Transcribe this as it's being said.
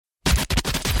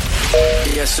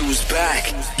Guess who's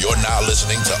back? You're now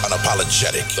listening to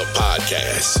Unapologetic, the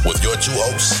podcast, with your two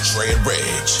hosts, Trey and Reg,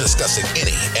 discussing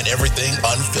any and everything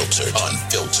unfiltered.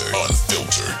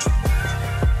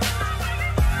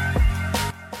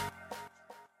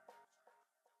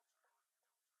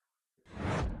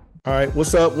 All right,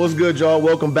 what's up? What's good, y'all?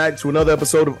 Welcome back to another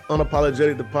episode of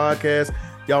Unapologetic, the podcast.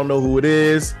 Y'all know who it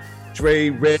is. Trey,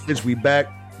 Reg, we back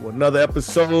for another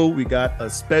episode. We got a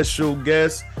special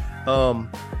guest.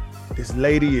 This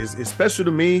lady is special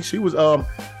to me. She was you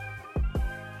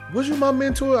my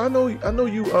mentor? I know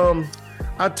you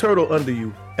I turtle under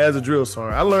you as a drill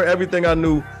sergeant. I learned everything I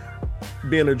knew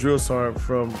being a drill sergeant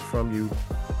from you.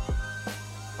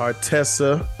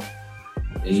 Artessa.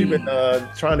 She's been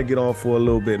trying to get on for a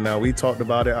little bit now. We talked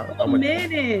about it. For a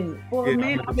minute.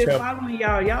 I've been following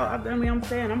y'all. I'm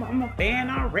saying I'm a fan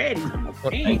already. I'm a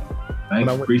fan.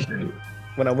 Thanks, appreciate it.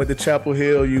 When I went to Chapel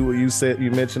Hill, you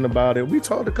mentioned about it. We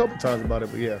talked a couple times about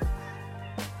it, but yeah,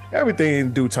 everything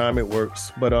in due time it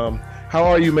works. But how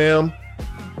are you, ma'am?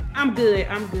 I'm good,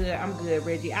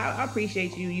 Reggie. I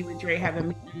appreciate you and Dre having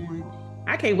me on.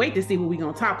 I can't wait to see what we're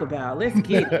gonna talk about. Let's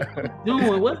get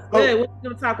doing. What's good? What we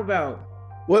gonna talk about?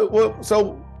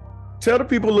 So tell the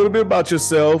people a little bit about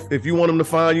yourself. If you want them to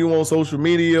find you on social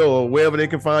media or wherever they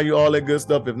can find you, all that good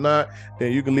stuff. If not,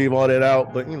 then you can leave all that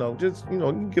out. But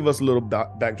you give us a little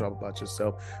backdrop about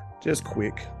yourself, just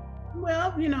quick.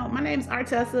 Well, my name's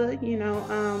Artessa.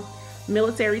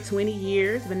 Military 20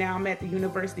 years, but now I'm at the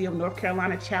University of North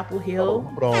Carolina, Chapel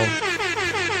Hill.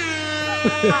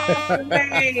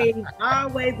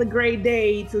 Always a great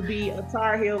day to be a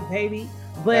Tar Heel baby.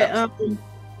 But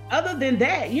other than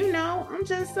that, I'm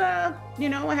just, I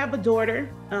have a daughter.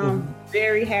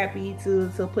 Very happy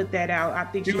to put that out. I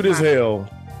think cute as hell.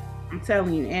 I'm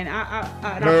telling you, and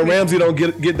her Ramsey don't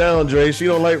get down, Dre. She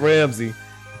don't like Ramsey.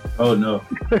 Oh no,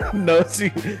 no, she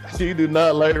do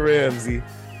not like Ramsey.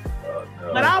 Oh,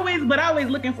 no. But always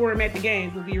looking for him at the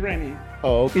games to be running.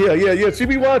 Oh yeah. She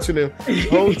be watching him the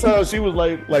whole time. She was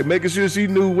like making sure she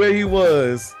knew where he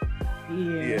was.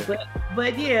 Yeah.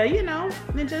 But yeah,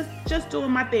 and just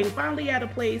doing my thing. Finally at a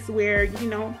place where,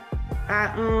 I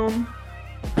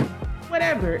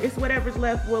whatever's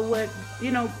left with what,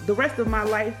 the rest of my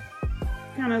life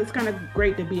it's kind of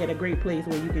great to be at a great place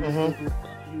where you can just do what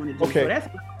you want to do. Okay. So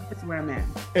that's where I'm at.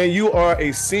 And you are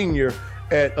a senior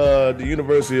at the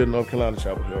University of North Carolina,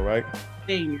 Chapel Hill, right?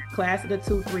 Senior, class of the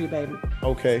 2-3, baby.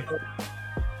 Okay.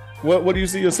 What do you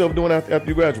see yourself doing after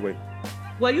you graduate?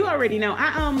 Well, you already know.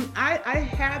 I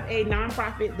have a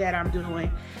nonprofit that I'm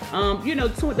doing.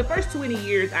 The first 20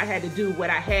 years I had to do what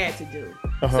I had to do.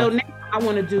 So now I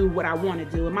want to do what I want to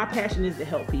do, and my passion is to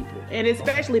help people, and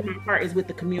especially my heart is with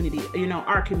the community.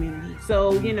 Our community.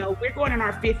 So we're going in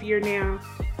our 5th year now.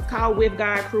 It's called With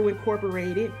God Crew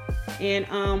Incorporated, and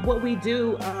what we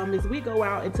do is we go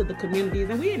out into the communities,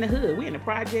 and we in the hood, we in the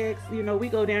projects. We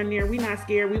go down there. We not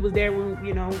scared. We was there when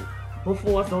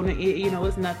before, so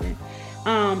it's nothing.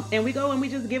 And we go and we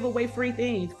just give away free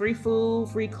things, free food,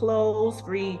 free clothes,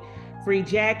 free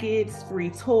jackets, free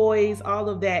toys, all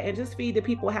of that, and just feed the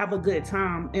people, have a good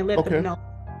time, and let them know.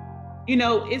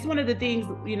 It's one of the things,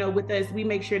 with us, we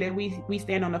make sure that we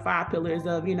stand on the 5 pillars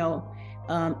of,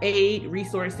 aid,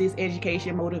 resources,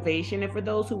 education, motivation. And for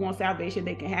those who want salvation,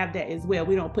 they can have that as well.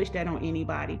 We don't push that on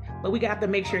anybody, but we got to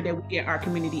make sure that we get our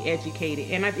community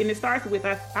educated. And it starts with,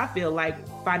 I feel like,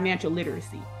 financial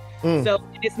literacy. So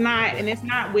it's not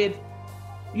with,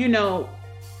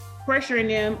 pressuring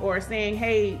them or saying,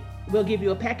 hey, we'll give you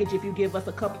a package if you give us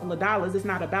a couple of dollars. It's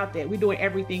not about that. We're doing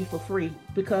everything for free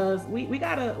because we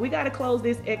gotta close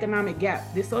this economic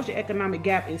gap. This social economic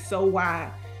gap is so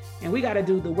wide, and we gotta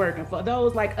do the work. And for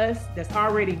those like us that's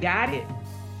already got it,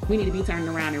 we need to be turning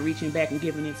around and reaching back and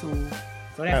giving it to them.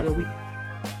 So that's what we.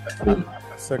 I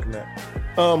second that.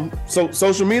 So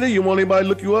social media, you want anybody to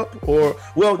look you up? Or,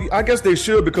 well, I guess they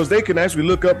should, because they can actually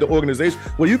look up the organization.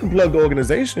 Well, you can plug the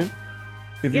organization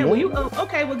if you want.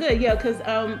 Okay, well, good. Yeah, because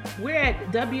we're at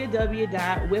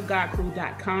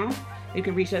www.withgodcrew.com. You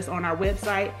can reach us on our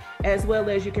website, as well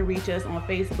as you can reach us on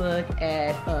Facebook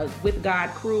at With God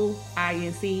Crew,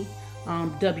 INC,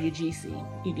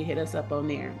 WGC. You can hit us up on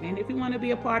there. And if you want to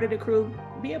be a part of the crew,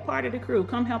 be a part of the crew.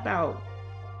 Come help out.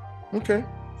 Okay.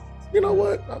 You know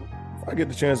what? If I get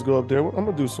the chance to go up there, I'm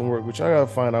gonna do some work, which I gotta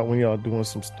find out when y'all doing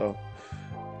some stuff.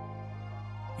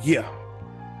 Yeah,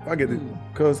 I get it,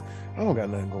 because I don't got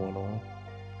nothing going on.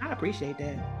 I appreciate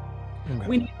that.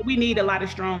 We need a lot of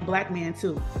strong black men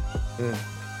too. Yeah.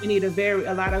 We need a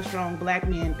lot of strong black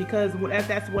men, because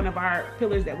that's one of our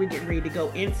pillars that we're getting ready to go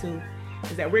into,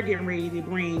 is that we're getting ready to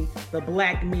bring the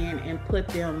black men and put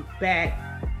them back.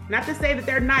 Not to say that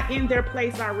they're not in their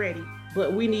place already,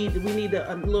 but we need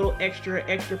a little extra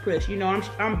push. You know,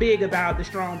 I'm big about the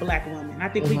strong Black woman. I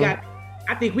think we got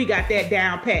that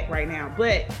down pat right now.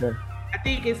 But I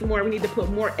think it's more, we need to put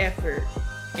more effort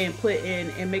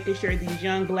and making sure these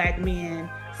young Black men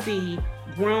see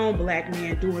grown Black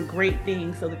men doing great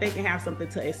things so that they can have something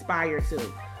to aspire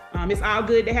to. It's all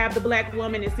good to have the Black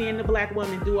woman and seeing the Black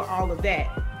woman do all of that.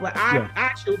 But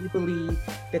I truly believe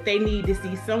that they need to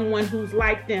see someone who's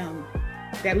like them,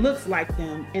 that looks like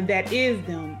them, and that is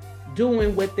them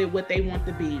doing what they want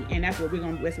to be. And that's what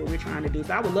we're trying to do.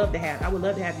 So I would love to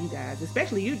have you guys,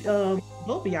 especially you,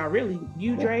 both of y'all, really,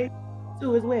 you, Dre,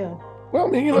 too, as well. Well, I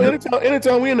mean, you know,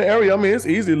 anytime we in the area, I mean, it's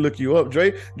easy to look you up.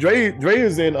 Dre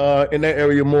is in that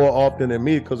area more often than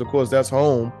me, because of course that's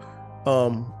home.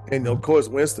 And of course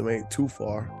Winston ain't too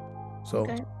far. So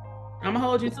okay. I'm gonna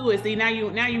hold you to it. See, now you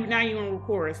on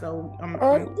record, so I'm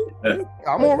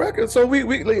on record. So we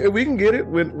can get it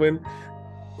when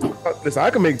listen, I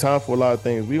can make time for a lot of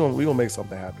things. We gonna make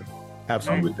something happen.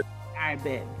 Absolutely. I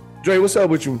bet. Dre, what's up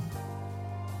with you?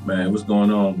 Man, what's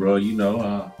going on, bro? You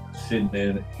know, sitting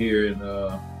in here in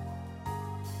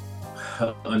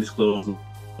undisclosed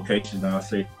location, I'll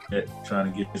say that,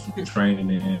 trying to get some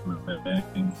training in, man,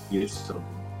 and get some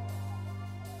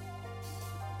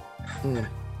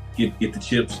get the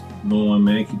chips going,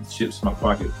 man. Keep the chips in my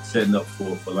pocket, setting up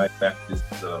for life after this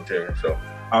term. So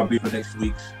I'll be for next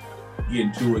week's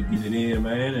getting to it, getting it in,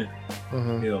 man.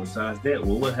 And you know, besides that,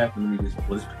 well, what happened to me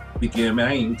this weekend, man?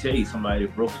 I ain't even tell you, somebody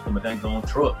broke into my dang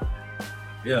truck.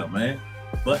 Yeah, man.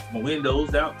 Bust my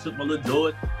windows out, took my little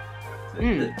Jordan.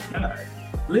 Said, God,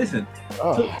 listen,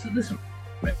 listen,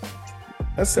 man.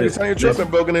 That's the second time your truck been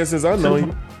broken in since I know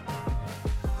you.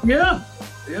 Yeah.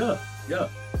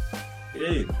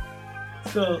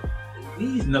 So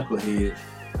these knuckleheads,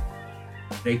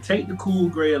 they take the cool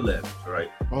gray 11s, right?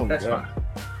 Oh, that's God.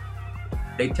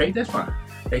 Fine. That's fine.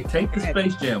 They take the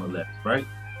Space Jam 11s, right?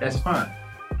 That's fine.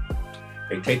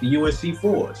 They take the UNC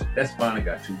 4s. That's fine. I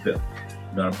got 2 pairs.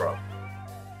 Not a problem.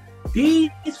 These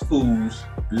fools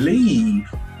leave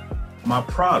my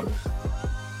products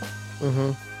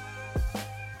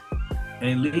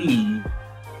and leave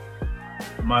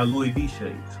my Louis V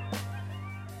shades.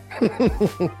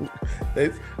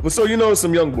 So you know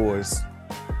some young boys.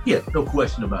 Yeah, no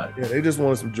question about it. Yeah, they just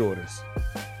wanted some Jordans.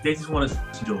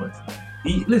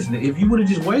 Listen, if you would have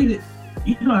just waited,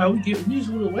 you know how we get. You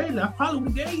just would have waited, I probably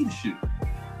would have gave you the shoe.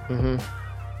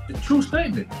 The true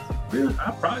statement. Really,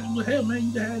 I probably would have,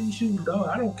 man. You have these shoes, dog.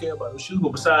 I don't care about the shoes.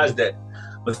 But besides that,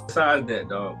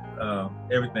 dog,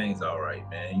 everything's all right,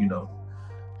 man. You know,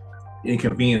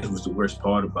 inconvenience was the worst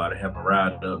part about it. Having to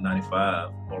ride up 95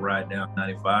 or ride down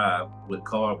 95 with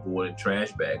cardboard and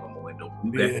trash bag on the window.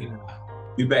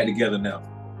 We back together now.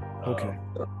 Okay.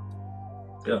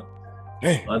 Yeah.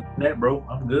 Hey. Other than that, bro,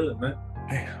 I'm good, man.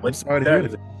 Hey, I'm sorry to hear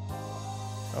that.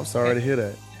 I'm sorry to hear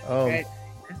that.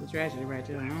 That's a tragedy right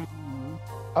there.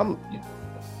 I'm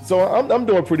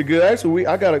doing pretty good. Actually,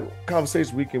 I got a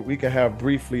conversation we can have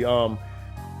briefly.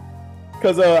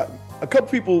 Because a couple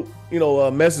people,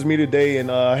 messaged me today and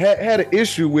had an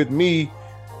issue with me.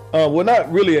 Well,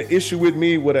 not really an issue with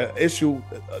me, with an issue,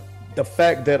 the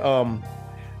fact that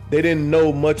they didn't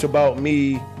know much about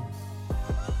me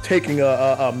taking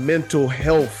a mental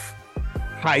health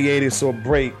hiatus or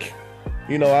break.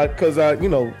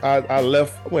 I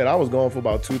left when I was gone for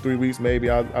about 2-3 weeks, maybe.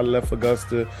 I left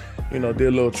Augusta, did a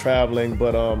little traveling,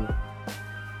 but I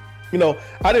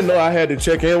didn't know I had to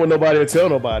check in with nobody or tell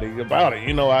nobody about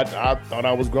it. I thought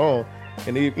I was gone,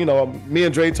 and me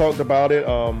and Dre talked about it.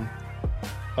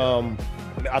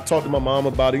 I talked to my mom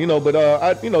about it, but there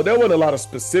wasn't a lot of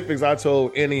specifics I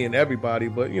told any and everybody,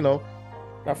 but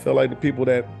I feel like the people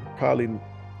that probably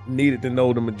needed to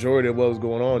know the majority of what was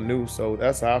going on knew, so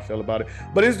that's how I feel about it.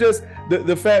 But it's just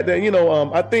the fact that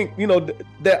I think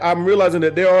that I'm realizing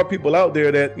that there are people out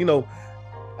there that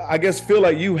I guess feel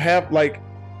like you have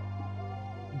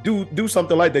do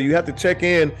something like that. You have to check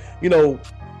in,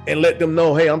 and let them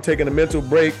know, hey, I'm taking a mental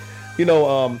break.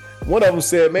 One of them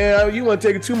said, man, you weren't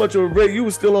taking too much of a break. You were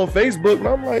still on Facebook. And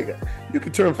I'm like, you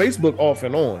can turn Facebook off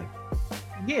and on.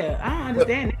 Yeah, I don't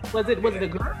understand. Was it a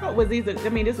girl? Was these? This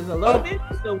is a love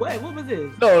interest or what? What was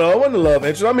this? No, it wasn't a love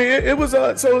interest. It was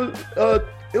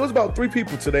it was about 3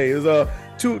 people today. It was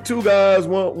two guys,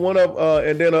 one of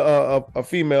and then a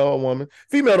female, a woman.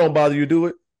 Female don't bother you, do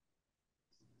it?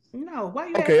 No, why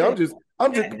you? Okay, I'm just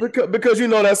because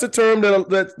that's a term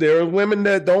that there are women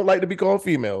that don't like to be called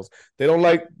females. They don't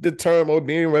like the term or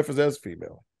being referenced as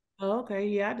female. Oh, okay,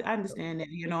 yeah, I understand that.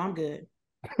 I'm good.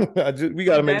 We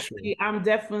got to make sure. I'm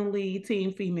definitely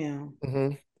team female.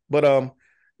 But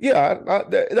yeah,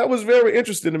 that was very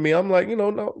interesting to me. I'm like,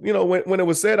 no, when it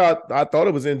was said, I thought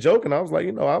it was in joke, and I was like,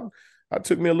 I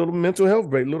took me a little mental health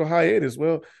break, a little hiatus.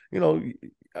 Well, you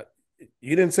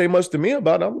didn't say much to me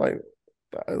about it. I'm like,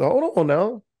 hold on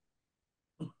now.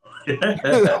 I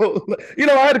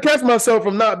had to catch myself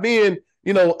from not being,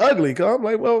 ugly. Cause I'm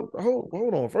like, well,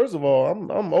 hold on. First of all,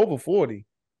 I'm over 40.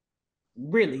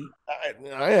 Really?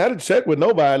 I had to check with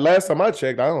nobody. Last time I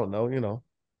checked, I don't know,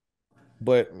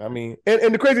 But I mean,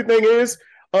 and the crazy thing is,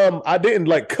 I didn't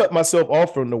like cut myself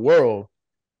off from the world.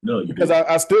 No, because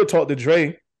I still talked to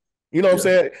Dre. You know what I'm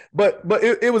saying? But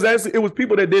it was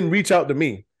people that didn't reach out to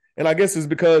me. And I guess it's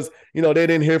because, they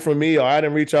didn't hear from me or I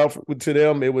didn't reach out to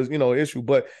them. It was, an issue.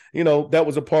 But, that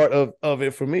was a part of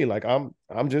it for me. Like, I'm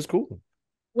just cool.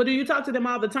 Well, do you talk to them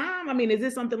all the time? I mean, is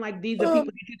this something like these are people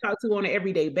that you talk to on an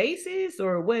everyday basis,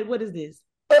 or what is this?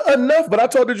 Enough, but I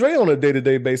talk to Dre on a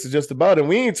day-to-day basis just about it.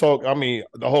 We ain't talk, the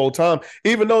whole time.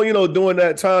 Even though, during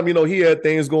that time, he had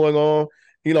things going on.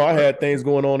 I had things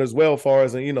going on as well, as far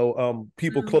as,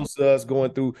 people close to us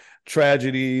going through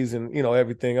tragedies and,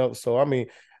 everything else. So, I mean,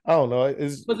 I don't know.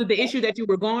 Was it the issue that you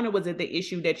were going, or was it the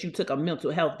issue that you took a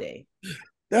mental health day?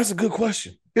 That's a good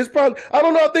question. It's probably, I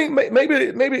don't know. I think maybe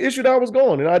the issue that I was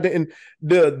going and I didn't,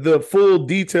 the full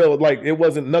detail, like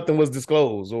nothing was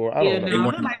disclosed, or I don't know.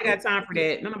 Nobody got time for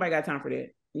that. Nobody got time for that.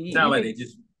 It sound like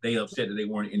they upset that they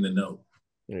weren't in the know.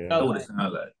 Yeah. That's what it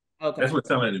sounded like. Okay. That's what it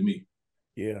sounded like to me.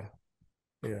 Yeah.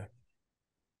 Yeah.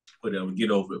 Whatever,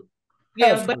 get over it.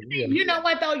 Yeah, but you know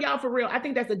what though, y'all, for real, I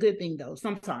think that's a good thing though.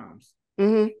 Sometimes.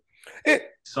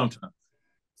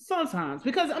 Sometimes,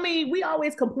 because I mean, we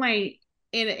always complain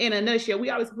in a nutshell. We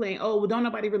always complain, oh, well, don't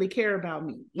nobody really care about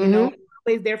me. You know, I'm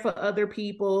always there for other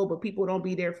people, but people don't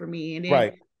be there for me. And then,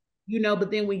 right.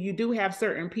 But then when you do have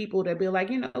certain people that be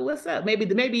like, what's up? Maybe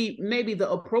the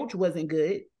approach wasn't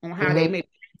good on how they maybe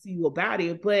to you about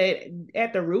it, but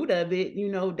at the root of it,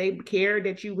 they cared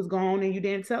that you was gone and you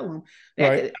didn't tell them.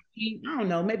 Right. I don't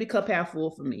know, maybe cup half full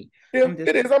for me. Yeah,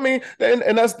 it is. I mean,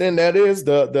 that is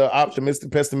the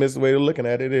optimistic, pessimistic way of looking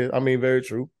at it. Is, I mean, very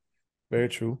true, very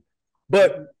true.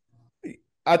 But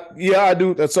I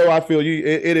do. So I feel you.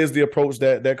 It is the approach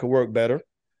that could work better.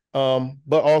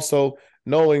 But also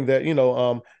knowing that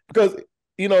because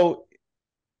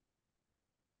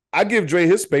I give Dre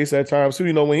his space at times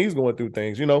too, when he's going through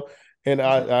things, and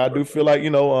I do feel like,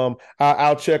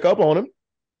 I'll check up on him.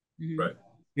 Right.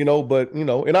 But,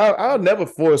 and I'll never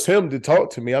force him to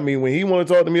talk to me. I mean, when he want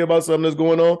to talk to me about something that's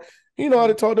going on, how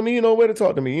to talk to me, where to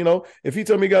talk to me. If he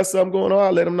tell me he got something going on,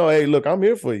 I'll let him know, hey, look, I'm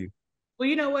here for you. Well,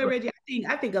 you know what, Reggie,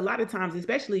 I think a lot of times,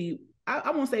 especially,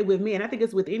 I won't say with me, and I think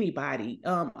it's with anybody.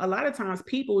 A lot of times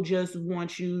people just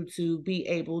want you to be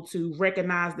able to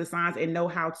recognize the signs and know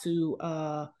how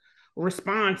to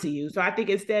respond to you. So I think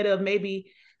instead of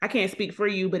maybe, I can't speak for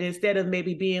you, but instead of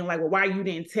maybe being like, well, why you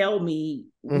didn't tell me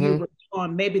you were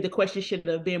on, maybe the question should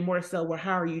have been more so, well,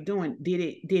 how are you doing?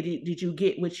 Did you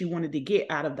get what you wanted to get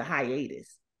out of the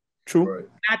hiatus? True. Right.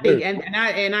 I think,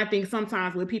 and I think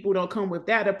sometimes when people don't come with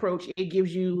that approach, it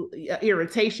gives you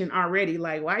irritation already.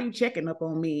 Like, why are you checking up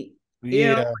on me?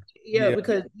 Yeah.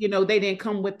 Because they didn't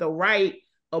come with the right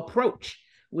approach.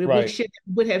 Right.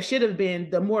 Which should have been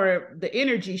the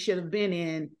energy should have been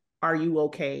in, are you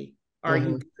okay? Are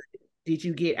you good? Did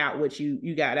you get out what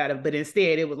you got out of? But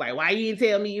instead it was like, why you didn't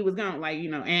tell me you was gone? Like,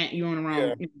 Aunt, you on the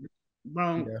wrong,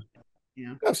 wrong.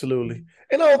 Yeah. Absolutely.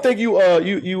 And I don't think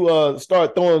you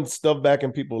start throwing stuff back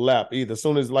in people's lap either. As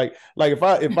soon as like if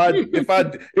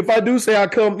I do say I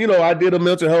come, I did a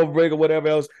mental health break or whatever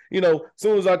else, as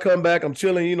soon as I come back, I'm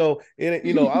chilling,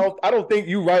 I don't think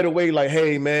you right away like,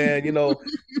 hey man,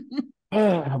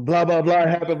 blah blah blah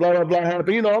happened, blah blah blah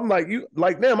happened. I'm like, you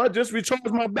like, damn, I just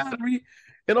recharged my battery,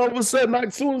 and all of a sudden, like,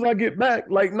 as soon as I get back,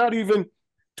 like not even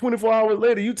 24 hours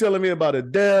later, you telling me about a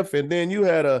death, and then you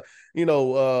had you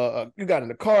got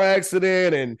in a car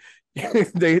accident, and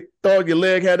they thought your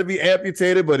leg had to be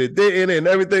amputated, but it didn't, and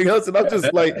everything else. And I'm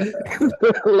just like,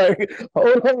 like,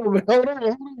 hold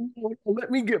on,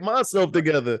 let me get myself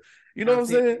together. You know what I'm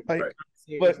saying? Like,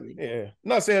 but yeah,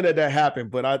 not saying that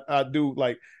happened, but I do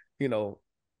like,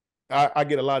 I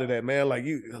get a lot of that, man. Like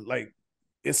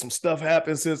it's some stuff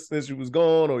happened since you was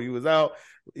gone or you was out.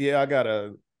 Yeah, I got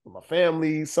my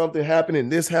family, something happened,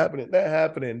 and this happened, and that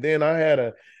happened, and then I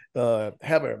had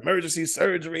have an emergency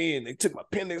surgery, and they took my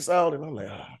appendix out, and I'm like,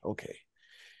 okay,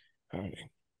 all right,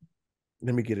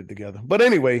 let me get it together. But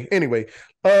anyway,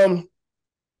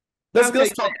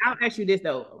 let's talk. I'll ask you this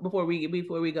though before we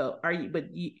go.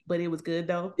 But it was good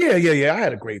though. Yeah. I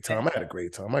had a great time.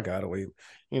 I got away,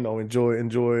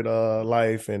 enjoyed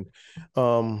life, and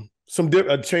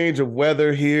a change of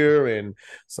weather here and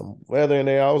some weather in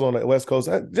there. I was on the West Coast.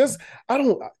 I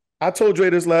told Dre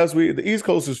this last week. The East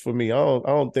Coast is for me. I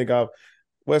don't think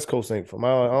West Coast ain't for me.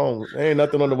 There ain't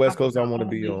nothing on the West Coast I want to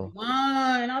be on.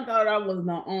 I thought I was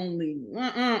the only.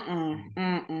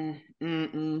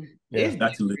 Yeah,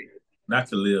 not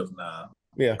to live now.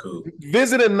 Yeah, cool.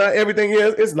 Visiting, not everything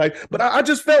is nice, but I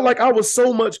just felt like I was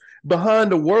so much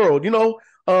behind the world,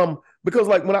 because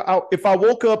like when if I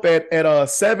woke up at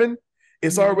 7,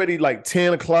 it's already like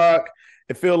 10 o'clock.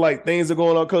 It feel like things are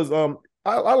going on because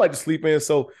I like to sleep in,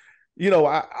 so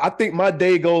I think my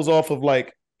day goes off of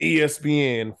like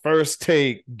ESPN, First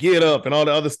Take, Get Up, and all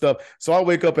the other stuff. So I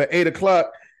wake up at 8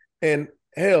 o'clock, and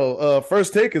hell,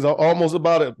 First Take is almost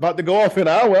about to go off in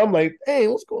an hour. I'm like, hey,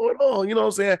 what's going on? You know what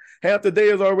I'm saying? Half the day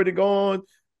is already gone.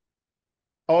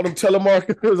 All them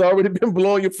telemarketers already been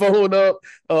blowing your phone up.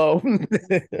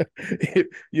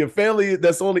 Your family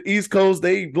that's on the East Coast,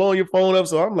 they blowing your phone up.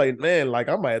 So I'm like, man, like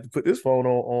I might have to put this phone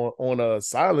on a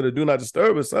silent or do not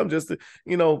disturb or something just to,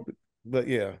 but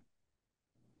yeah.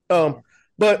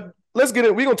 But let's get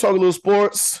it. We're gonna talk a little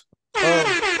sports.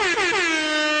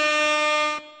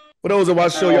 For those that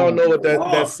watch the show, y'all know what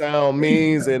that sound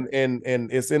means, and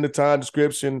it's in the time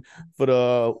description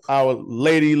for our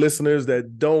lady listeners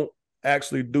that don't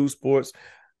actually do sports.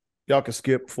 Y'all can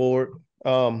skip forward.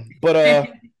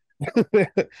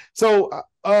 So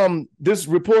this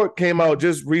report came out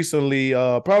just recently,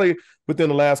 probably within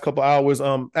the last couple hours.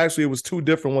 Actually, it was 2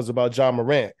 different ones about Ja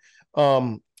Morant.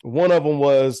 One of them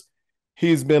was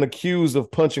he's been accused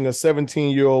of punching a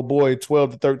 17-year-old boy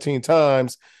 12 to 13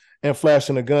 times and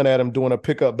flashing a gun at him during a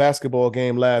pickup basketball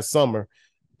game last summer.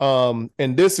 And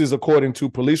this is according to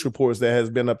police reports that has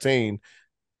been obtained.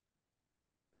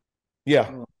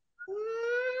 Yeah.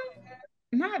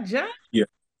 Not Ja.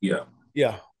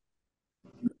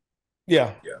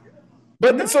 Yeah.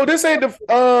 But so this ain't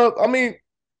the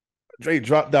Dre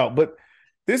dropped out, but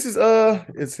this is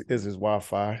it's his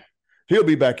Wi-Fi. He'll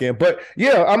be back in. But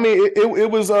yeah, I mean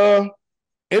it was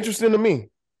interesting to me.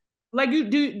 Like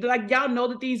y'all know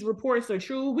that these reports are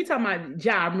true. We talking about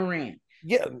Ja Morant.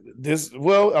 Yeah,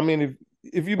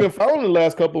 if you've been following the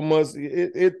last couple of months,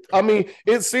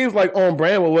 it seems like on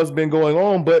brand with what's been going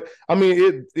on, but I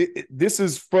mean this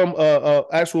is from a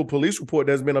actual police report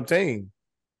that's been obtained.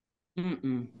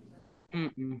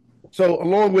 So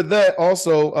along with that,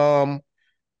 also,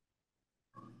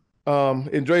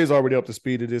 and Dre's already up to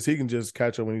speed of this. He can just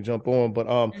catch up when he jump on.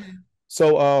 But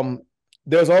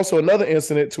there's also another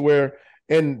incident to where,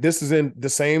 and this is in the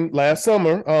same last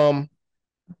summer,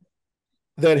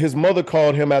 that his mother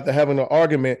called him after having an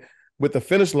argument with the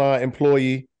Finish Line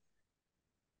employee.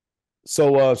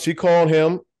 So she called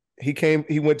him.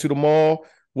 He went to the mall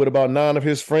with about 9 of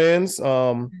his friends.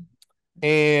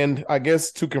 And I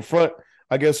guess to confront,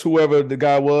 whoever the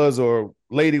guy was or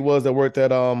lady was that worked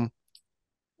at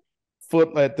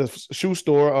foot at the shoe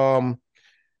store,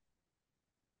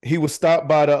 he was stopped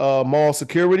by the mall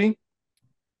security.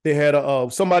 They had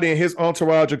somebody in his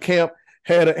entourage or camp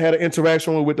had an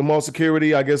interaction with the mall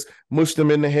security. I guess mushed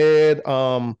him in the head.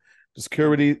 The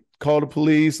security called the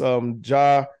police.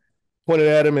 Ja pointed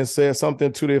at him and said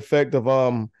something to the effect of,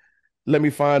 "Let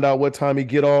me find out what time he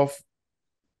get off."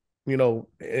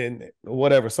 And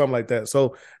whatever, something like that.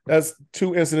 So that's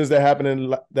 2 incidents that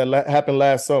happened happened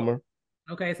last summer.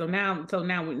 Okay, so now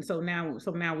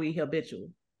we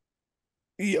habitual.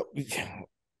 Yeah.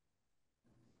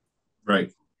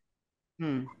 Right.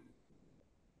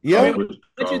 Yeah.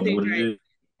 What you think, Dre?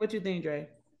 What you think, Dre?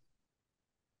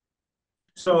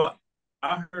 So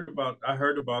I heard about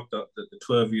the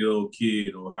 12-year-old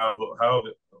kid, or how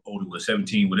old he was,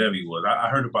 17, whatever he was. I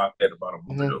heard about that about a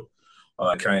month ago.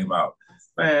 It came out.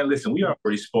 Man, listen, we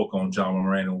already spoke on Ja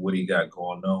Morant and what he got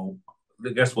going on.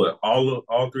 Guess what?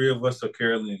 All 3 of us are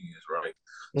Carolinians, right?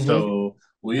 So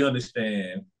we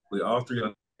understand. We all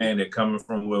 3 understand that coming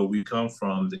from where we come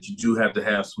from, that you do have to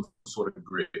have some sort of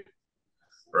grit,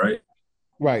 right?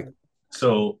 Right.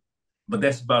 So, but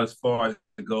that's about as far as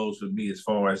it goes with me, as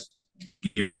far as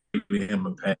giving him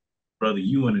a pass. Brother,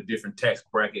 you in a different tax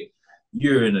bracket.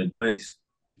 You're in a place,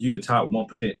 you're the top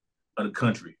 1% of the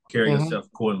country. Carry yourself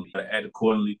accordingly, act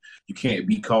accordingly. You can't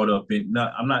be caught up in,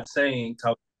 I'm not saying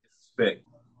talk disrespect.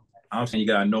 I'm saying you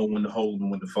gotta know when to hold and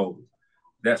when to fold.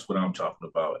 That's what I'm talking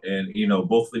about. And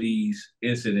both of these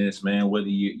incidents, man, whether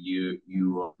your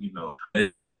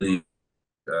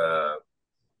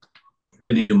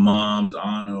mom's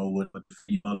honor or whatever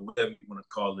you want to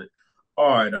call it. All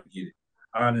right, I get it.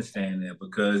 I understand that,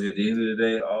 because at the end of the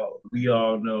day, we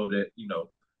all know that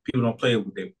people don't play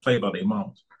about their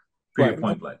moms. Period,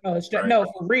 point blank. No,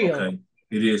 for real. Okay,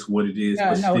 it is what it is. No,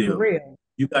 but still, for real.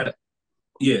 You gotta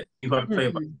Yeah, you're about to play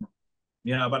about.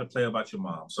 Yeah, I'm about to play about your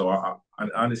mom. So I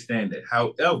understand that.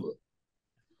 However,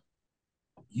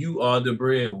 you are the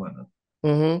breadwinner.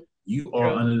 Mm-hmm. You are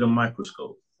under the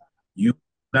microscope. You will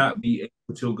not be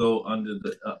able to go under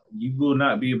the. You will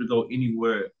not be able to go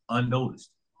anywhere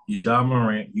unnoticed. You, Ja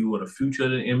Morant, you are the future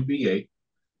of the NBA.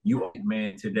 You are a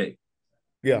man today.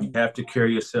 Yeah. You have to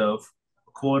carry yourself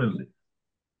accordingly.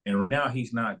 And now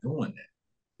he's not doing that.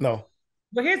 No.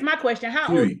 But here's my question: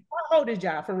 How old is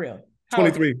Ja for real?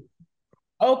 23.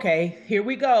 Okay, here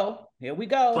we go.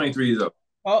 23 is up.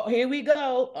 Oh, here we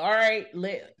go. All right,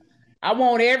 I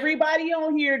want everybody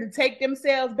on here to take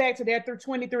themselves back to their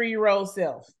 23-year-old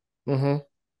self. Mm-hmm.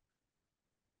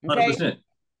 Okay?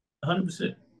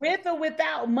 100%. With or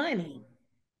without money.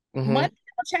 Mm-hmm. Money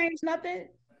don't change nothing.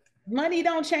 Money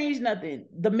don't change nothing.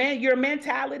 Your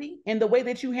mentality and the way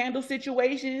that you handle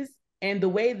situations and the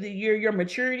way that your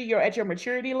maturity, you're at your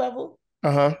maturity level.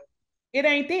 It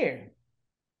ain't there.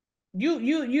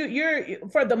 You're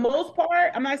for the most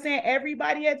part. I'm not saying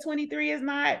everybody at 23 is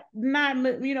not their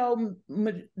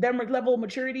level of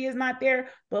maturity is not there,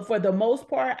 but for the most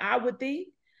part, I would think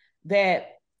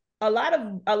that a lot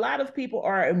of people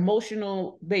are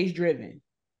emotional based driven,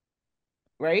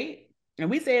 right? And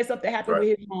we said something happened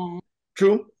with his mom.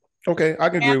 True. Okay, I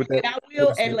can agree with that. And I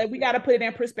will, and like we got to put it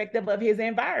in perspective of his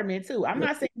environment too. I'm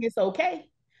not saying it's okay,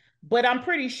 but I'm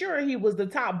pretty sure he was the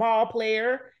top ball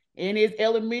player in his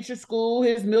elementary school,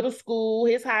 his middle school,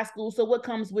 his high school. So what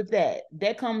comes with that?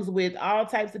 That comes with all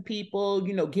types of people,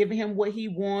 giving him what he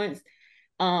wants.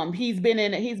 He's been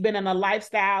in a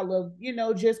lifestyle of,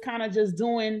 just kind of just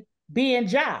being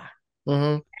Ja.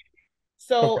 Mm-hmm.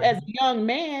 So as a young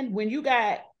man, when you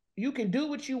can do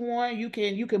what you want, you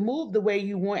can move the way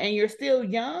you want, and you're still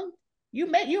young.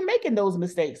 You're making those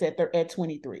mistakes at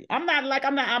 23. I'm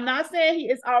not saying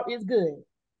it's good.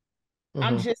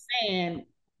 Mm-hmm.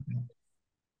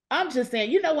 I'm just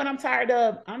saying, you know what I'm tired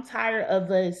of? I'm tired of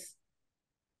us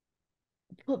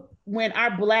when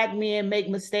our Black men make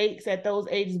mistakes at those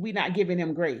ages, we not giving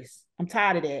them grace. I'm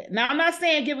tired of that. Now, I'm not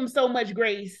saying give them so much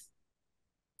grace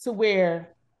to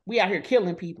where we out here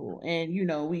killing people and,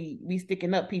 we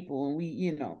sticking up people and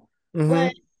we, mm-hmm.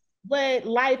 but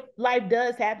life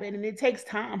does happen, and it takes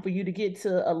time for you to get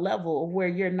to a level where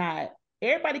you're not,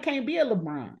 everybody can't be a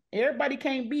LeBron. Everybody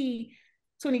can't be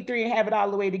 23 and have it all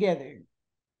the way together.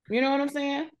 You know what I'm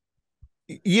saying?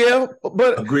 Yeah,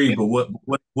 but agreed. But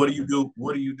what do you do?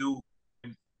 What do you do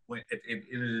when at the end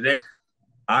of the day?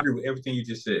 I agree with everything you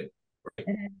just said. Right?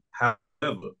 Mm-hmm.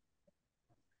 However,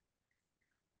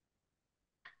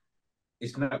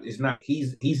 it's not.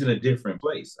 He's in a different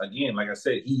place. Again, like I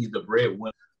said, he's the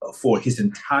breadwinner for his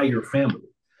entire family.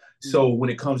 Mm-hmm. So when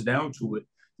it comes down to it,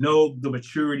 no, the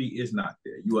maturity is not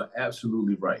there. You are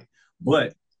absolutely right.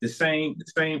 But the same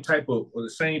type of, or the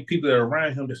same people that are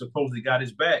around him that supposedly got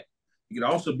his back, you can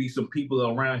also be some people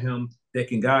around him that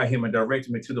can guide him and direct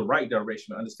him into the right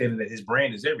direction, understanding that his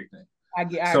brand is everything.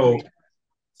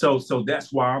 So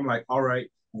that's why I'm like, all right,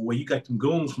 well, you got some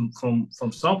goons from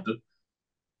Sumter,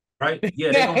 right?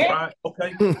 Yeah, they're gonna ride.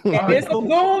 Okay, there's some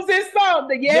goons in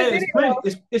Sumter. Yes,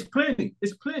 it's plenty.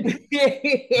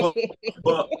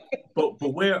 but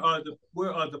where are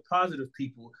the positive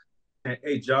people? And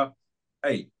hey, Ja,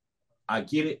 hey, I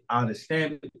get it, I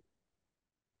understand it,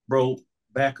 bro.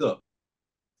 Back up.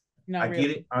 Get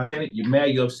it. I get it. You're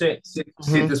mad. You're upset. Sit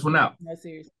this one out. No,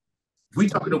 seriously. We're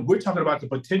talking about the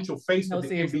potential face of the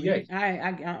NBA.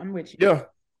 I'm with you. Yeah.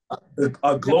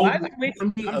 A global. I'm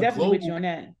definitely with you on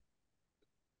that.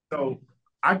 So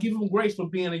I give him grace for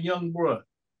being a young bro.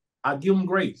 I give him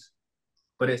grace,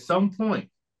 but at some point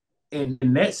in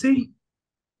that seat,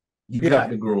 you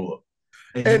got to grow up,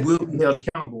 and you will be held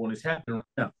accountable when it's happening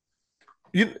right now.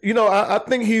 I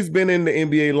think he's been in the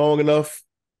NBA long enough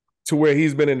to where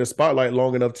he's been in the spotlight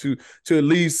long enough to at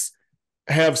least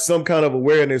have some kind of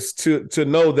awareness to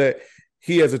know that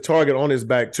he has a target on his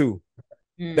back too.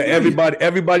 Mm-hmm. That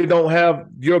everybody don't have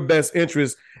your best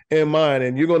interest in mind,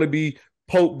 and you're going to be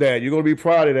poked at. You're going to be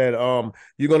proud of that.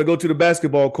 You're going to go to the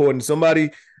basketball court and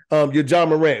somebody, you're Ja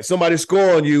Morant, somebody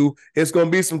score on you. It's going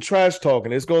to be some trash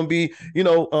talking. It's going to be,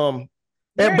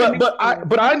 but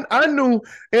I knew,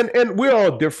 and we're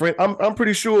all different. I'm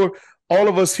pretty sure all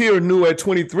of us here knew at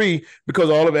 23, because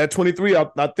at 23,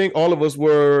 I think all of us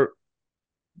were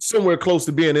somewhere close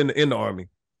to being in the Army.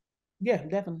 Yeah,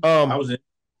 definitely. I was in.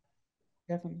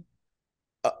 Definitely.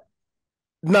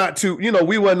 Not to,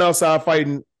 we wasn't outside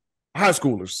fighting high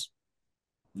schoolers.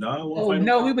 No,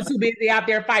 we were too busy out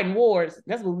there fighting wars.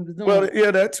 That's what we was doing. Well,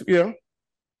 yeah.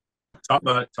 Talk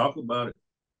about it.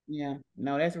 Yeah,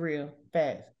 no, that's real.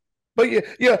 Fast. But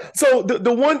yeah. So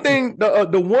the one thing,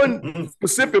 the one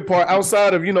specific part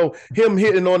outside of him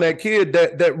hitting on that kid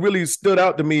that really stood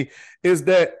out to me is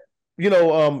that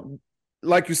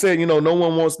like you said, no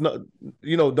one wants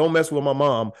don't mess with my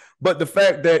mom. But the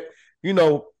fact that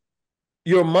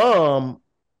your mom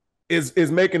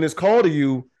is making this call to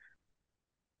you,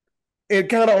 it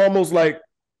kind of almost like,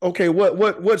 okay,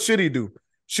 what should he do?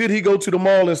 Should he go to the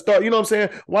mall and start? You know what I'm saying?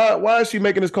 Why is she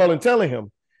making this call and telling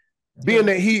him? Being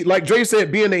that he, like Dre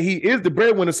said, being that he is the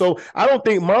breadwinner. So I don't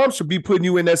think mom should be putting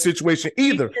you in that situation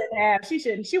either. She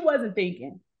shouldn't. She wasn't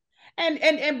thinking.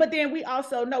 But then we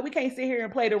also know we can't sit here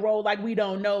and play the role like we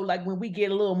don't know. Like when we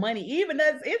get a little money, even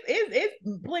us, it's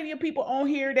plenty of people on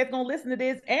here that's gonna listen to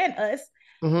this and us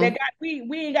that we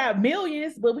ain't got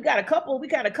millions, but we got a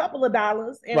couple of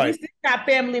dollars, and we still got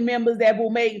family members that will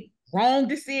make wrong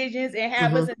decisions and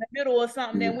have us in the middle of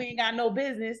something that we ain't got no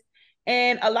business.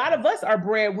 And a lot of us are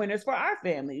breadwinners for our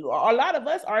family. A lot of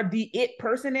us are the it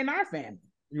person in our family.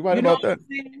 You're right about that.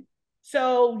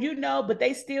 So, but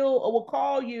they still will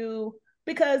call you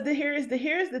because here's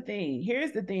the thing.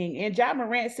 In Ja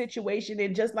Morant's situation,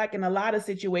 and just like in a lot of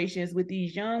situations with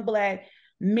these young Black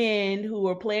men who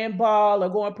are playing ball or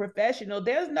going professional,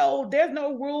 there's no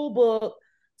rule book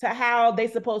to how they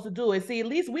supposed to do it. See, at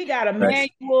least we got a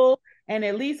manual, and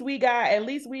at least we got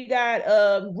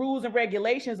rules and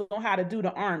regulations on how to do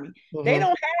the Army. They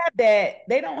don't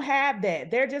have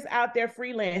that. They're just out there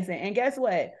freelancing. And guess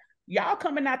what? Y'all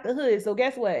coming out the hood. So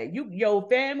guess what? Your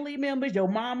family members, your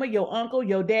mama, your uncle,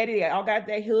 your daddy, they all got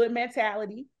that hood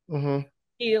mentality.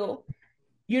 Still,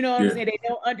 you know what I'm saying? They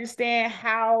don't understand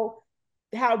how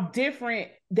different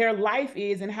their life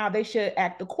is and how they should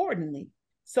act accordingly.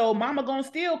 So mama gonna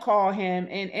still call him,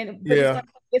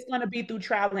 it's gonna be through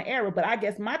trial and error. But I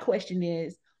guess my question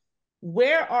is,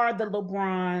 where are the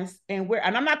LeBrons and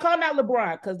I'm not calling out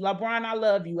LeBron because LeBron, I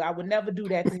love you. I would never do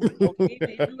that to you.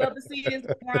 If you ever see this,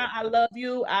 LeBron, I love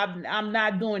you. I'm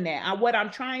not doing that. What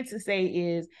I'm trying to say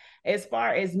is, as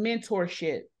far as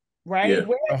mentorship, right? Yeah.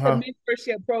 Where's the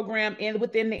mentorship program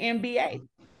within the NBA?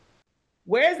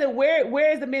 Where is the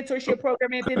mentorship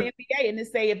program in the NBA? And to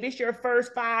say, if it's your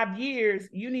first 5 years,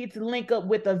 you need to link up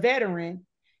with a veteran,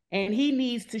 and he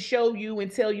needs to show you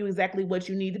and tell you exactly what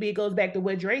you need to be. It goes back to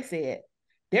what Dre said.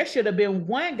 There should have been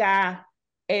one guy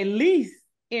at least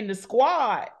in the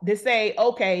squad to say,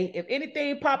 okay, if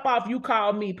anything pop off, you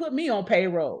call me, put me on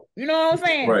payroll. You know what I'm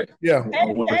saying? Right. Yeah.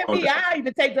 FBI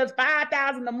even takes us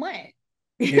 $5,000 a month.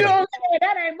 You know what I'm saying?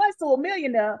 That ain't much to a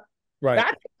millionaire. Right.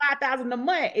 I take $5,000 a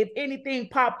month if anything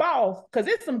pop off, because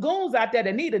there's some goons out there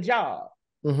that need a job.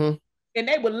 And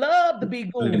they would love to be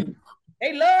goons.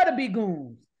 They love to be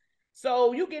goons.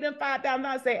 So you get them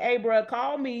 $5,000, say, hey, bro,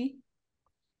 call me.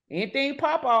 Anything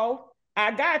pop off, I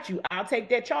got you. I'll take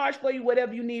that charge for you,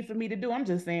 whatever you need for me to do. I'm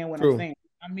just saying what I'm saying.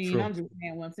 I'm just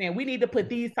saying what I'm saying. We need to put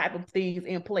these type of things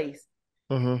in place.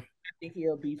 I think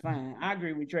he'll be fine. I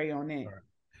agree with Dre on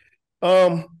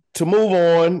that. To move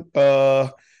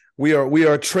on, we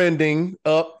are trending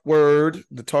upward,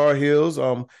 the Tar Heels.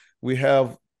 We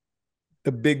have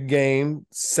the big game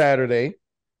Saturday.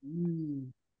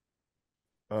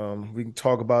 We can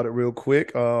talk about it real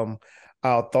quick. Our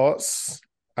thoughts.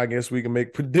 I guess we can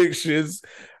make predictions.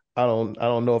 I don't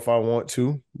know if I want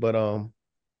to, but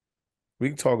we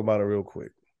can talk about it real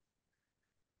quick.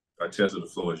 Chester, the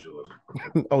floor is yours.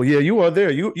 Oh yeah, you are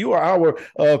there. You are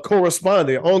our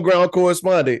correspondent, on ground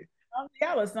correspondent.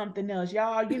 Y'all are something else,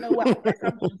 y'all. You know what?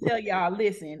 I'm gonna tell y'all.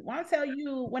 Listen, when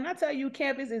I tell you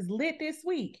campus is lit this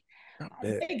week.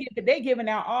 They giving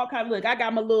out all kinds. Look, I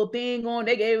got my little thing on.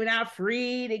 They giving out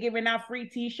free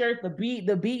T-shirts,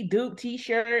 the beat Duke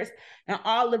T-shirts, and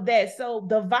all of that. So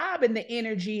the vibe and the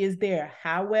energy is there.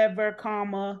 However,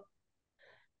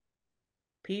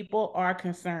 people are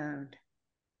concerned.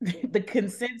 The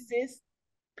consensus,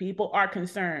 people are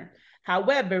concerned.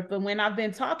 However, from when I've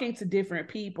been talking to different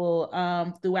people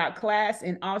throughout class,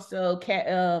 and also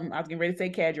I was getting ready to say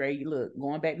cadre. You look,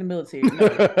 going back to the military.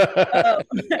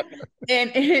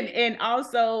 And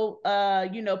also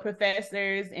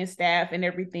professors and staff and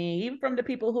everything, even from the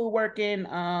people who work in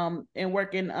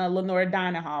Lenore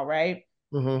Dining Hall, right?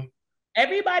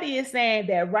 Everybody is saying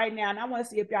that right now, and I want to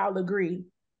see if y'all agree,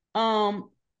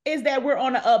 is that we're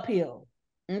on an uphill.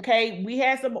 Okay, we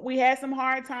had some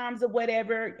hard times or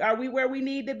whatever. Are we where we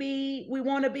need to be? We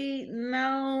want to be?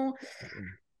 No.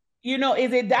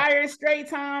 Is it dire straight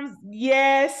times?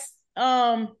 Yes.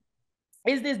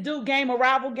 Is this Duke game a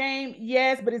rival game?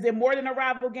 Yes, but is it more than a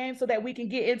rival game so that we can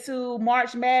get into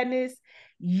March Madness?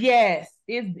 Yes,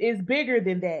 it's bigger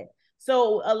than that.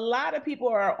 So a lot of people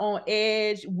are on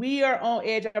edge. We are on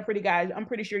edge. I'm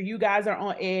pretty sure you guys are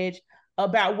on edge.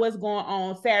 about what's going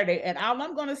on Saturday. And all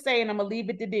I'm going to say, and I'm going to leave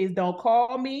it to this, don't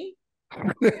call me.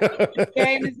 The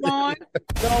game is on.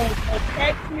 Don't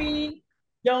text me.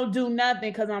 Don't do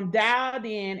nothing because I'm dialed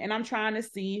in and I'm trying to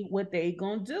see what they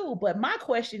going to do. But my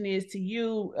question is to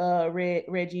you,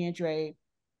 Reggie and Dre,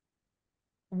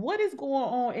 what is going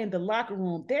on in the locker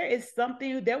room? There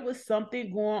was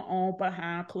something going on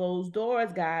behind closed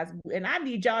doors, guys. And I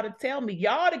need y'all to tell me.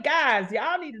 Y'all the guys,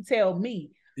 y'all need to tell me.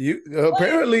 You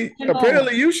apparently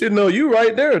you should know. You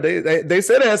right there. They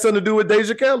said it had something to do with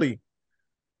Deja Kelly.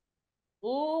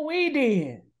 Oh, we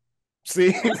did.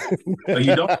 See, so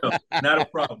you don't know. Not a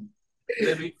problem.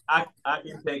 I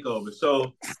can take over.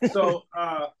 So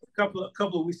a couple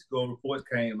of weeks ago, reports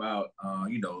came out,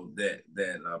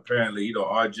 that apparently,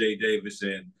 R.J. Davis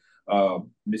and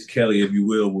Miss Kelly, if you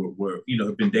will, were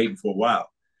have been dating for a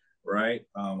while, right?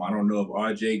 I don't know if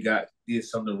R.J. did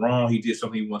something wrong. He did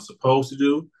something he wasn't supposed to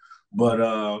do, but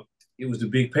it was the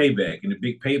big payback, and the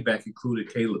big payback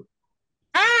included Caleb.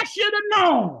 I should have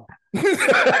known.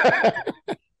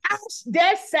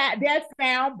 That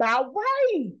sound about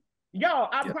right. Yo,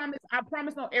 I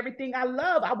promise on everything I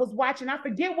love. I was watching. I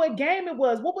forget what game it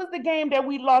was. What was the game that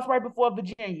we lost right before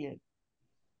Virginia?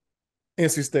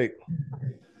 NC State.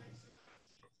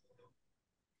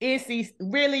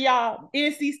 Really, y'all?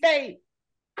 NC State.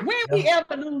 When we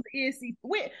ever lose NC?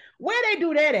 Where they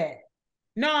do that at?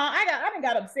 No, I done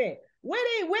got upset. Where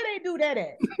they do that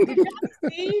at? Did y'all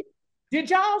see? Did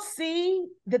y'all see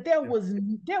that there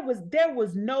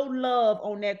was no love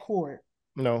on that court?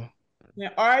 No. When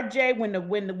RJ, when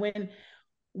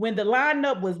the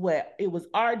lineup was what? It was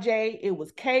RJ, it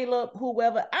was Caleb,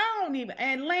 whoever.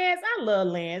 And Lance, I love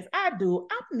Lance. I do.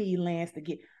 I need Lance to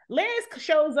get. Lance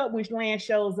shows up when Lance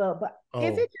shows up, but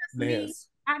is it just Lance.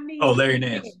 me? I need. Larry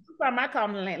Nance. I call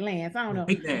him Lance. I don't know.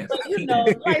 Nance. But you know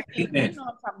what I'm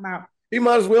talking about. He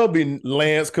might as well be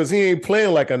Lance because he ain't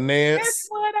playing like a Nance. That's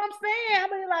what I'm saying. I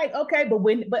mean, like, okay,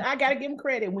 but I gotta give him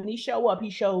credit. When he show up, he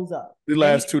shows up. The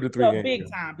last 2 to 3 games.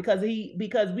 Big time because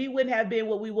we wouldn't have been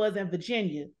what we was in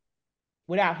Virginia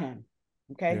without him.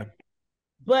 Okay. Yeah.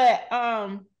 But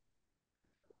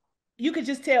you could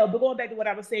just tell, but going back to what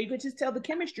I was saying, you could just tell the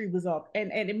chemistry was off.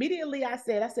 And immediately I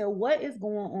said, what is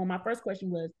going on? My first question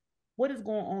was, what is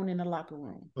going on in the locker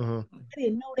room? Uh-huh. I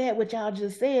didn't know that what y'all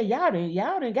just said. Y'all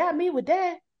done got me with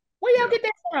that. Where y'all get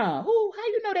that from? How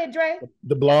you know that, Dre?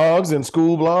 The blogs and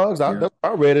school blogs.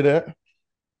 I read it at.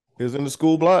 It was in the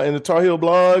school blog, in the Tar Heel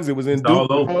blogs. It was in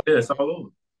all over. Yeah, it's all over.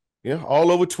 Yeah,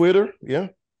 all over Twitter. Yeah.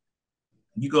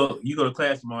 You go to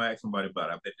class tomorrow, ask somebody about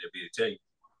it. I bet they'll be able to tell you.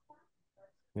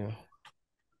 Yeah.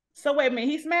 So wait a minute,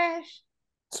 he smashed?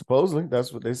 Supposedly,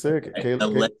 that's what they said.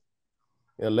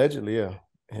 Allegedly, yeah.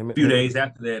 A few days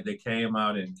after that, they came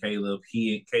out and Caleb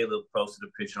posted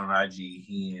a picture on IG.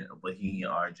 He and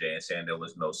RJ and saying there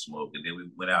was no smoke, and then we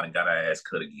went out and got our ass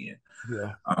cut again.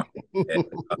 Yeah,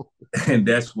 and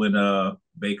that's when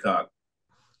Baycock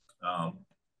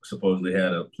supposedly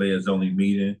had a players only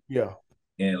meeting. Yeah,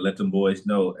 and let them boys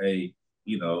know, hey,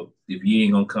 if you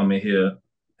ain't gonna come in here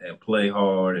and play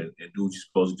hard and do what you're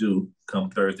supposed to do, come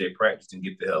Thursday practice and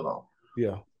get the hell on.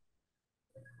 Yeah.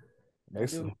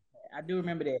 Excellent. I do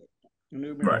remember that.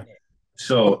 Right.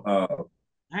 So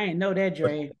I didn't know that,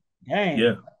 Dre. Dang.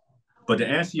 Yeah. But to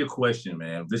answer your question,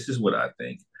 man, this is what I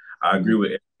think. I agree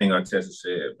with everything Arteta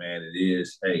said, man. It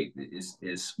is,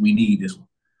 it's we need this one.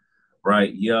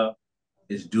 Right? Yeah,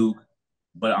 it's Duke.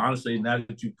 But honestly, now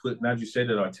that you said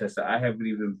that, Arteta, I haven't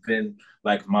even been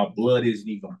like my blood isn't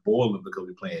even boiling because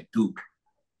we're playing Duke.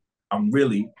 I'm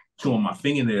really chewing my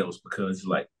fingernails because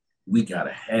like we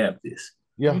gotta have this.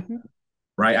 Yeah. Mm-hmm.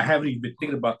 Right? I haven't even been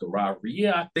thinking about the rivalry.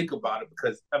 Yeah, I think about it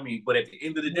because but at the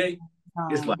end of the day,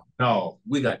 it's like, no,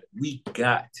 we got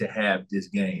to have this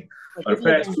game.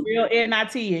 It's real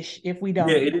NIT-ish if we don't.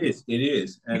 Yeah, it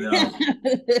is. And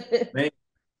man,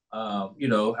 how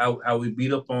we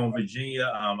beat up on Virginia.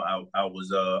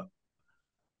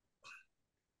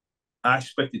 I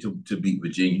expected to beat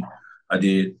Virginia. I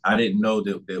did. I didn't know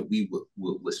that we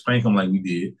would spank them like we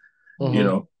did.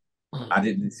 Mm-hmm. I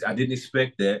didn't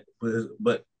expect that,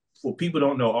 but for people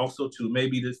don't know also too,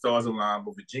 maybe the stars align,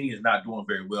 but Virginia is not doing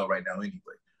very well right now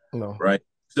anyway. No. Right?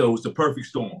 So it's the perfect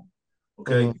storm.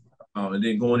 Okay. Mm-hmm. And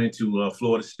then going into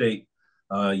Florida State,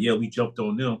 we jumped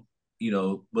on them,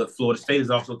 but Florida State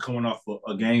is also coming off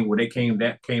a game where they came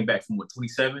back from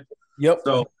 27. Yep.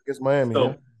 So against Miami.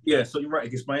 So you're right,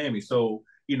 against Miami. So,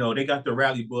 they got the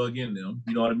rally bug in them,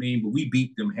 you know what I mean? But we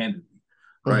beat them handily,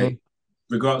 right? Mm-hmm.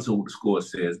 Regardless of what the score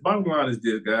says. Bottom line is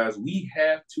this, guys, we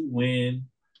have to win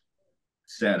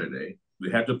Saturday.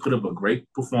 We have to put up a great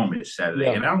performance Saturday.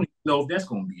 Yeah. And I don't even know if that's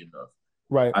going to be enough.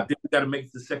 Right. I think we got to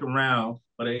make the second round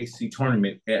of the AC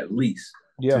tournament at least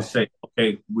Yeah. to say,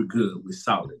 okay, we're good, we're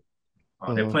solid.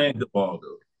 They're playing good ball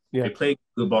though. Yeah. They played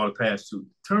good ball the past 2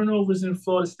 turnovers in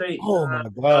Florida State. Oh my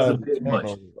God, that was a bit much.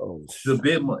 It's a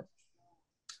bit much.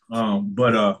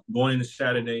 But going into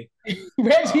Saturday,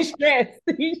 Reggie stressed.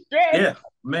 He's stressed. Yeah,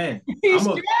 man. He's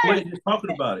I'm stressed. just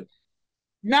talking about it.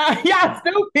 Nah, y'all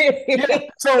stupid. Yeah.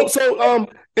 So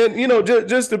and you know,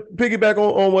 just to piggyback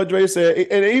on what Dre said,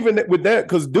 and even with that,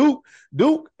 because Duke,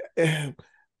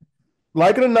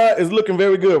 like it or not, is looking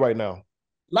very good right now.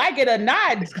 Like it or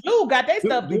not, Duke got their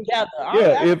stuff together.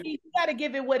 You got to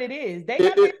give it what it is. They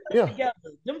got their stuff together.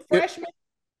 Them freshmen,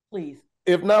 please.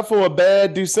 If not for a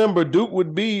bad December, Duke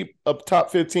would be a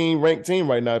top 15 ranked team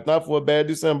right now. If not for a bad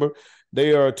December,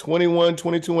 they are 21,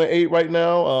 22, and 8 right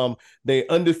now. They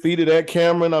undefeated at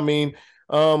Cameron. I mean,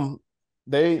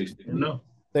 they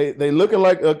looking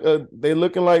like a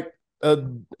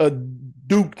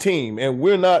Duke team, and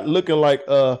we're not looking like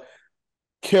a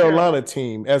Carolina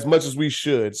team as much as we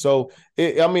should. So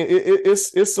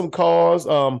it's some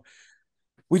cause.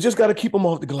 We just got to keep them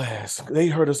off the glass. They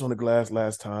hurt us on the glass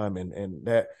last time, and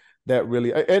that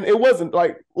really, and it wasn't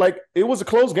like it was a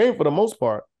close game for the most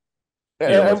part.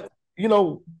 And you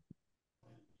know,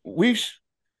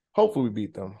 hopefully we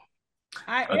beat them.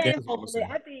 Hopefully.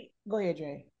 I think. Go ahead,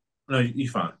 Dre. No,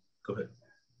 you're fine. Go ahead.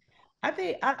 I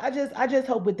think I just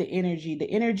hope with the energy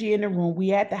in the room.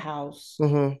 We at the house.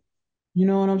 Mm-hmm. You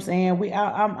know what I'm saying?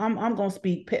 I'm gonna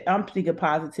speak. I'm speaking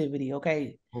positivity.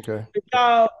 Okay. Okay.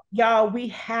 Y'all, we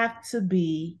have to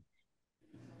be.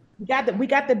 We got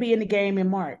to be in the game in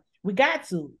March. We got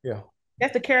to. Yeah.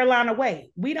 That's the Carolina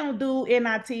way. We don't do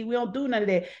NIT. We don't do none of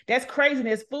that. That's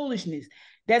craziness, foolishness.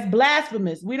 That's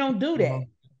blasphemous. We don't do that. Mm-hmm.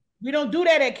 We don't do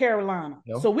that at Carolina.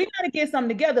 No. So we got to get something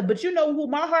together. But you know who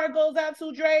my heart goes out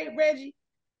to, Dre, Reggie?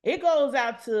 It goes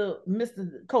out to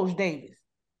Mr. Coach Davis.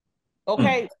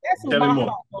 Okay? That's who my heart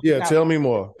goes out to. Tell me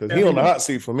more. Because he's on the hot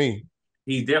seat for me.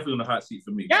 He's definitely on the hot seat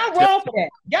for me. Y'all wrong for that.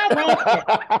 Y'all wrong for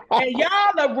that. And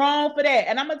y'all are wrong for that.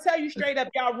 And I'm going to tell you straight up,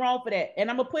 y'all wrong for that. And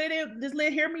I'm going to put it in, just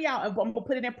hear me out, and I'm going to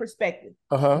put it in perspective.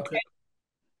 Okay.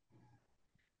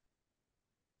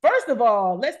 First of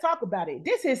all, let's talk about it.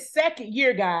 This is second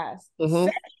year, guys. Mm-hmm.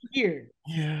 Second year.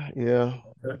 Yeah.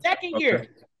 Second year.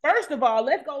 First of all,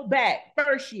 let's go back.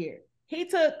 First year. He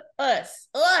took us,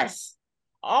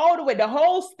 all the way, the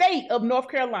whole state of North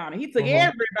Carolina. He took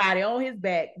everybody on his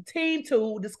back, team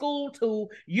 2, the school 2,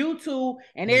 you 2,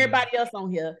 and everybody else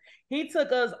on here. He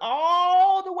took us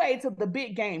all the way to the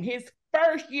big game, his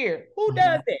first year. Who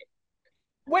does that?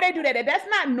 Where they do that? That's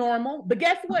not normal. But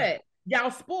guess what? Y'all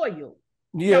spoiled.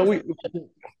 Yeah,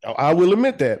 I will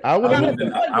admit that. I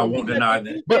won't deny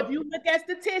that. But if you look at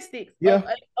statistics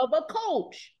of a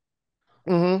coach,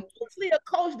 usually a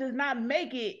coach does not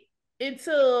make it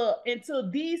into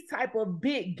these type of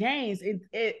big games. And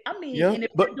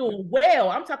if we're doing well,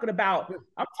 I'm talking about,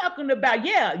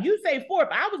 you say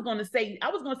 4th. I was gonna say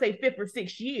 5th or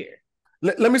 6th year.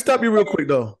 Let me stop you real quick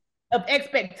though. Of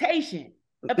expectation.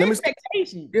 But let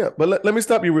me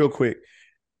stop you real quick.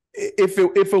 If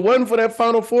it wasn't for that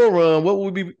Final Four run, what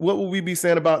would we be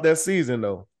saying about that season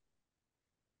though?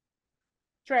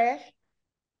 Trash.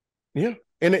 Yeah.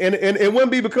 And it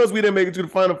wouldn't be because we didn't make it to the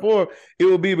Final Four. It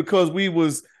would be because we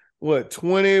was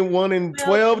 21-12,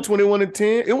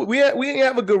 21-10. We didn't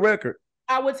have a good record.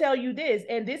 I would tell you this,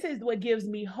 and this is what gives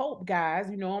me hope, guys.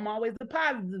 You know, I'm always the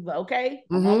positive, okay?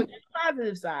 I'm always on the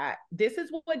positive side. This is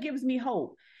what gives me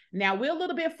hope. Now we're a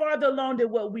little bit farther along than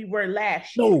what we were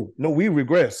last year. No, we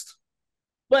regressed.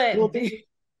 But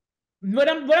what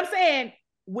I'm saying,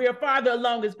 we're farther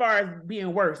along as far as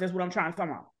being worse. That's what I'm trying to talk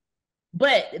about.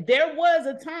 But there was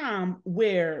a time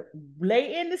where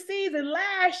late in the season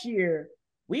last year,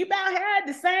 we about had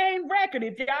the same record,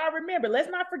 if y'all remember. Let's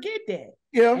not forget that.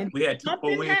 Yeah. And we had 2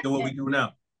 more wins than what we do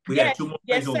now. We had 2 more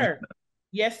wins.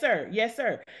 Yes, sir. Yes,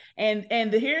 sir. And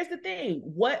here's the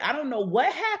thing. I don't know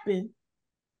what happened,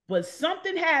 but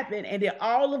something happened, and then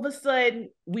all of a sudden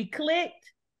we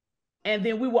clicked, and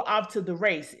then we were off to the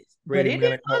races. But it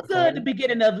didn't look good at the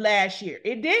beginning of last year.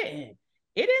 It didn't.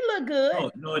 It didn't look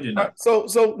good. No, it didn't. So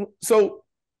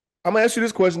I'm gonna ask you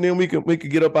this question, then we can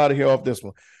get up out of here off this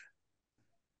one.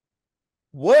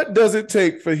 What does it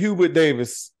take for Hubert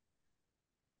Davis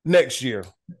next year,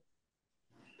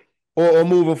 or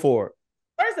moving forward?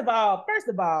 First of all,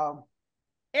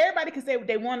 everybody can say what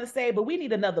they want to say, but we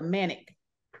need another Manek.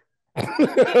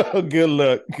 Good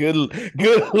luck.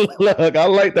 I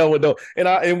like that one though,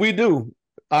 and we do.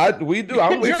 We do.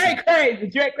 I'm with Drake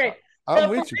crazy. I'm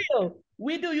with you. Real,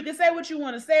 We do. You can say what you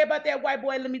want to say about that white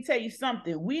boy. Let me tell you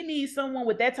something. We need someone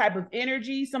with that type of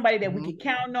energy, somebody that we can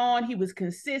count on. He was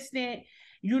consistent.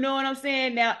 You know what I'm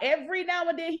saying? Now, every now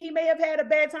and then he may have had a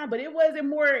bad time, but it wasn't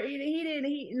more. He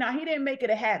didn't make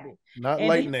it a habit. Not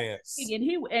like Nance. And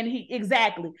he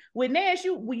exactly with Nance.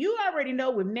 You already know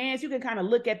with Nance, you can kind of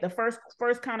look at the first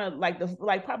kind of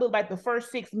probably like the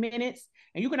first 6 minutes,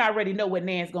 and you can already know what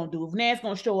Nance gonna do. If Nance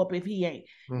gonna show up, if he ain't,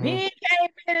 he ain't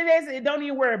this, don't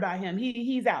even worry about him.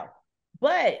 He's out.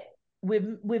 But with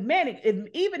Manek,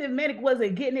 even if Manek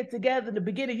wasn't getting it together in the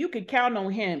beginning, you could count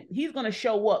on him. He's gonna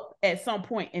show up at some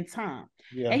point in time.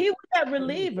 Yeah. And he was that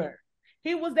reliever.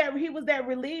 He was that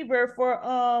reliever for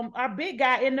our big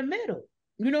guy in the middle.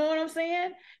 You know what I'm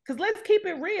saying? Because let's keep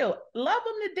it real. Love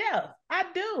him to death. I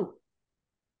do.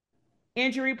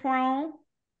 Injury prone.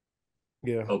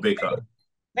 Yeah. Oh, Bacot.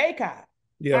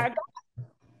 Yeah.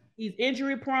 He's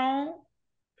injury prone.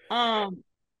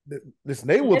 This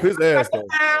Nate whoop his ass though.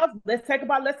 Let's talk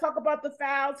about the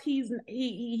fouls. He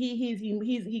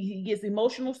gets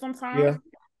emotional sometimes. Yeah.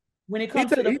 When it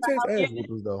comes to the takes ass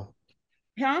whoopings though.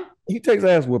 Huh? He takes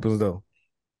ass whoopings though.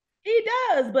 He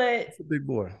does, but he's a big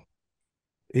boy.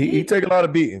 He take a lot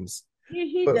of beatings.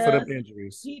 He does for them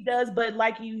injuries. He does, but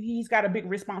like he's got a big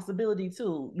responsibility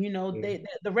too. You know, the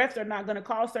refs are not going to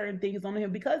call certain things on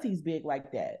him because he's big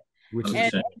like that.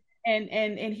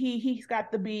 And he's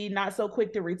got to be not so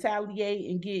quick to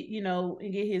retaliate and get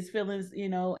his feelings,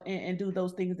 and do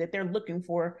those things that they're looking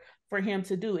for him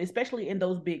to do, especially in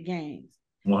those big games.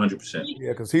 100%. Yeah,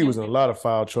 because he was in a lot of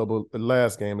foul trouble the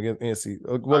last game against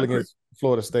against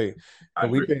Florida State.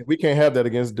 And we can't have that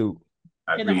against Duke.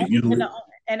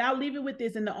 And I'll leave it with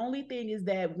this. And the only thing is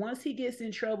that once he gets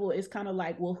in trouble, it's kind of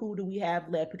like, well, who do we have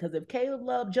left? Because if Caleb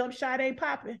Love jump shot ain't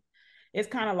popping, it's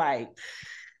kind of like,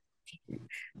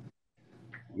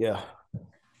 yeah.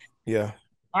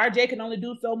 RJ can only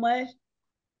do so much.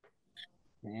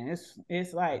 Man,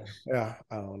 it's like, yeah,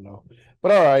 I don't know,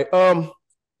 but all right.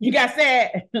 You got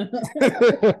sad.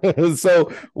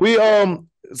 So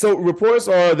reports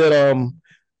are that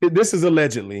this is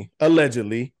allegedly.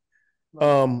 Kanye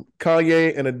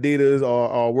and Adidas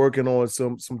are working on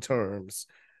some terms.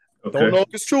 Okay. Don't know if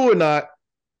it's true or not.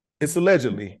 It's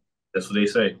allegedly. That's what they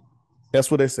say. That's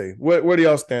what they say. Where do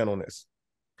y'all stand on this?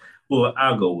 Well,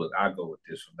 I'll go with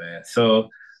this one, man. So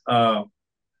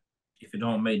if it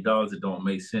don't make dollars, it don't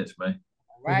make sense, man.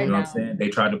 Right. You know what I'm saying? They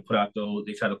tried to put out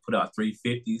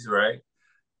 350s, right?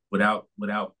 Without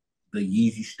the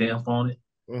Yeezy stamp on it.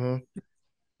 Mm-hmm.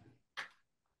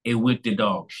 It went to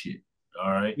dog shit. All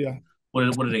right. Yeah. What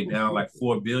are they down like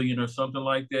 4 billion or something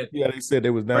like that? Yeah, they said they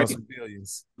was down some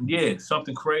billions. Yeah,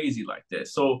 something crazy like that.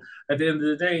 So at the end of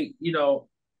the day,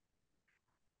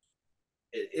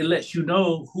 it lets you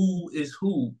know who is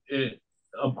who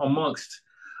amongst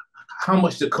how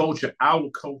much our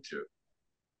culture,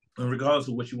 and regardless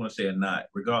of what you want to say or not,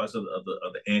 regardless of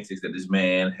the antics that this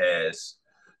man has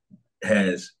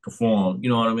performed, you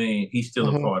know what I mean? He's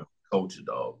still a part of the culture,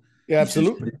 dog. Yeah,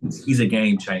 absolutely. He's a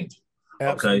game changer.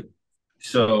 Absolutely. Okay.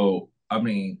 So, I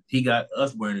mean, he got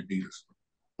us wearing Adidas.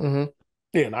 Mm-hmm.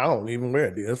 Yeah, and I don't even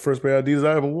wear Adidas. That's the first pair of Adidas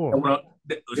I ever wore.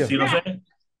 See what I'm saying?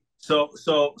 So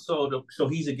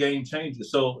he's a game changer.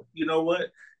 So you know what?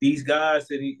 These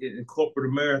guys in corporate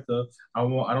America, I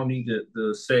don't need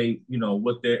to say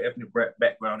what their ethnic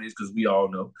background is because we all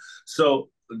know. So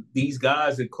these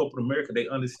guys in corporate America, they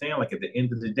understand. Like at the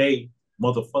end of the day,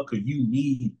 motherfucker, you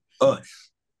need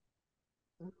us.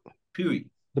 Period.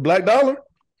 The black dollar.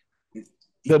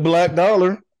 The black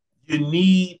dollar. You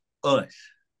need us.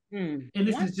 And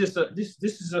this is just this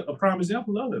is a prime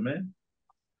example of it, man.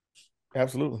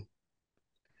 Absolutely.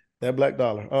 That black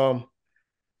dollar.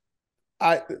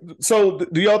 So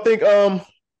do y'all think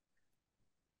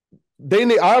they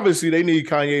need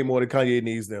Kanye more than Kanye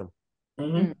needs them?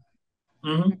 Mm-hmm.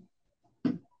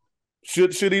 Mm-hmm.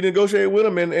 Should he negotiate with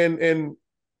him and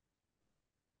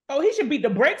he should beat the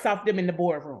brakes off them in the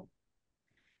boardroom.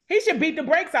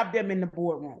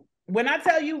 When I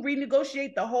tell you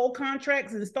renegotiate the whole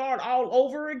contracts and start all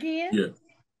over again. Yeah.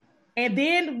 And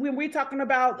then when we're talking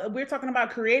about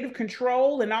creative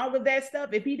control and all of that stuff,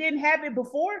 if he didn't have it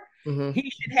before,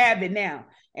 he should have it now.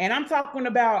 And I'm talking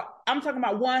about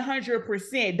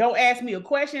 100%. Don't ask me a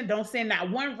question. Don't send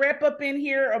not one rep up in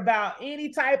here about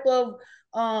any type of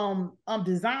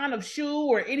design of shoe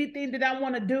or anything that I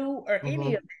want to do or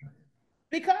any of that.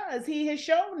 Because he has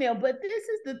shown them. But this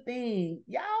is the thing.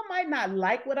 Y'all might not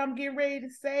like what I'm getting ready to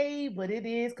say, but it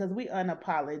is because we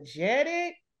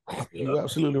unapologetic. You're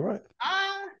absolutely right.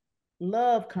 I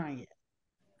love Kanye.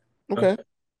 Okay.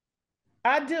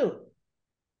 I do.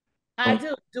 I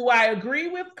do. Do I agree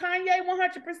with Kanye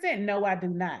 100%? No, I do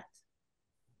not.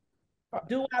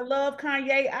 Do I love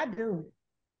Kanye? I do.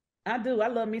 I do. I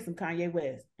love me some Kanye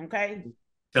West. Okay.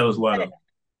 Tell us why, though.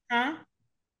 Huh?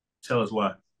 Tell us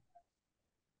why.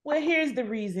 Well, here's the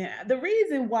reason. The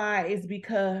reason why is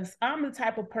because I'm the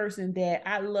type of person that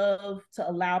I love to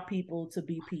allow people to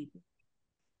be people.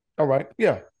 All right.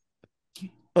 Yeah.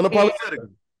 Unapologetic.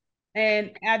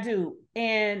 And I do.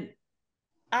 And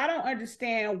I don't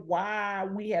understand why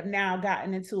we have now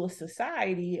gotten into a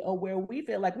society or where we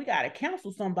feel like we got to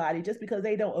counsel somebody just because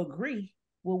they don't agree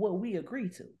with what we agree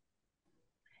to.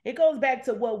 It goes back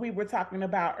to what we were talking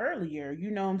about earlier,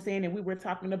 you know what I'm saying? And we were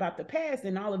talking about the past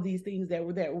and all of these things that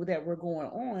were going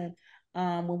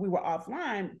on when we were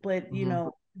offline. But you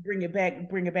know, bring it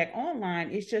back online.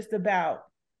 It's just about,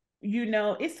 you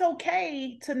know, it's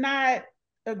okay to not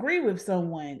agree with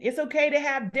someone. It's okay to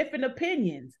have different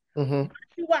opinions.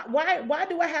 Why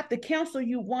do I have to counsel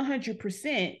you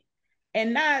 100%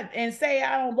 and say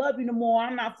I don't love you no more?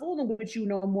 I'm not fooling with you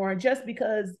no more just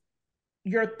because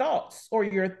your thoughts or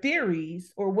your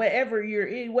theories or whatever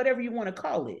you want to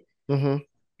call it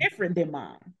different than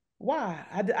mine. Why?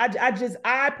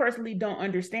 I personally don't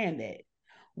understand that.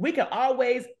 We can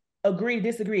always agree to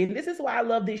disagree, and this is why I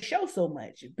love this show so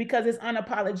much, because it's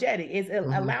unapologetic. It's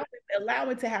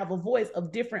allowing to have a voice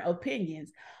of different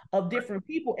opinions of different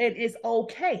people, and it's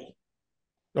okay.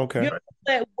 Okay. You know,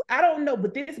 but I don't know,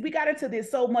 but we got into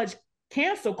this so much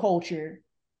cancel culture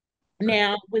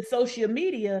now with social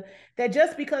media that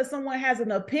just because someone has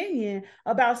an opinion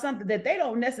about something that they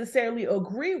don't necessarily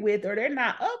agree with or they're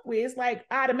not up with, it's like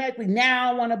automatically,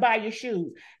 now I want to buy your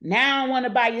shoes. Now I want to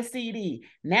buy your CD.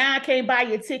 Now I can't buy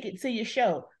your ticket to your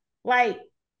show. Like,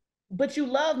 but you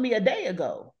loved me a day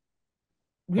ago.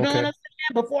 You know what I'm saying?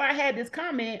 Before I had this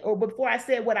comment or before I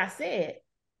said what I said,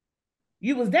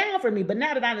 you was down for me. But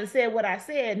now that I done said what I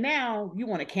said, now you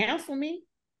want to cancel me?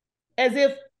 As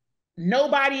if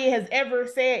nobody has ever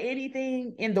said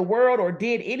anything in the world or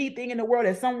did anything in the world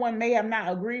that someone may have not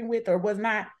agreed with or was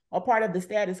not a part of the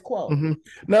status quo.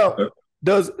 Now,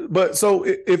 so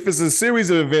if it's a series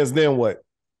of events, then what?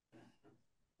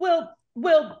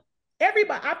 Well,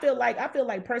 everybody, I feel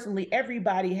like personally,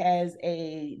 everybody has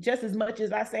just as much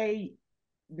as I say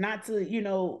not to, you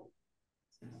know,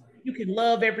 you can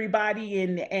love everybody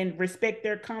and respect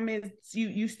their comments.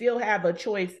 You still have a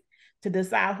choice to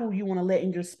decide who you want to let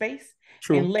in your space.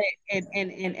 True.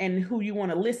 and who you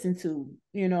want to listen to,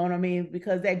 you know what I mean?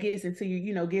 Because that gets into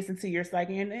your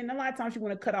psyche. And a lot of times you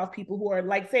want to cut off people who are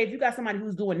like, say, if you got somebody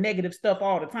who's doing negative stuff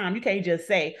all the time, you can't just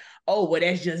say, oh, well,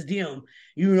 that's just them.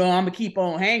 You know, I'm gonna keep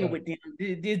on hanging with them.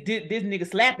 This nigga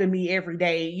slapping me every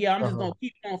day. Yeah, I'm just gonna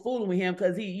keep on fooling with him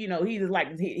because he just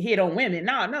like hit on women.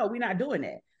 No, we're not doing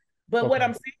that. But what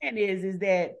I'm saying is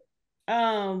that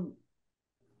I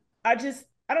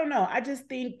don't know. I just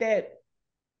think that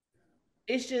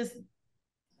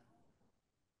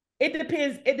it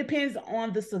depends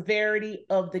on the severity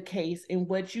of the case and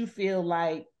what you feel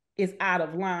like is out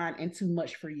of line and too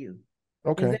much for you.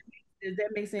 Okay. Does that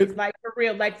make sense? Like, for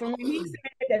real, like from when he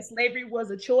said that slavery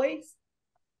was a choice.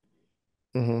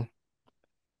 I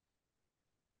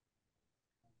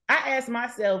asked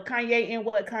myself, Kanye, in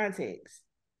what context?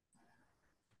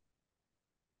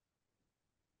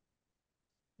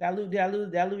 Did I lose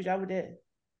y'all with that?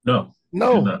 No.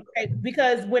 Okay,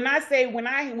 because when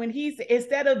he's,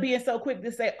 instead of being so quick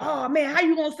to say, oh man, how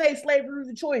you gonna say slavery was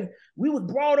a choice? We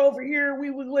was brought over here,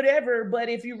 we was whatever. But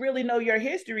if you really know your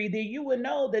history, then you would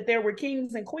know that there were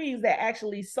kings and queens that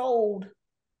actually sold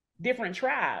different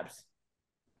tribes.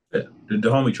 Yeah, the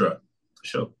homie tribe, for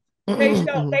sure.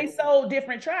 They sold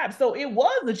different tribes. So it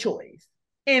was a choice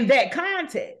in that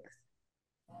context.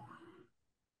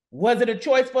 Was it a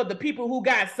choice for the people who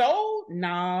got sold? No,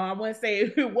 I wouldn't say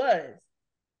it was.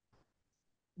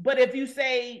 But if you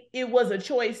say it was a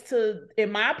choice to,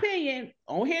 in my opinion,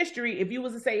 on history, if you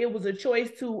was to say it was a choice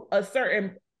to a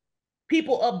certain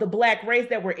people of the Black race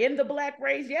that were in the Black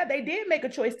race, yeah, they did make a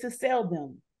choice to sell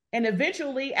them. And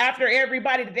eventually, after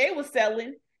everybody that they were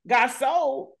selling got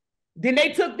sold, then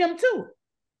they took them too.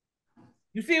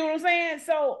 You see what I'm saying?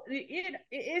 So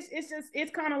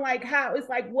it's kind of like how it's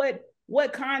like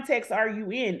what context are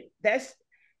you in?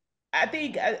 I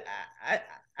think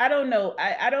I don't know.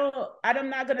 I'm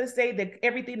not gonna say that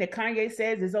everything that Kanye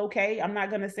says is okay. I'm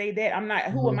not gonna say that. I'm not.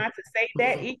 Who am I to say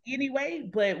that anyway?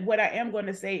 But what I am going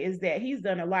to say is that he's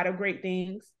done a lot of great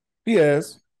things.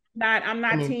 Yes. I'm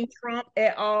not Team Trump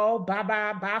at all.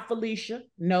 Bye, Felicia.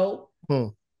 No,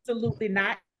 absolutely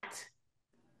not.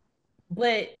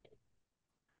 But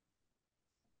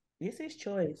it's his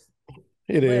choice.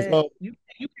 It is.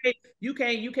 You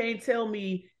can't tell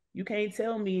me You can't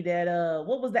tell me that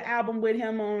what was the album with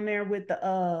him on there with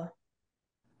the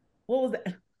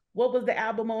what was the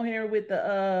album on here with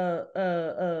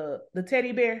the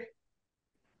teddy bear?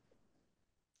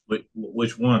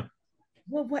 Which one?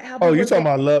 What album? Oh, you talking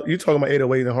about love? You talking about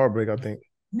 808 and Heartbreak? I think.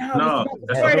 No,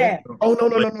 before that. Oh no.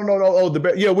 Oh,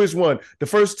 which one? The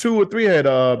first 2 or 3 had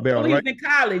Bear on, he was right? in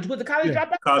college. Was the college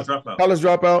dropout? College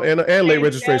dropout And late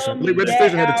registration. Late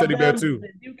registration had the teddy bear too.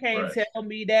 You can't tell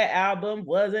me that album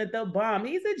wasn't the bomb.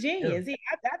 He's a genius. Yeah.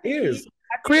 He is.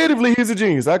 Creatively, he's a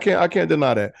genius. I can't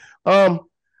deny that.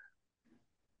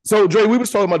 So Dre, we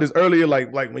was talking about this earlier,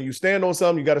 like when you stand on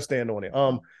something, you got to stand on it.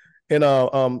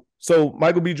 So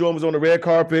Michael B. Jordan was on the red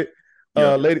carpet.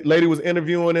 Lady was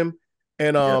interviewing him,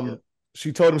 and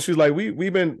she told him, she was like,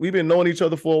 we've been knowing each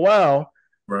other for a while,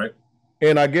 right?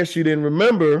 And I guess she didn't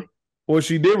remember, or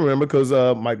she did remember, because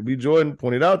Michael B. Jordan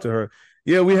pointed out to her,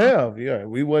 yeah, we have,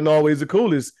 we weren't always the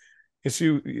coolest, and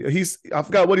I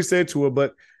forgot what he said to her,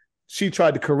 but she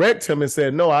tried to correct him and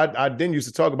said, no, I didn't used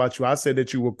to talk about you. I said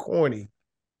that you were corny.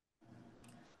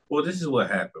 Well, this is what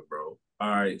happened, bro. All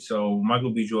right, so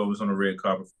Michael B. Jordan was on the red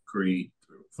carpet for Creed,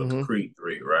 Creed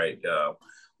 3, right?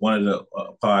 One of the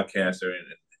podcaster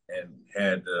and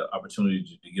had the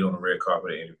opportunity to get on the red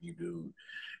carpet and interview dude,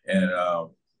 and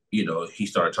he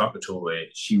started talking to her, and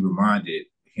she reminded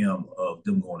him of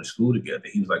them going to school together.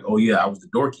 He was like, "Oh yeah, I was the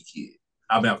dorky kid.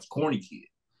 I was the corny kid,"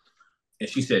 and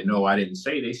she said, "No, I didn't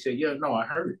say." They said, "Yeah, no, I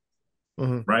heard it."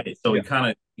 Mm-hmm. Right? So he was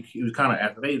kind of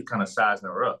after they was kind of sizing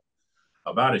her up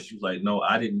about it. She was like, "No,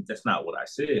 I didn't. That's not what I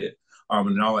said."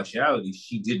 In all actuality,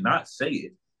 she did not say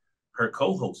it. Her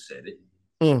co-host said it.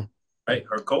 Mm. Right?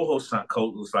 Her co-host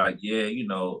was like, "Yeah,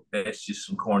 that's just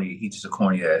some corny. He's just a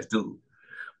corny ass dude."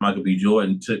 Michael B.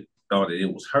 Jordan thought that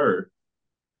it was her,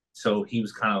 so he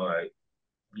was kind of like,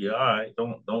 "Yeah, all right,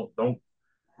 don't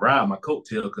ride my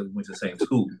coattail because we went to the same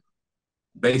school."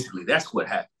 Basically, that's what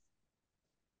happened.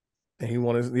 And he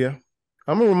wanted,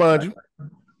 I'm gonna remind you.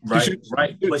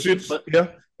 Right. But yeah.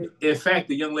 In fact,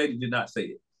 the young lady did not say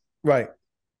it. Right.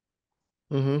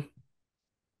 Mm-hmm.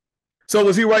 So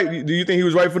was he right? Do you think he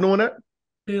was right for doing that?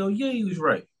 Hell yeah, he was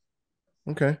right.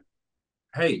 Okay.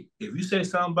 Hey, if you say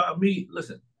something about me,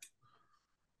 listen.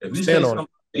 If you say something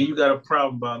and you got a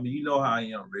problem about me, you know how I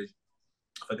am, Rich.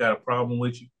 If I got a problem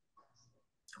with you,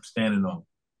 I'm standing on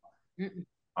it. Mm-mm.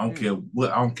 I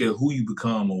don't care who you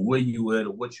become or where you at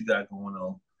or what you got going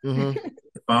on. Mm-hmm.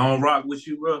 If I don't rock with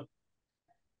you, bro,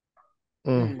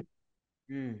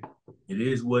 it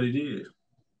is what it is.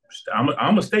 I'm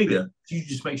gonna stay there. You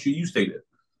just make sure you stay there.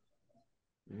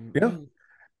 Yeah,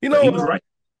 he was right.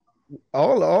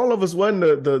 All of us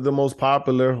wasn't the most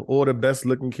popular or the best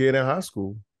looking kid in high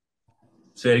school.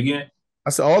 Say it again.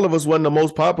 I said all of us wasn't the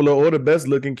most popular or the best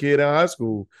looking kid in high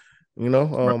school.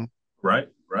 Right.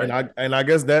 And I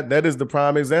guess that is the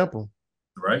prime example.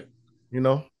 Right.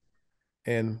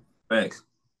 And thanks.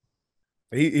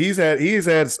 He's had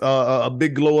a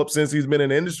big glow up since he's been in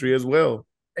the industry as well.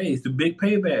 Hey, it's the big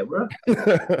payback, bro.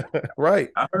 Right.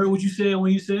 I heard what you said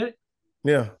when you said it.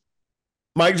 Yeah.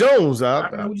 Mike Jones. I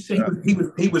heard what you said.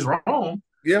 He was wrong.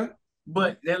 Yeah.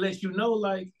 But that lets you know,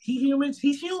 like, he's human.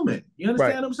 You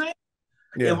understand what I'm saying?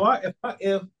 Yeah.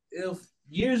 If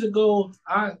years ago,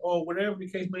 or whatever the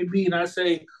case may be, and I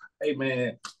say, "Hey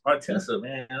man, Artessa,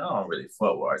 man, I don't really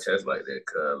fuck with Artessa like that,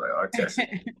 cuz like Artessa,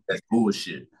 that's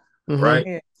bullshit." Mm-hmm. Right?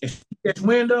 Yeah. If she gets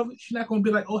wind of it, she's not gonna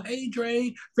be like, "Oh, hey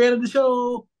Dre, fan of the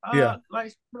show."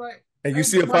 Like and you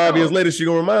see her 5 years later, she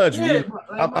gonna remind you. Yeah,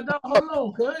 my dog, hold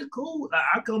on, cuz cool. Like,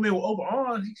 I come in with open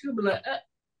arms, she'll be like,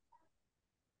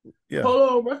 hold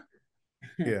on, bro.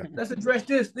 Yeah. Let's address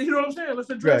this. You know what I'm saying? Let's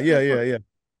address this. Yeah.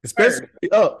 Especially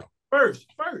up. First.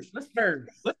 Let's get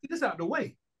this out the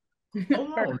way.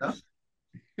 Hold on now.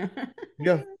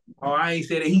 Yeah. Oh, I ain't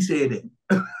said that. He said it.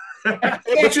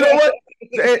 But you know what?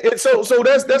 And so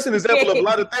that's an example of a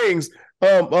lot of things.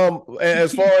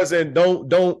 As far as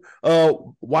don't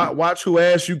watch who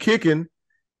ass you kicking,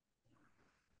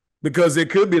 because it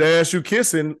could be the ass you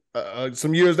kissing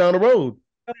some years down the road.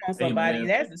 Come on, somebody.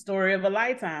 That's the story of a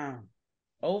lifetime.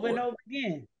 Over and over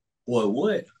again.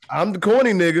 What? I'm the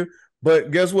corny nigga,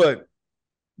 but guess what?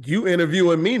 You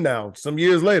interviewing me now. Some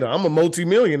years later, I'm a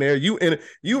multi-millionaire. You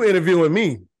interviewing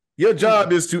me. Your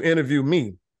job is to interview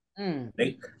me.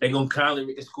 They gonna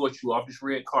kindly escort you off this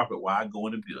red carpet while I go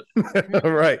in the building.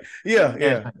 Right?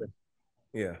 Yeah.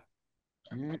 It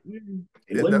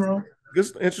wasn't wrong. Good,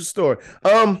 interesting story.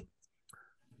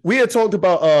 We had talked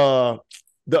about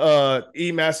the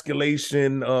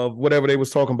emasculation of whatever they was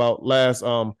talking about last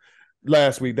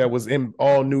week. That was in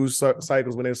all news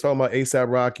cycles when they was talking about A$AP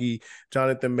Rocky,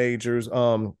 Jonathan Majors.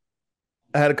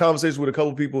 I had a conversation with a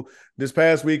couple people this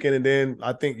past weekend, and then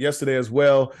I think yesterday as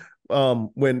well.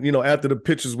 When after the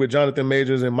pictures with Jonathan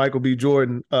Majors and Michael B.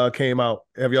 Jordan came out,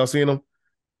 have y'all seen them?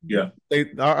 Yeah.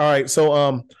 All right.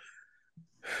 So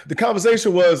the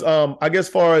conversation was, I guess,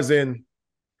 far as in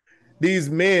these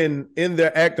men in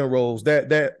their acting roles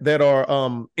that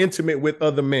are intimate with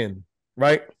other men,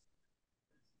 right?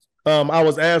 I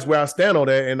was asked where I stand on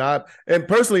that, and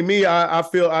personally, me, I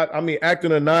feel, I mean,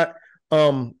 acting or not,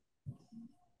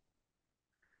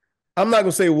 I'm not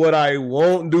gonna say what I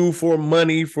won't do for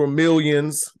money, for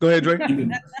millions. Go ahead, Dre.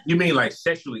 You mean like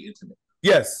sexually intimate?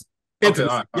 Yes. Intimacy.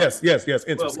 Okay, all right. Yes.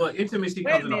 Intimacy. Well, intimacy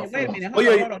Wait a comes in all minute.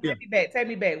 forms. Hold on. Take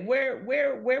me back. Where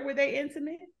were they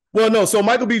intimate? Well, no. So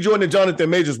Michael B. Jordan and Jonathan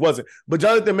Majors wasn't, but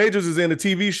Jonathan Majors is in a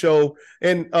TV show,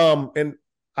 and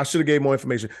I should have gave more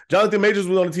information. Jonathan Majors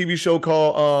was on a TV show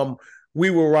called We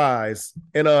Will Rise,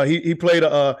 and he played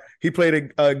a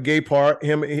gay part.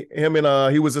 Him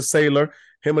and he was a sailor.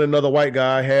 Him and another white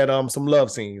guy had some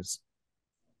love scenes.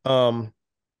 But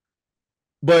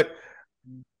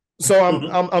so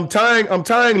I'm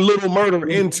tying Little Murder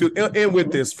in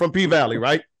with this from P Valley,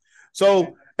 right?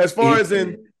 So as far as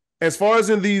in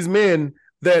these men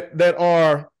that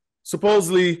are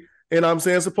supposedly, and I'm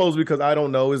saying supposedly because I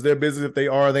don't know, is their business if they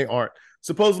are or they aren't,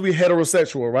 supposedly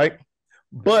heterosexual, right?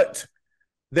 But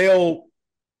they'll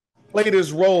play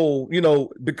this role,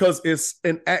 because it's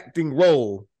an acting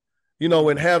role,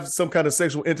 and have some kind of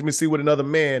sexual intimacy with another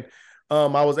man.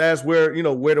 I was asked where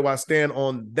do I stand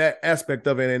on that aspect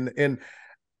of it, and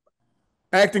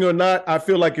acting or not, I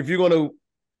feel like if you're going to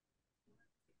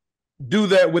do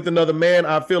that with another man,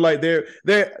 I feel like there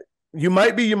you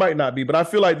might be, you might not be, but I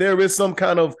feel like there is some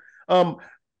kind of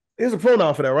there's a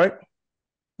pronoun for that, right?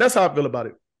 That's how I feel about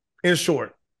it. In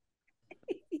short,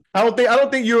 I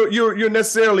don't think you're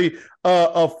necessarily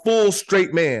a full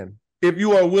straight man if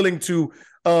you are willing to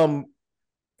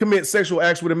commit sexual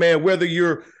acts with a man, whether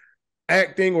you're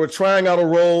acting or trying out a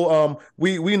role.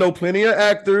 We know plenty of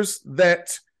actors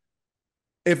that,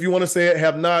 if you want to say it,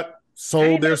 have not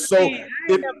sold their soul. I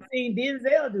ain't never seen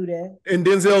Denzel do that. And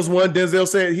Denzel's one. Denzel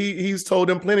said he's told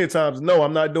them plenty of times, no,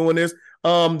 I'm not doing this.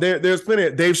 There's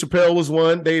plenty. Dave Chappelle was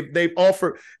one. They've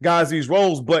offered guys these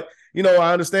roles, but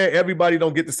I understand everybody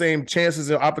don't get the same chances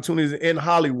and opportunities in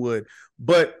Hollywood.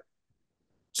 But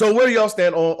so where do y'all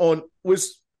stand on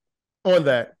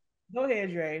that? Go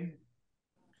ahead, Dre.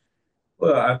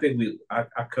 Well, I think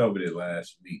I covered it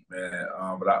last week, man.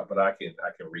 But I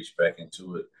can reach back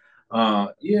into it.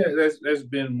 Yeah, there's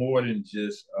been more than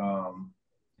just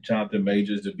Jonathan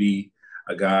Majors to be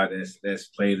a guy that's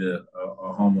played a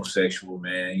homosexual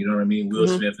man. You know what I mean? Will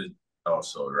Smith is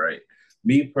also, right?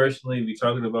 Me personally, we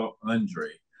talking about Andre.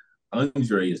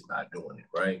 Andre is not doing it,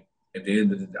 right? At the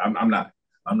end of the day, I'm not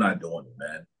doing it,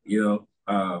 man.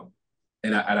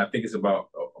 And I think it's about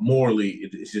morally,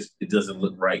 it's just, it doesn't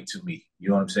look right to me. You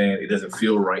know what I'm saying? It doesn't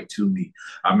feel right to me.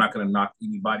 I'm not going to knock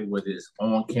anybody, whether it's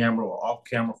on camera or off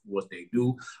camera, for what they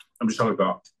do. I'm just talking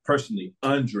about, personally,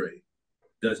 Andre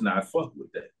does not fuck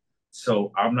with that.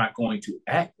 So I'm not going to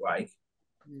act like,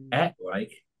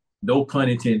 no pun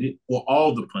intended, or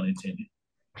all the pun intended.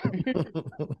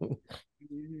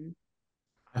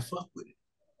 I fuck with it.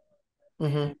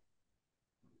 Mm-hmm.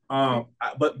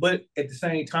 But at the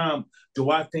same time, do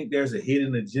I think there's a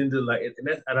hidden agenda?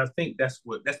 And I think that's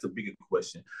the bigger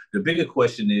question. The bigger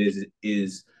question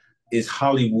is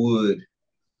Hollywood?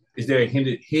 Is there a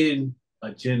hidden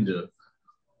agenda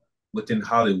within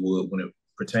Hollywood when it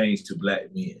pertains to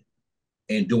Black men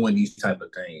and doing these type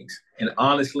of things? And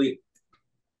honestly,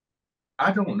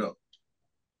 I don't know.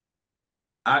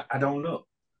 I don't know.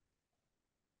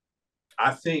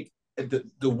 I think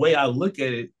the way I look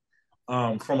at it,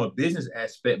 from a business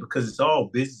aspect, because it's all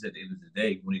business at the end of the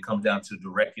day when it comes down to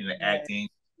directing and acting.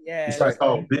 Yeah, it's like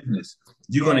all business.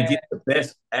 You're going to get the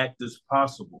best actors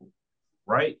possible,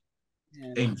 right?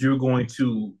 Yeah. And you're going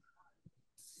to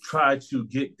try to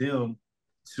get them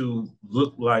to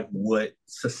look like what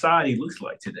society looks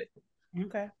like today.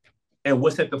 Okay. And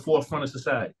what's at the forefront of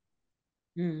society?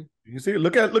 You see,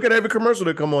 look at every commercial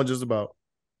that come on just about.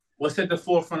 What's at the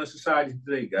forefront of society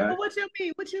today, guys? Well, what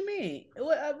you mean?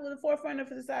 What the forefront of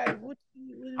society?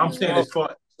 I'm saying as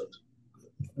far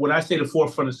when I say the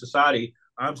forefront of society,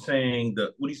 I'm saying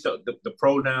the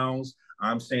pronouns.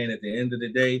 I'm saying at the end of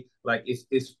the day, like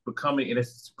it's becoming, and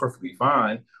it's perfectly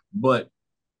fine, but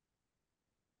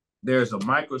there's a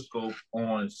microscope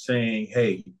on saying,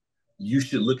 hey, you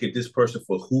should look at this person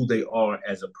for who they are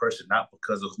as a person, not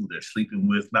because of who they're sleeping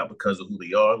with, not because of who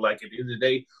they are. Like at the end of the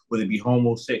day, whether it be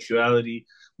homosexuality,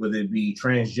 whether it be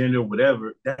transgender,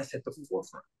 whatever, that's at the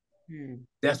forefront.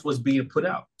 That's what's being put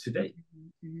out today.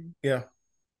 Yeah.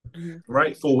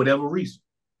 right? For whatever reason.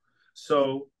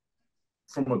 So,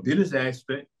 from a business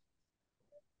aspect,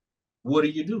 what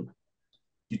do?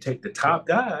 You take the top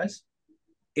guys,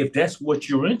 if that's what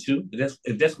you're into,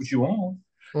 if that's what you own,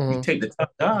 you take the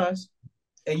top guys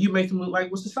and you make them look like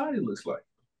what society looks like.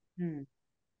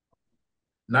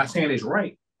 Not saying it's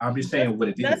right. I'm just saying what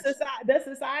it is. Does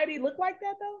society look like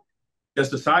that though? Does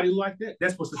society look like that?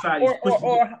 That's what society is pushing.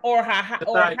 Or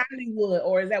Hollywood,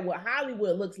 or is that what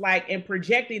Hollywood looks like and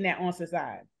projecting that on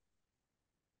society?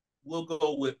 We'll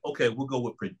go with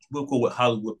Hollywood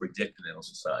projecting that on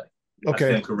society. Okay. I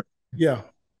stand correct. Yeah.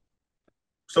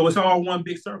 So it's all one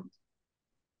big circle.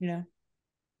 Yeah.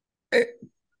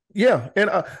 Yeah. And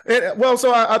well,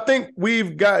 so I think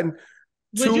we've gotten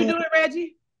Would you do it,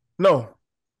 Reggie? No.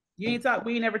 We ain't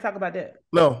never talk about that.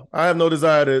 No, I have no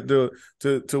desire to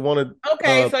want to.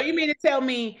 Okay, so you mean to tell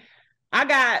me I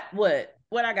got what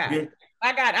I got? Yeah.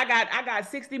 I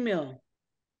got 60 million.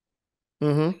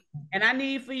 Mm-hmm. And I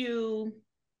need for you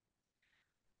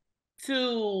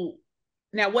to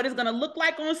now what it's gonna look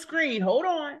like on screen. Hold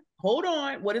on.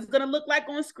 What it's gonna look like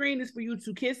on screen is for you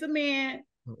to kiss a man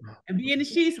and be in the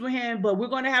sheets with him, but we're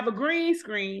gonna have a green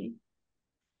screen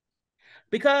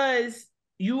because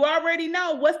you already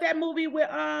know what's that movie with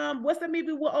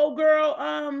old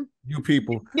girl You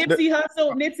People Nipsey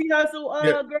Hussle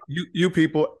girl. You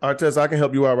People, Artez, I can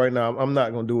help you out right now. I'm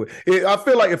not gonna do it. I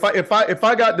feel like if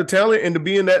I got the talent and to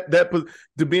be in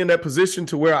that position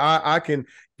to where I can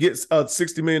get a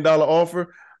 $60 million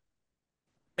offer,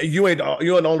 you're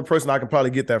the only person I can probably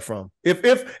get that from.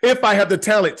 If I have the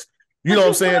talent, you know what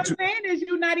I'm saying? What I'm saying is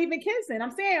you're not even kissing.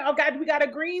 I'm saying, oh God, we got a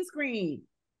green screen.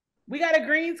 We got a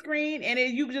green screen, and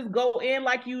then you just go in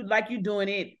like you doing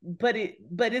it, but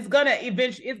it's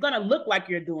gonna look like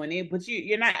you're doing it, but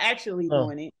you're not actually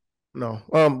doing it. No.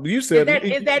 You said why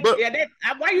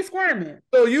are you squirming?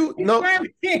 So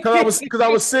because I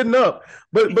was sitting up,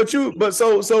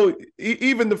 so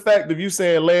even the fact of you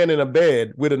saying laying in a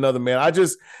bed with another man,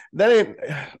 that ain't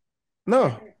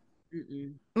no.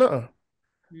 No.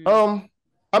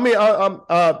 I mean,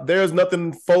 there's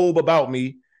nothing phobe about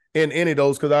me in any of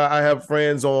those because I have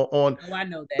friends on I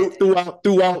know that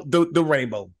throughout the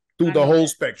rainbow, through the whole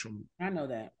spectrum. I know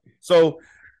that. So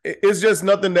it's just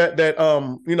nothing that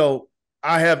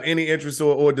I have any interest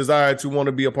or desire to want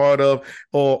to be a part of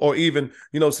or even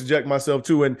subject myself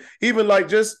to. And even like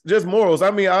just morals.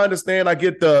 I mean, I understand, I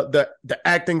get the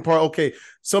acting part. Okay,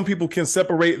 some people can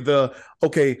separate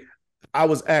I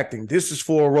was acting, this is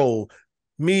for a role.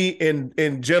 Me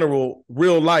in general,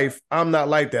 real life, I'm not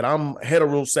like that. I'm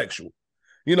heterosexual,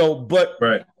 but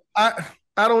right. I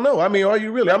don't know. I mean, are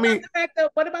you really?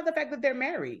 What about the fact that they're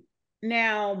married?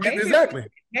 Now, exactly.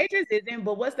 Majors isn't,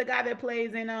 but what's the guy that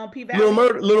plays in P Valley?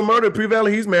 Little Murder, P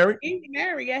Valley. He's married. He's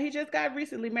married. Yeah, he just got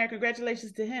recently married.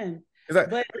 Congratulations to him.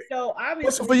 Exactly. But so obviously,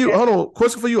 question for you. Hold on.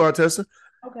 Question for you, Artessa.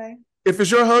 Okay. If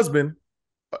it's your husband,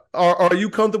 are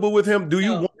you comfortable with him? Do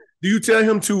you tell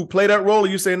him to play that role, or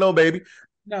you say no, baby?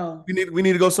 No. We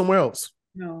need to go somewhere else.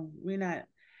 No, we're not.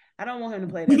 I don't want him to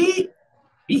play that.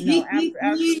 No,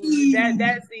 absolutely.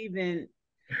 That's even,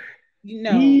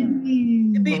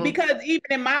 because even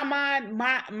in my mind,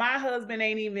 my husband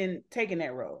ain't even taking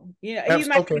that role. He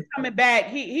might be coming back.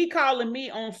 He calling me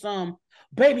on some,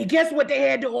 baby, guess what they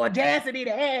had the audacity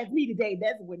to ask me today.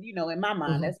 That's what, in my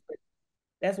mind,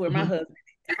 that's where my husband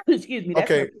is. Excuse me. That's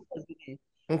where my husband is.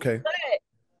 Okay. But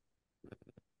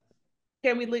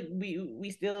can we look?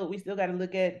 We still got to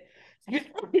look at.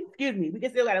 Excuse me. We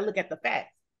still got to look at the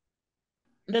facts.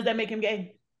 Does that make him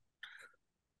gay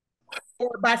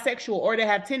or bisexual, or to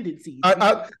have tendencies?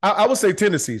 I would say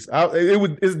tendencies.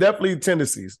 It's definitely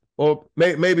tendencies, or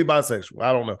maybe bisexual.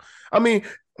 I don't know. I mean,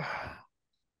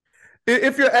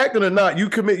 if you're acting or not, you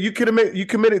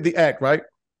committed the act, right?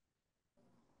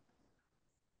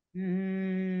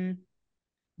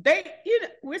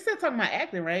 We're still talking about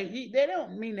acting, right? They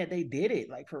don't mean that they did it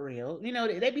like for real.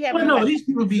 They be having. Well, no, these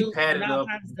people be padded up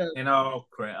and all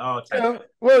crap, all type. Yeah.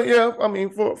 Well, yeah. I mean,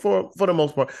 for the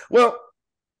most part. Well,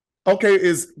 okay.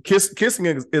 Is kissing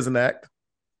is an act?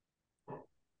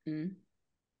 You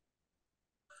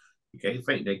can't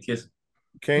fake that kissing.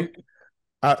 Okay.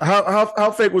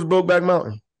 How fake was Brokeback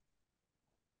Mountain?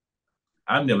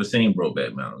 I've never seen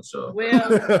Brokeback Mountain, so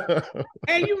well,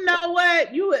 and you know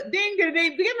what? You ding, give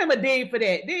him a ding for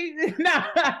that. Ding, no,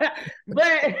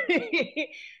 but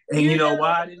and you know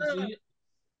why I didn't see it?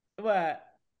 What?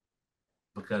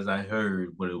 Because I heard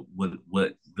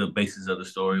what the basis of the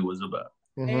story was about.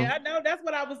 And I know that's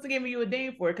what I was giving you a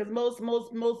ding for, because most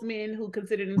men who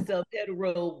consider themselves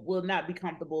hetero will not be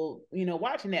comfortable,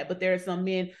 watching that. But there are some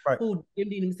men who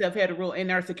deem themselves hetero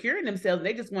and are securing themselves.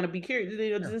 They just want to be curious,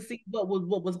 just to see what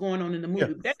was going on in the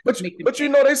movie. Yeah. But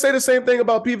they say the same thing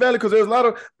about P Valley, because there's a lot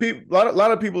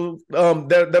of people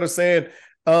that are saying,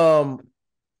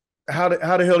 how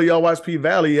the hell do y'all watch P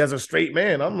Valley as a straight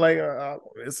man? I'm like,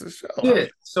 it's a show. Yeah.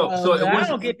 So I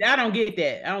don't get that. I don't get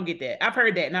that. I've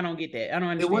heard that, and I don't get that. I don't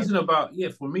understand. It wasn't about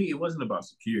for me. It wasn't about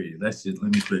security. Let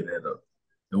me clear that up.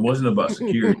 It wasn't about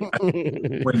security.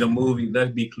 When the movie,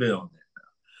 let's be clear on that.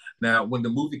 Now, when the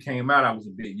movie came out, I was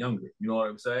a bit younger. You know what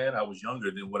I'm saying? I was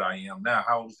younger than what I am now.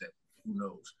 How old is that? Who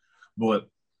knows? But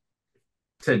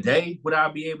today, would I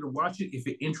be able to watch it if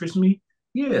it interests me?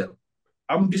 Yeah.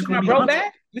 I'm just going to be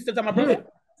honest. You still talking about Brokeback?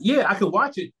 Yeah, I could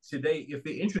watch it today if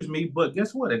it interests me. But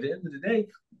guess what? At the end of the day,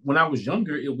 when I was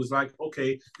younger, it was like,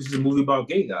 okay, this is a movie about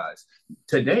gay guys.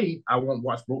 Today, I won't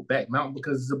watch Brokeback Mountain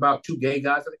because it's about two gay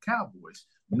guys that are cowboys,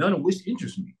 none of which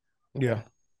interests me. Yeah.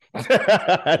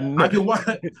 I can watch.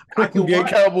 Gay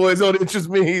cowboys don't interest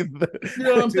me either. You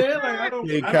know what I'm saying? Like, I don't.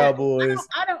 Gay cowboys.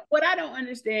 What I don't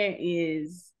understand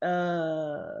is,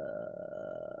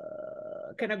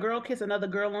 can a girl kiss another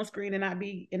girl on screen and not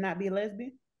be a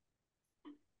lesbian?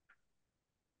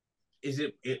 Is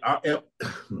it?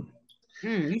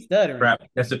 You stuttering.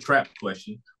 That's a trap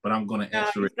question, but I'm going to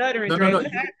answer it. Stuttering.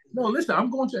 No. Listen, I'm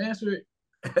going to answer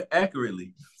it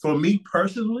accurately. For me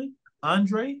personally,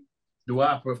 Andre,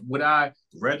 would I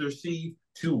rather see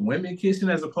two women kissing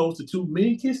as opposed to two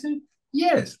men kissing?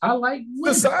 Yes, I like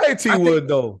women. Society would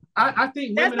though. I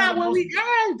think that's not what we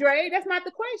asked, Dre. That's not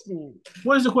the question.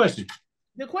 What is the question?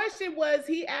 The question was,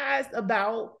 he asked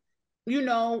about,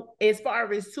 as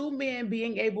far as two men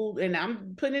being able, and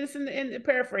I'm putting this in the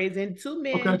paraphrasing, two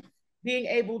men being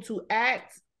able to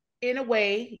act in a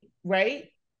way, right?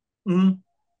 Mm-hmm.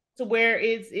 To where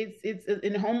it's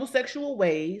in homosexual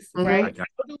ways, right? How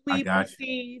do we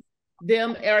perceive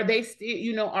them? Are they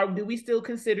still, or do we still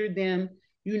consider them,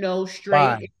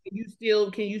 straight?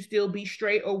 Can you still be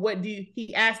straight? Or what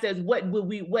he asked us,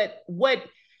 what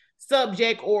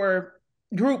subject or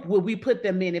group would we put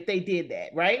them in if they did that,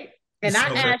 right? And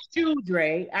I asked you,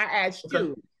 Dre.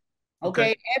 You,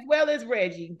 okay, as well as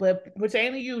Reggie, but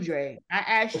pertaining to you, Dre, I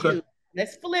asked you.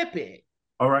 Let's flip it.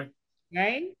 All right.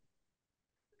 Right.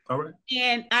 All right.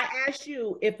 And I asked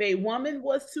you, if a woman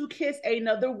was to kiss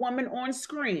another woman on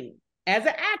screen as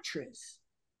an actress,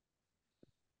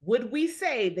 would we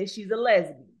say that she's a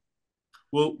lesbian?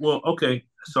 Well, okay.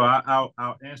 So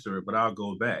I'll answer it, but I'll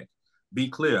go back. Be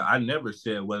clear. I never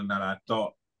said whether or not I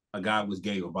thought a guy was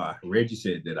gay or bi. Reggie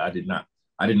said that. I did not.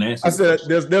 I didn't answer. I said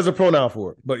there's a pronoun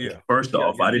for it, but yeah. First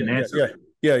off, I didn't answer.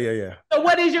 Yeah. So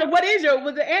what the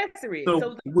answer is?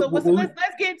 So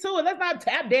let's get to it. Let's not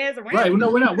tap dance around. Right.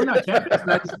 No, we're not tap dancing.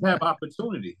 I just have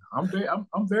opportunity.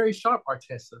 I'm very sharp,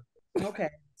 Artessa. Okay.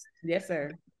 Yes,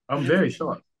 sir. I'm very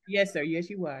sharp. Yes, sir. Yes,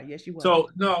 you are. So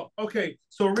no, okay.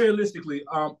 So realistically,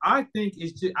 I think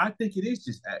it is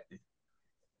just acting.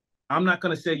 I'm not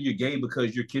gonna say you're gay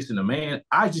because you're kissing a man.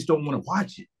 I just don't want to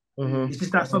watch it. Mm-hmm. It's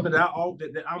just not something that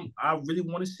I really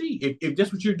want to see. If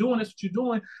that's what you're doing, that's what you're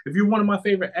doing. If you're one of my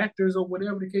favorite actors or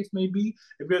whatever the case may be,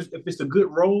 if it's a good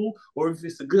role or if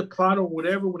it's a good plot or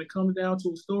whatever, when it comes down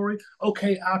to a story,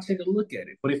 okay, I'll take a look at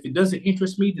it. But if it doesn't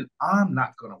interest me, then I'm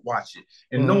not gonna watch it.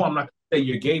 And no, I'm not gonna say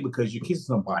you're gay because you're kissing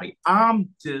somebody. I'm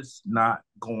just not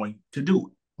going to do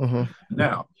it. Mm-hmm.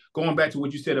 Now, going back to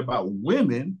what you said about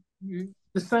women. Mm-hmm.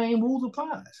 The same rules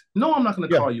applies. No, I'm not going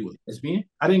to call you a lesbian.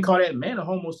 I didn't call that man a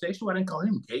homosexual. I didn't call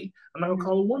him gay. I'm not going to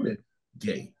call a woman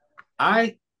gay.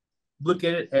 I look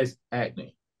at it as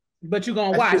acting. But you're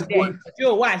going to watch that.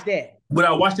 You'll watch that. Would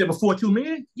I watch that before two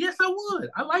men? Yes, I would.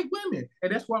 I like women.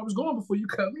 And that's where I was going before you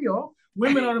cut me off.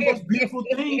 Women are the most beautiful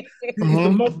thing. Mm-hmm. The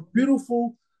most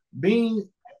beautiful being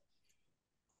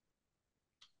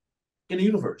in the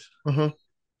universe. Mm-hmm.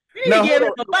 Now, I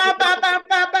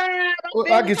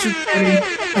get you.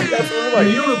 The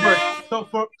universe.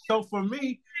 So for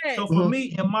me,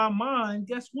 in my mind,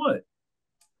 guess what?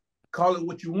 Call it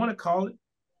what you want to call it.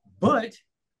 But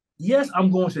yes,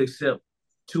 I'm going to accept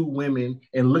two women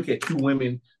and look at two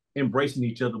women embracing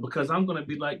each other because I'm going to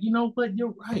be like, you know what?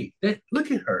 You're right.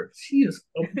 Look at her. She is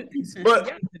amazing. But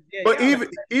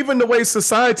even the way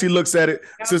society looks at it,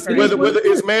 whether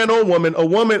it's man or woman, a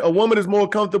woman is more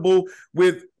comfortable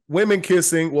with women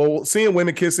kissing, seeing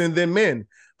women kissing than men.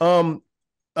 For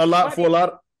a lot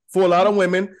of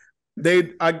women,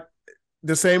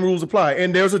 the same rules apply,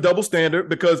 and there's a double standard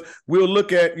because we'll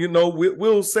look at,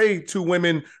 we'll say two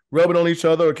women rubbing on each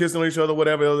other or kissing on each other,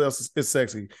 whatever else is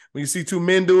sexy. When you see two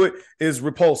men do it, it's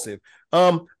repulsive.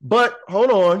 But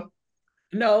hold on.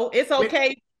 No, it's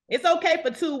okay. It's okay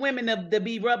for two women to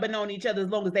be rubbing on each other as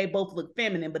long as they both look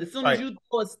feminine. But as soon as you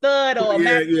throw a stud or a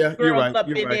masculine girl up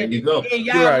in there, and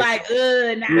y'all like,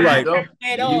 nah, you're right.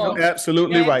 at all. You're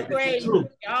absolutely right. Crazy.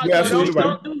 You're absolutely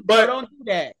right. Don't do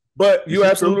that. But you're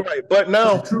absolutely right. But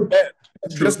now,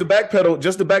 just to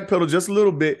backpedal just a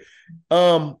little bit.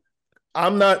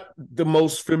 I'm not the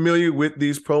most familiar with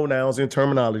these pronouns and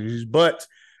terminologies, but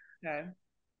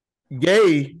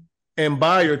gay and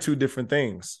bi are two different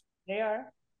things. They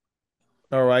are.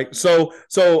 All right. So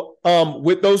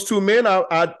with those two men,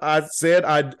 I said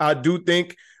I do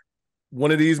think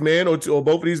one of these men or both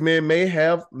of these men may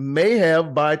have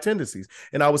bi tendencies,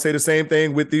 and I would say the same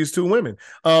thing with these two women.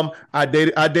 I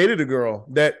dated a girl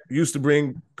that used to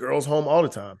bring girls home all the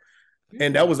time,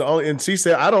 and that was the only. And she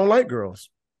said, "I don't like girls."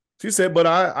 She said, "But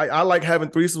I like having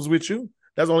threesomes with you.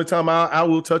 That's the only time I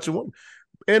will touch a woman."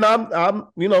 And I'm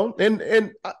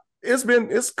it's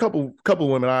a couple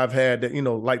women I've had that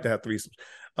like to have threesomes.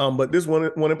 But this one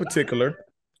in particular,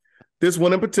 that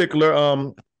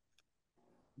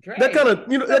kind of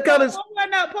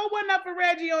pull one up for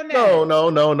Reggie on that.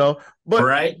 No. But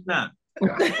right now.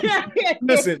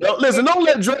 Listen, don't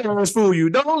let Dragons fool you.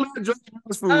 Don't let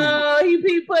Dragons fool you. Oh,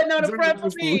 he putting on the front for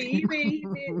me.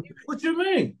 What you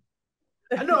mean?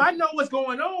 I know what's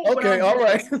going on. Okay, all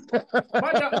right.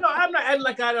 I'm not acting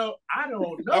like I don't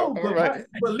know. But, right.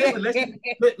 But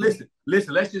listen,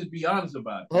 let's just be honest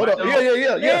about it. Hold on.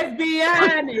 Yeah. Let's be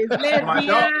honest.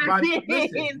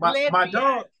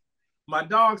 My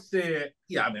dog said,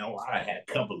 yeah, I mean, I had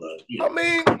a couple of, but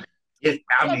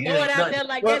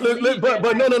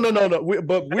no.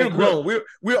 We're grown.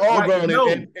 We're all grown,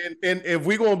 and if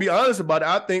we're gonna be honest about it,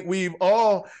 I think we've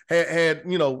all had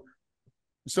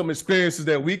some experiences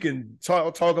that we can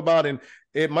talk about, and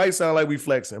it might sound like we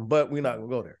flexing, but we're not gonna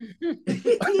go there.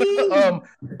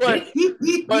 But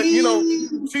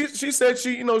she said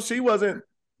she wasn't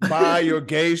bi or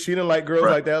gay. She didn't like girls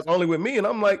like that. It's only with me, and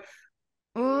I'm like,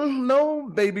 no,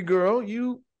 baby girl,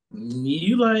 you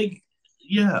like.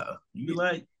 Yeah, you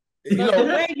like. The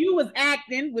way you was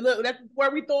acting, that's where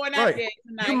we throwing out there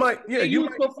tonight. You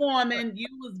was performing. You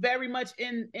was very much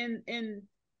in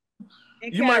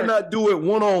you might not do it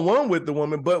one-on-one with the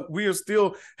woman, but we are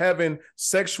still having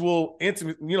sexual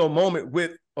intimate, moment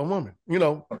with a woman.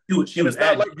 It's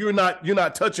not like you're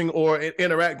not touching or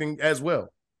interacting as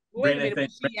well. Wait a minute,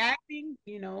 was she acting?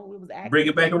 It was acting. Bring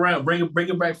it back around. Bring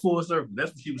it back full circle.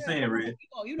 That's what she was saying, Red.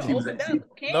 Opened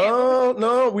up.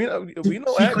 No, we know.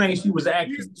 She claims she was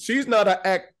acting. She's not an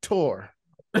actor.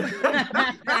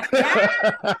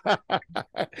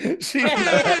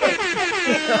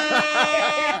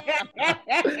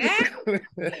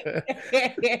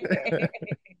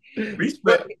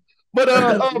 Respect. But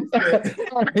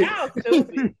Y'all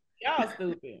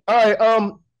stupid. All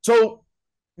right.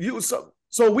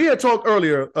 So we had talked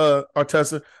earlier,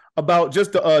 Artessa, about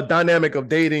just the dynamic of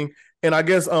dating, and I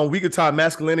guess we could tie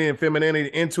masculinity and femininity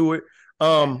into it.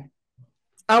 I'll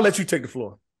let you take the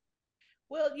floor.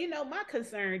 Well, my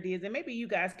concern is, and maybe you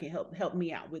guys can help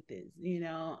me out with this.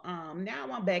 Now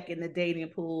I'm back in the dating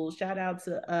pool. Shout out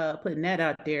to putting that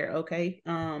out there, okay?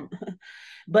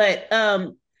 But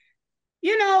I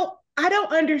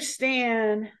don't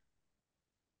understand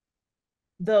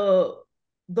the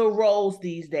roles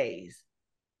these days,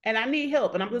 and I need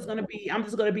help. And I'm just gonna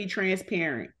be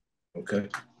transparent, okay?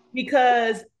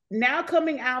 Because now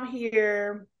coming out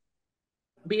here,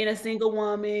 being a single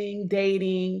woman,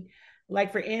 dating.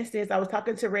 Like, for instance, I was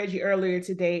talking to Reggie earlier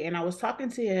today, and I was talking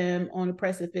to him on the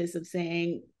precipice of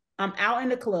saying, I'm out in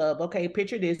the club. Okay,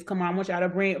 picture this. Come on, I want y'all to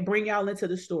bring y'all into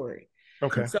the story.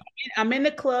 Okay. So I'm in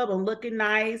the club. I'm looking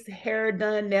nice, hair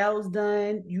done, nails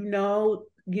done,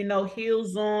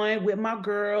 heels on with my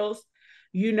girls,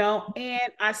 and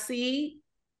I see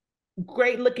a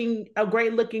great looking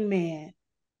man.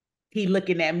 He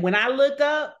looking at me. When I look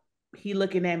up, he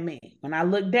looking at me. When I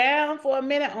look down for a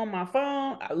minute on my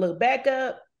phone, I look back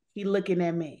up, he looking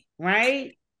at me,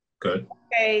 right? Good.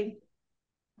 Okay.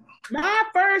 My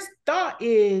first thought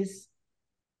is,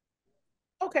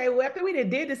 okay, well, after we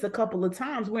did this a couple of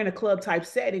times, we're in a club type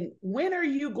setting. When are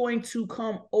you going to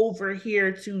come over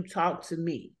here to talk to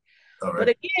me? All right. But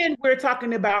again, we're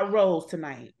talking about roles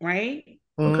tonight, right?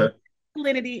 Okay.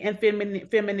 Masculinity and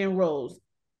feminine roles.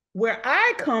 Where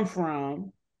I come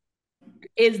from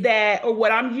is that, or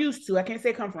what I'm used to, I can't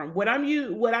say come from, what I'm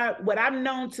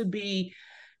known to be,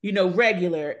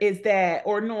 regular is that,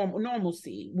 or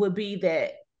normalcy would be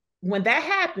that when that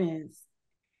happens,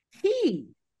 he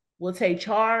will take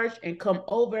charge and come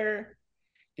over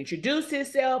introduce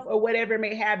himself or whatever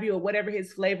may have you, or whatever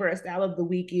his flavor or style of the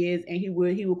week is, and he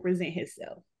will present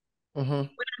himself. What I'm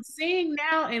seeing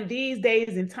now in these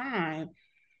days and time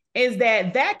is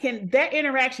that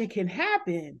interaction can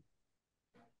happen,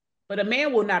 but a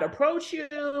man will not approach you,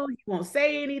 he won't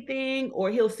say anything, or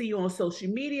he'll see you on social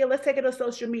media. Let's take it to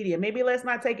social media. Maybe let's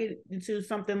not take it to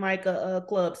something like a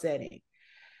club setting.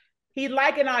 He's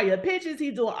liking all your pictures,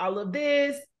 he's doing all of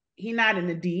this, he's not in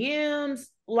the DMs.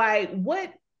 Like,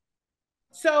 what?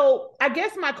 So I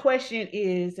guess my question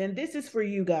is, and this is for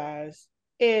you guys,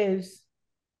 is,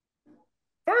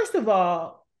 first of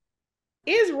all,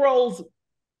 is roles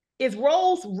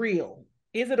real?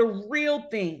 Is it a real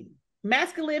thing?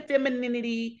 Masculine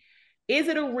femininity, is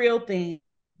it a real thing?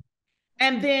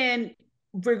 And then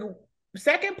the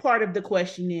second part of the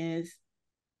question is,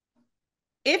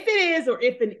 if it is or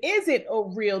if it isn't a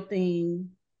real thing,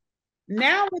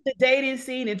 now with the dating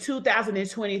scene in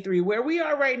 2023, where we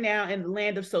are right now in the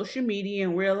land of social media,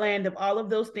 and we're a land of all of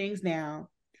those things now,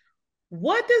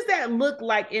 what does that look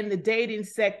like in the dating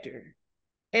sector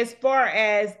as far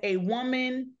as a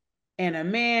woman and a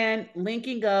man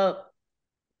linking up,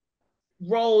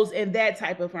 roles and that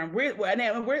type of firm?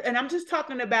 And I'm just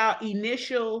talking about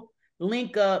initial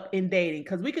link up in dating,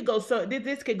 because we could go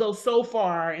this could go so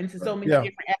far into so many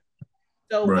different aspects.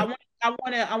 So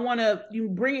I want to you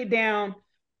bring it down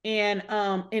and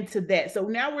into that. So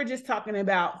now we're just talking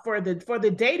about for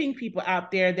the dating people out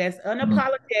there that's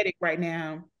unapologetic right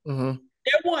now. They're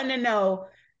wanting to know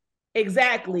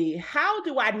exactly, how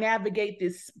do I navigate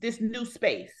this new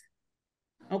space?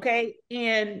 Okay,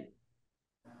 and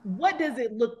what does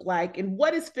it look like, and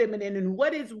what is feminine, and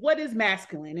what is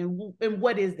masculine, and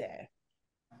what is that?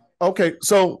 Okay,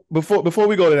 so before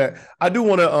we go to that, I do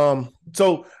want to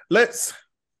so let's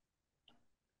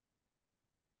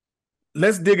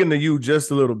dig into you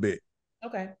just a little bit.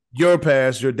 Okay. Your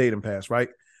past, your dating past, right?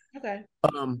 Okay.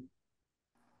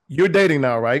 You're dating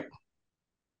now, right?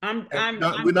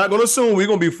 We're not going to assume. We're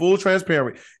going to be full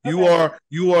transparent. Okay.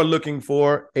 You are looking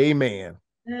for a man.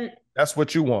 That's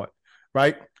what you want,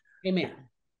 right? Amen.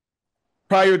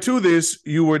 Prior to this,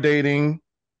 you were dating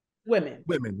women,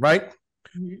 right?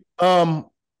 When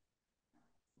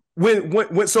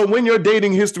your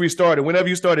dating history started, whenever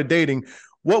you started dating,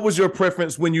 what was your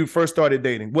preference when you first started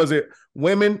dating? Was it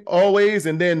women always,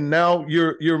 and then now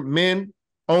you're men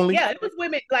only? Yeah, it was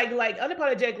women. Like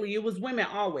unapologetically, it was women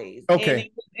always.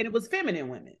 Okay, and it was feminine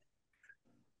women.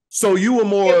 So you were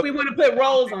more. If we want to put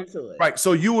roles onto it, right?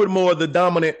 So you were more the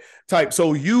dominant type.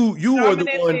 So you were the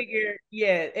one. Figure,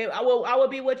 yeah, I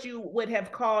would be what you would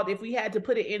have called, if we had to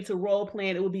put it into role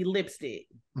playing, it would be lipstick.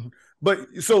 But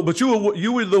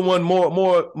you were the one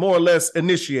more or less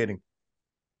initiating.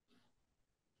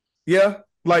 Yeah,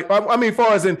 like I mean,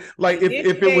 far as in like if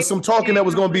it was some talking that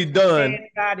was going to be done.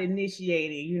 God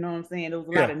initiating, you know what I'm saying? There was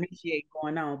a lot of initiating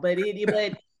going on, but if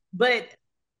it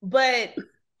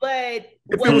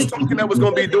was talking that was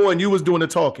going to be doing, you was doing the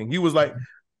talking. You was like,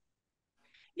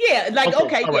 yeah, like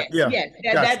okay, right, yes.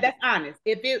 That's honest.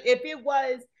 If it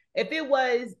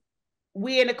was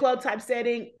we in a club type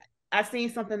setting, I seen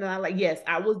something that I like. Yes,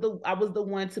 I was the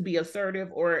one to be assertive,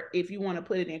 or if you want to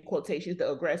put it in quotations, the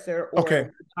aggressor or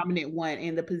the dominant one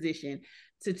in the position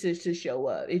to show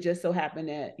up. It just so happened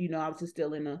that I was just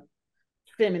still in a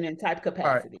feminine type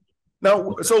capacity. Right.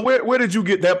 Now, so where did you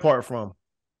get that part from?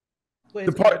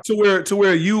 The part to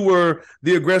where you were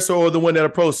the aggressor or the one that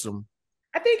approached them?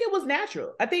 I think it was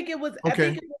natural. I think it was.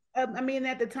 Okay. I mean,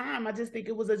 at the time, I just think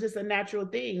it was just a natural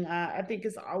thing. I think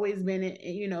it's always been,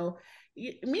 me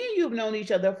and you have known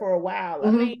each other for a while.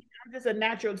 I mean, I'm just a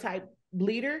natural type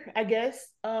leader, I guess,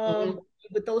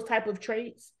 with those type of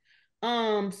traits.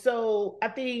 So I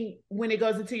think when it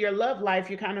goes into your love life,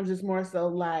 you're kind of just more so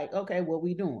like, okay, what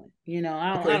we doing?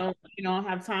 I don't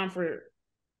have time for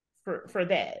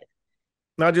that.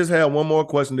 I just had one more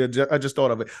question that I just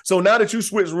thought of it. So now that you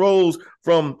switched roles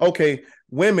from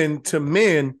women to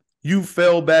men, you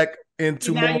fell back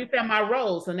into now you found my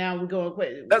role. So now we're going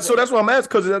quick. So that's what I'm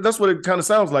asking, because that's what it kind of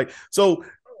sounds like. So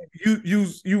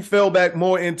you fell back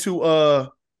more into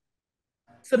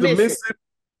submissive.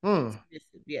 Submissive,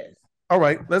 yes. All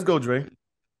right, let's go, Dre.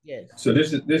 Yes. So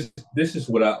this is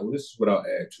what I'll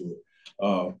add to it.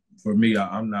 For me,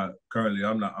 I'm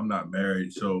not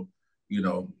married, so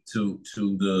to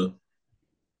the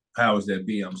powers that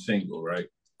be, I'm single, right?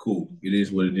 Cool. It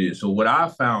is what it is. So what I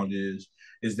found is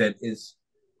that it's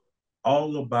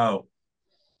all about,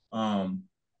 I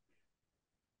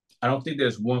don't think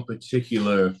there's one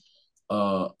particular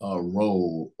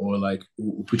role, or like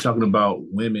if we're talking about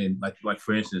women, like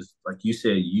for instance, like you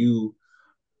said,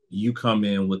 you come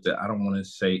in with the, I don't want to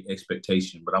say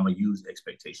expectation, but I'm gonna use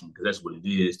expectation because that's what it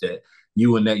is. That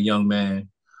you and that young man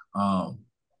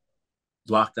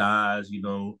locked eyes.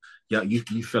 Yeah,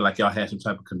 you feel like y'all had some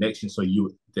type of connection. So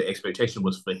the expectation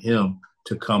was for him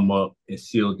to come up and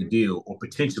seal the deal or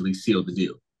potentially seal the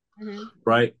deal,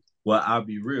 right? Well, I'll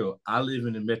be real. I live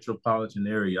in the metropolitan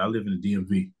area. I live in the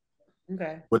DMV.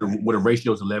 Okay. Where the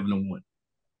ratio is 11-1.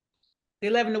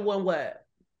 11-1 what?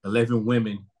 11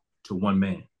 women to 1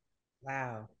 man.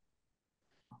 Wow.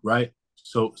 Right.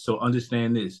 So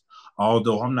understand this.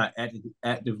 Although I'm not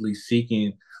actively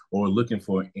seeking or looking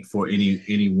for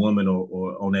any woman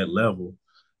or on that level,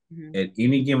 at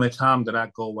any given time that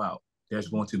I go out, there's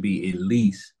going to be at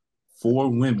least 4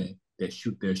 women that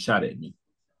shoot their shot at me,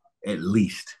 at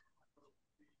least.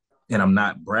 And I'm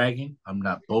not bragging. I'm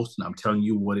not boasting. I'm telling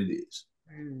you what it is.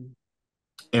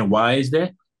 And why is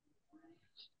that?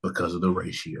 Because of the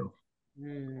ratio.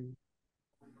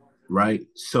 Right?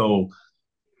 So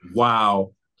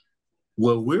while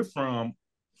where we're from,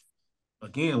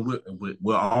 again,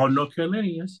 we're all North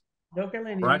Carolinians. North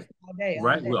Carolinians. Right? All day.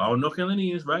 Right? We're all North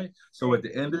Carolinians, right? So at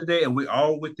the end of the day, and we're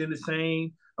all within the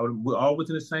same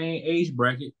age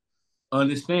bracket,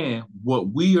 understand what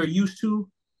we are used to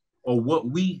or what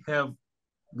we have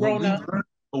grown up,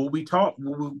 or what we taught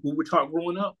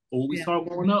growing up, or what we saw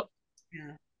growing up.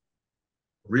 Yeah.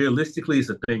 Realistically, it's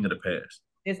a thing of the past.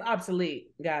 It's obsolete.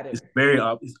 Got it.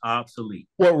 It's obsolete.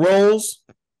 What roles?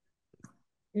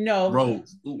 No.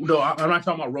 Roles. No, I'm not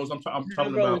talking about roles. I'm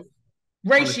talking about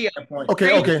ratio.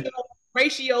 Okay.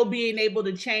 Ratio being able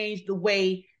to change the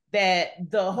way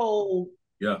that the whole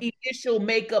initial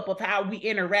makeup of how we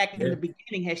interact in the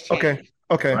beginning has changed.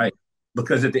 Okay. Right.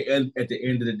 Because at the end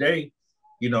of the day,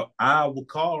 I will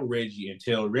call Reggie and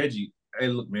tell Reggie, hey,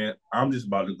 look, man, I'm just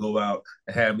about to go out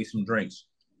and have me some drinks.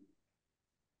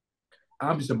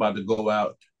 I'm just about to go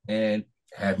out and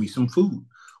have me some food,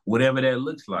 whatever that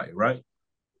looks like, right?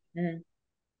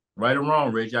 Right or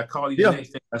wrong, Reggie, I call you the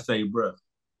next day. I say, bro,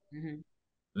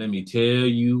 let me tell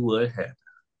you what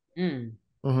happened.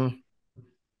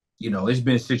 It's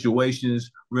been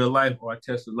situations, real life, where I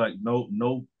tested like no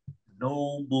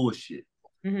bullshit.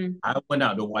 I went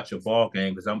out to watch a ball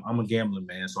game because I'm a gambling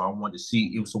man, so I wanted to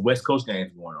see. It was some West Coast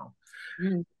games going on.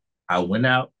 I went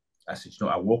out. I said,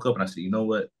 I woke up and I said, you know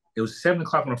what? It was 7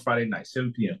 o'clock on a Friday night,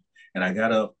 7 p.m. And I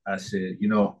got up. I said,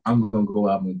 I'm going to go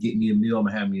out. I'm going to get me a meal. I'm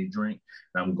going to have me a drink.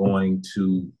 And I'm going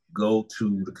to go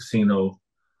to the casino,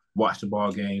 watch the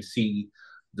ball game, see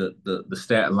the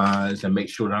stat lines, and make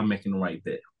sure that I'm making the right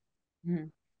bet.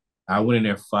 I went in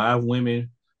there. 5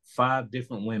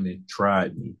 different women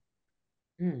tried me.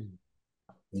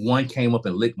 One came up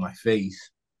and licked my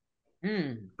face.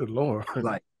 Good Lord.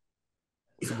 Like,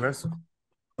 it's aggressive.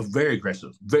 Very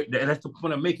aggressive. That's the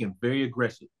point I'm making. Very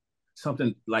aggressive.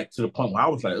 Something like to the point where I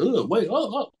was like, oh, wait,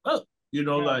 like.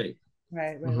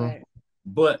 Right.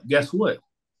 But guess what?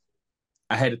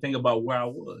 I had to think about where I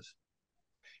was.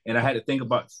 And I had to think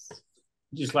about,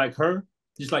 just like her,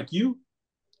 just like you,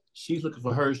 she's looking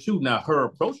for hers too. Now, her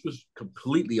approach was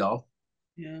completely off.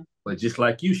 Yeah. But just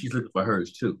like you, she's looking for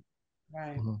hers too.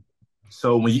 Right.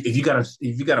 So if you got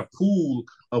a pool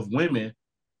of women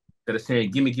that are saying,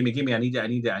 give me, I need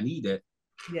that.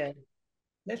 Yeah,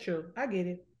 that's true. I get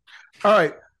it. All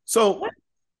right. So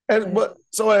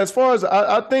as far as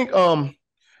I think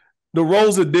the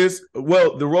roles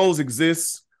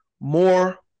exist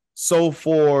more so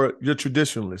for your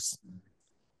traditionalists.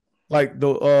 Like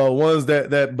the ones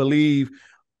that believe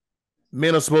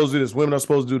men are supposed to do this, women are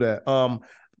supposed to do that.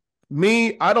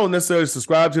 Me, I don't necessarily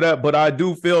subscribe to that, but I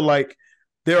do feel like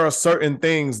there are certain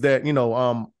things that,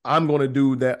 I'm going to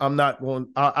do that I'm not going,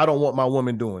 I don't want my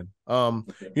woman doing.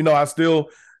 I still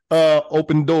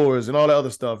open doors and all that other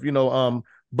stuff,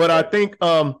 but I think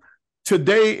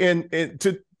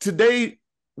today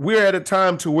we're at a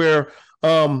time to where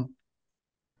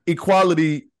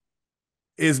equality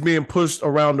is being pushed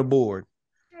around the board.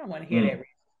 I don't want to hear that.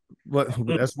 But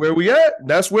that's where we at.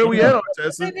 That's where we at.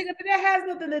 That has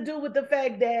nothing to do with the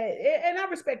fact that, and I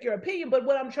respect your opinion, but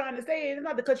what I'm trying to say is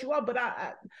not to cut you off, but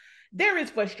there is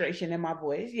frustration in my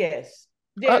voice. Yes,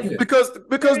 because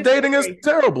dating is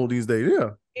terrible these days. Yeah,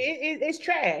 it's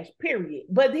trash. Period.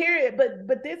 But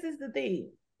this is the thing.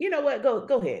 You know what?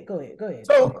 Go ahead.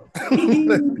 So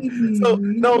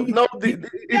no.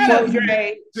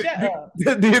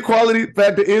 The equality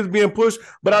factor is being pushed,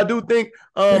 but I do think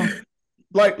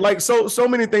like so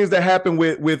many things that happen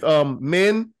with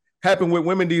men happen with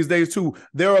women these days too.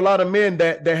 There are a lot of men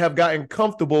that have gotten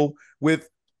comfortable with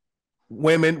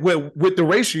women with the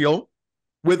ratio,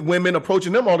 with women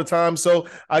approaching them all the time. So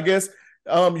I guess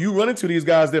you run into these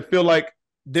guys that feel like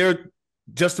they're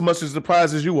just as much as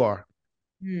surprised as you are.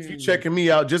 She's checking me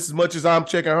out just as much as I'm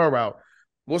checking her out.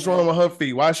 What's wrong with her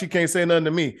feet? Why she can't say nothing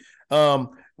to me?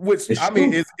 Which it's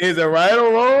true. Is it right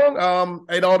or wrong?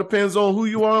 It all depends on who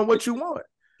you are and what you want.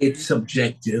 It's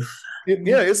subjective.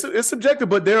 It's subjective,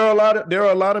 but there are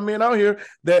a lot of men out here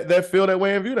that feel that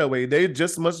way and view that way. They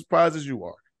just as much surprised as you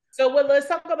are. So let's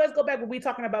go back what we're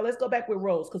talking about. Let's go back with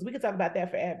roles because we can talk about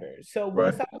that forever. So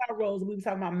let's talk about roles. We were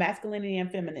talking about masculinity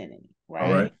and femininity, right?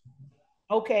 All right.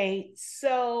 Okay,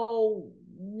 so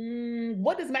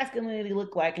what does masculinity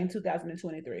look like in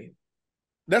 2023?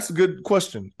 That's a good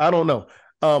question. I don't know.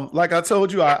 Like I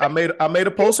told you, I made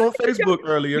a post on Facebook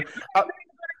earlier.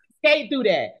 Skate through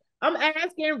that. I'm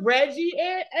asking Reggie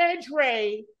and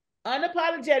Dre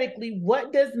unapologetically,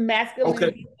 what does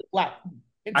masculinity look like?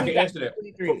 I can answer that.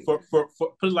 For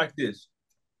put it like this.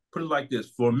 Put it like this.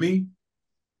 For me,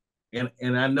 and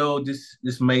I know this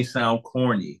may sound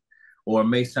corny or it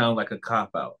may sound like a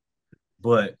cop-out,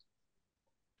 but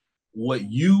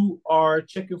what you are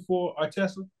checking for,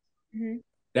 Artessa,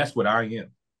 that's what I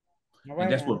am. All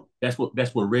right, and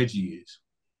that's what Reggie is.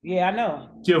 Yeah, I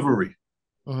know. Chivalry.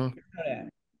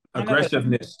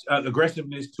 Aggressiveness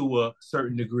to a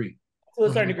certain degree. To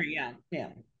a certain degree, yeah.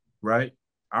 Right?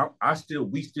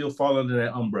 We still fall under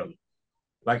that umbrella.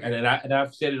 Like, and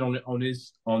I've said it on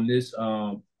this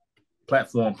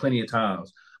platform plenty of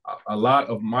times. A lot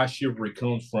of my chivalry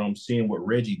comes from seeing what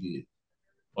Reggie did,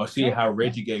 or seeing how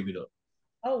Reggie gave it up.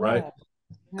 Oh, right?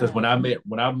 Because when I met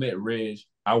Reg,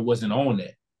 I wasn't on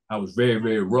that. I was very,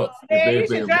 very rough. Yeah, you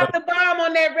should drop the bomb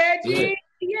on that, Reggie.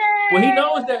 Yeah. Well, he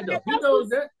knows that though. He knows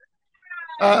that.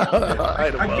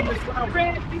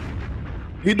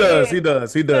 He does.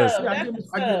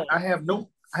 I have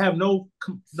no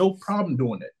problem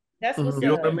doing that. That's what's you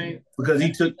know what I mean? Because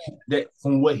he took that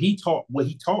from what he taught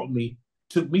me,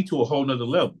 took me to a whole nother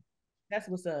level. That's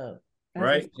what's up.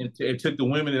 Right? And it took the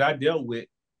women that I dealt with,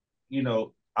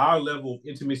 our level of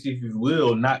intimacy, if you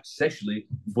will, not sexually,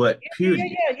 but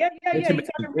purely.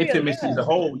 Intimacy as a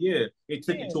whole, it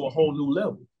took it to a whole new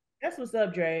level. That's what's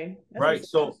up, Dre. Right?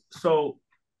 So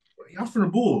I'm from the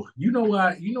Bull. You know how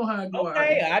I go.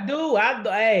 Okay, I do.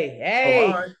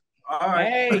 Hey. All right.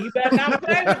 Hey, you better not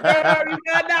play, girl. You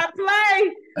better not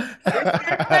play.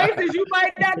 Faces, you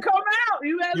might not come out.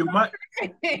 You might.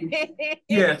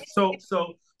 Yeah. So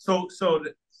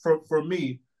for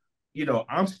me,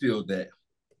 I'm still that.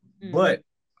 But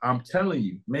I'm telling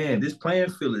you, man, this playing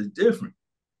field is different.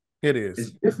 It is. It's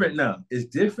different now.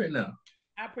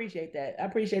 I appreciate that. I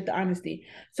appreciate the honesty.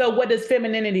 So what does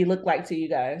femininity look like to you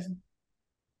guys?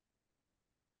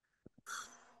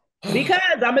 Because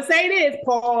I'm going to say this,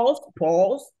 pause,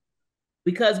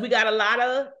 because we got a lot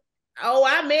of,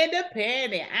 I'm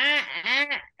independent.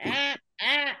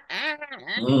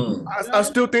 I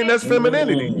still think that's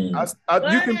femininity. But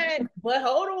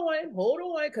hold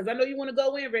on, because I know you want to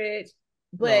go in, Reg.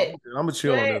 But no, I'm gonna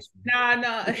chill on this.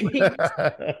 No.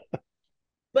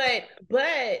 but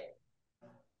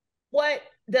what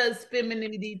does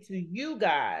femininity to you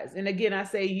guys? And again, I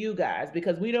say you guys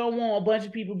because we don't want a bunch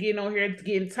of people getting on here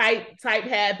getting type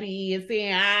happy and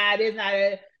saying,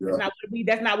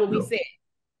 that's not what we said.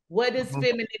 What does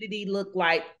femininity look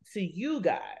like to you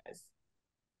guys?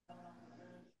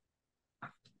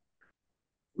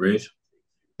 Rich?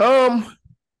 So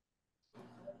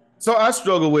I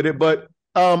struggle with it, but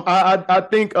I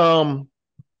think I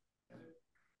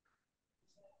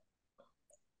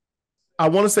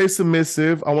want to say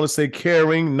submissive. I want to say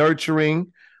caring,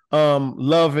 nurturing,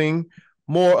 loving,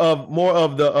 more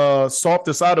of the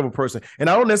softer side of a person. And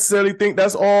I don't necessarily think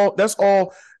that's all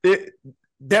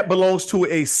that belongs to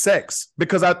a sex,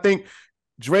 because I think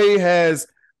Dre has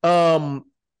some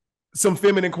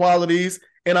feminine qualities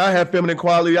and I have feminine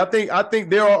quality. I think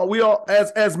we all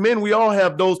as men, we all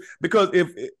have those, because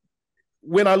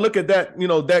when I look at that,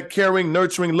 that caring,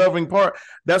 nurturing, loving part,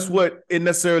 that's what it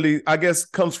necessarily, I guess,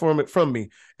 comes from me.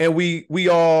 And we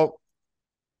all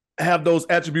have those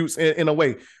attributes in a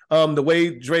way. The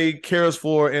way Dre cares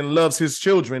for and loves his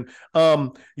children,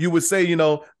 you would say,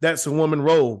 that's a woman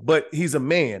role, but he's a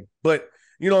man. But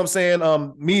you know what I'm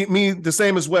saying? Me the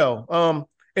same as well.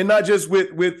 And not just with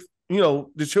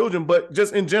the children, but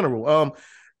just in general.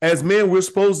 As men, we're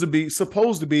supposed to be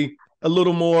a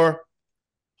little more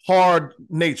hard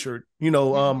natured,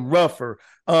 rougher.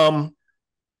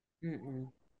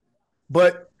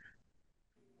 But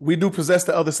we do possess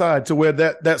the other side, to where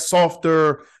that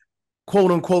softer,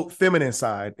 quote unquote, feminine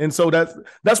side. And so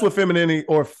that's what femininity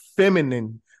or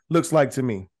feminine looks like to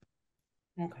me.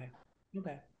 Okay,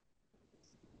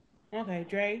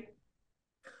 Dre.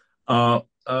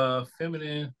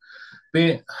 Feminine.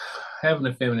 being having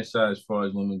a feminine side as far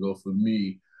as women go for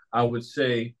me, I would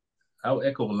say I would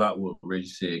echo a lot what Reggie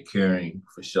said, caring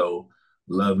for sure,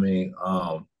 loving,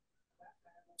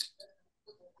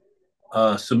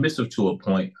 submissive to a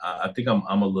point. I think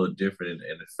I'm a little different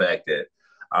in the fact that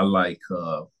I like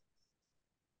I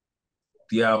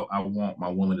want my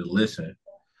woman to listen,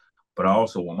 but I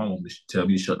also want my woman to tell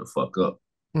me to shut the fuck up.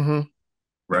 Mm-hmm.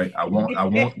 Right? I want, you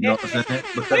know what I'm saying?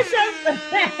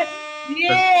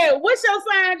 What's your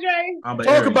sign, Dre? Talk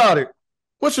Aries. About it.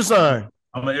 What's your sign?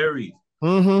 I'm an Aries.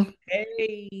 Mm-hmm.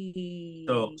 Hey.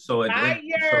 So fire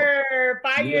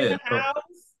in the house.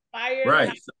 Fire.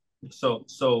 Right. So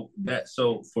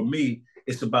for me,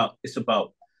 it's about it's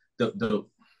about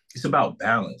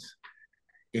balance.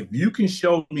 If you can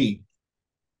show me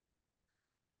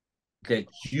that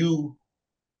you,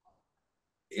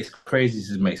 as crazy as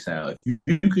it may sound, if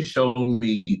you can show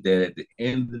me that at the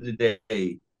end of the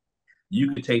day,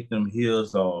 you can take them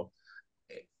heels off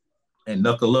and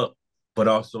knuckle up, but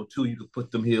also too, you can put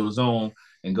them heels on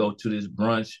and go to this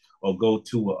brunch or go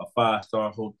to a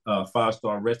five-star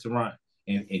restaurant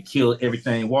and kill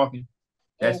everything walking.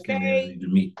 That's community to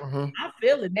me. Mm-hmm. I'm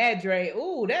feeling that, Dre.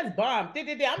 Ooh, that's bomb. I'm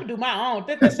gonna do my own.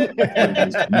 You know what I'm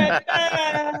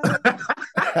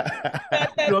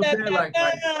saying? Like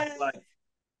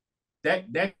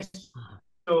that's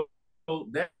so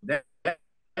that's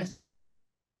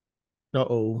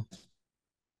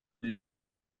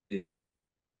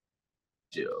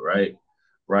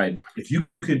right. If you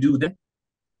could do that,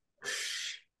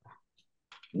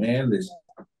 man, listen.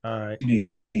 All right.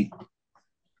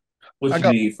 What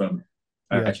you need from me?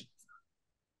 Yeah.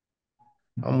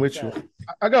 I'm with you.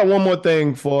 I got one more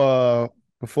thing for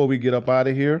before we get up out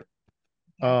of here.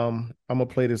 I'm gonna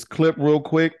play this clip real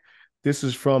quick. This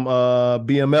is from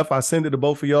BMF. I sent it to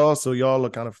both of y'all, so y'all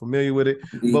are kind of familiar with it.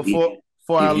 But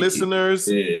for our listeners,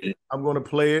 I'm gonna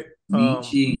play it.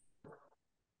 Look,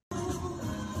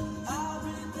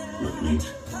 Meech,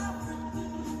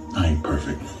 I ain't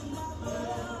perfect.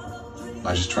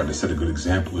 I just tried to set a good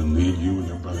example and lead you and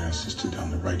your brother and sister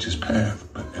down the righteous path,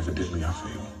 but evidently I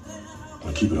failed. I'm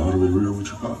gonna keep it all the way real with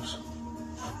you, Pops.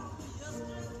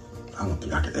 I don't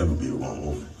think I could ever be the wrong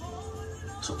woman.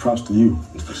 So props to you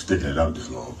for sticking it out this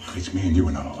long. It's me and you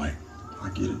are not alike. I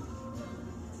get it.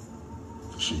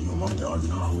 Shit, you and Mom, they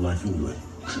argued our whole life anyway.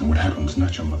 And what happened was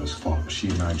not your mother's fault. She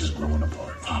and I just growing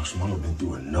apart. Pops, Mama been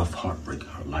through enough heartbreak in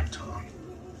her lifetime.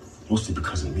 Mostly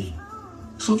because of me.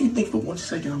 So if you think for 1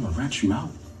 second I'm gonna rat you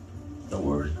out, don't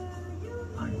worry.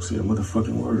 I ain't gonna say a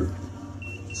motherfucking word.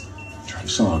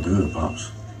 It's all good,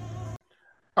 Pops.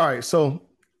 All right, so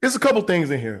there's a couple things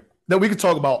in here that we could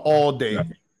talk about all day.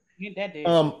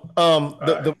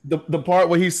 The part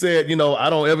where he said, you know, I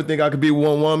don't ever think I could be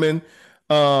one woman.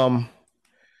 The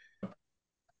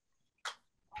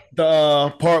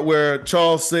part where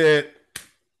Charles said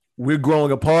we're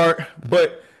growing apart.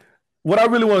 But what I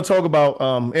really want to talk about,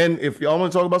 and if y'all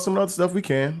want to talk about some other stuff, we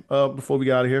can before we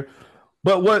get out of here.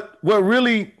 But what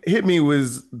really hit me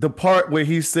was the part where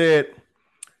he said,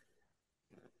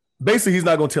 basically, he's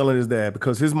not going to tell his dad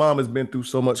because his mom has been through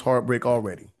so much heartbreak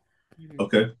already.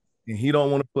 Okay. And he don't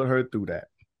want to put her through that.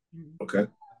 Okay.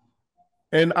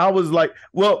 And I was like,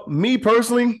 well, me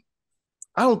personally,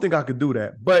 I don't think I could do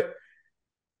that. But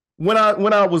when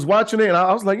I was watching it, and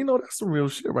I was like, you know, that's some real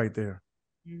shit right there.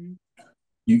 You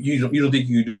don't think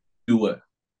you do what?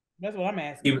 That's what I'm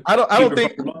asking. I don't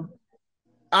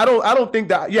think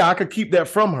that. Yeah, I could keep that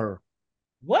from her.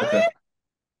 What?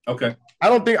 Okay. I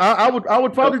don't think I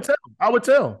would probably tell. I would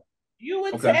tell. You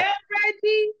would tell,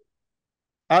 Reggie?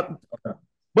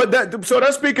 But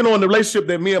that's speaking on the relationship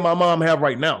that me and my mom have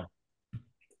right now.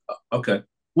 Okay.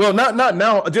 Well, not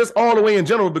now, just all the way in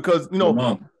general, because you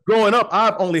know, growing up,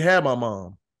 I've only had my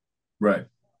mom. Right.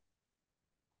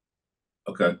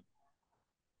 Okay.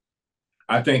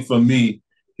 I think for me,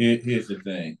 here's the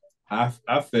thing. I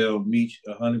failed Meech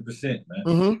 100%, man.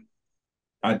 Mm-hmm.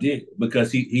 I did,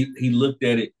 because he looked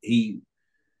at it.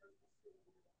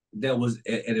 That was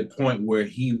at a point where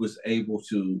he was able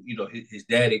to, you know, his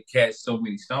dad had catch so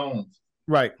many stones.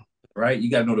 Right. Right. You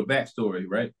got to know the backstory,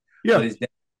 right? Yeah. But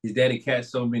his daddy catch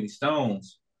so many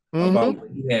stones about what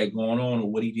he had going on or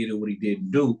what he did or what he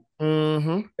didn't do.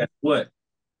 Mm-hmm. That's what.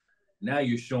 Now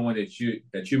you're showing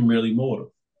that you're merely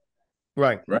mortal.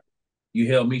 Right. Right. You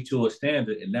held me to a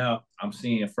standard, and now I'm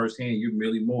seeing firsthand you're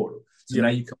merely mortal. So now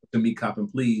you come to me copping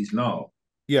please. No.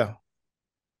 Yeah.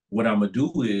 What I'm going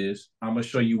to do is I'm going to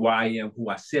show you why I am who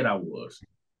I said I was,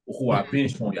 who I've been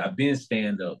showing you. I've been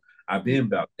stand up. I've been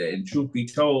about that. And truth be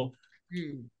told,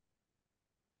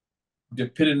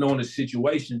 depending on the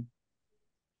situation,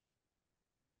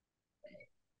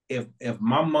 if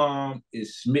my mom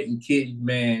is smitten kitten,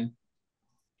 man,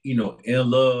 you know, in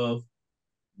love,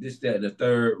 this, that, and the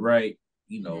third, right?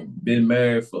 You know, been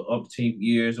married for umpteen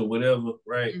years or whatever,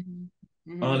 right?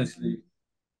 Mm-hmm. Honestly,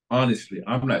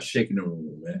 I'm not shaking the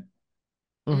room, man.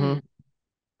 Mm-hmm.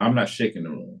 I'm not shaking the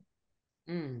room.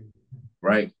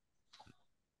 Right?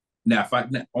 Now,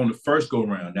 on the first go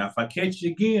round, now if I catch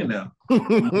you again now,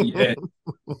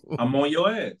 I'm on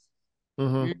your ass.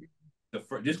 Mm-hmm.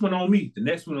 This one on me, the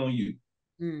next one on you.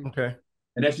 Okay.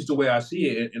 And that's just the way I see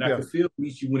it. And I could feel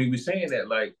Michi when he was saying that,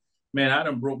 like, man, I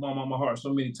done broke my mama heart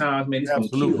so many times, man, it's gonna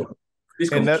kill her. It's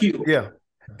gonna kill her. Yeah.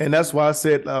 And that's why I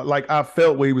said, like, I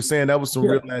felt what he was saying. That was some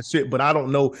real nice shit. But I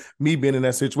don't know, me being in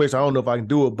that situation, I don't know if I can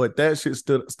do it. But that shit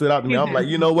stood out to me. I'm like,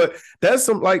 you know what? That's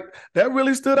some, like, that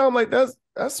really stood out. I'm like, that's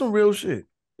some real shit.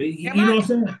 You know what I'm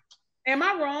saying? Am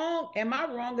I wrong? Am I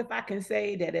wrong if I can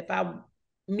say that if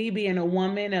me being a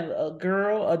woman, a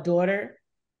girl, a daughter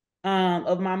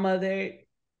of my mother,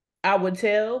 I would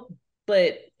tell.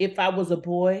 But if I was a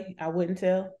boy, I wouldn't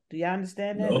tell. Do y'all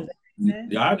understand that? No.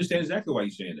 Yeah, I understand exactly why you're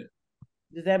saying that.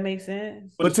 Does that make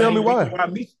sense? But tell me why.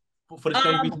 For the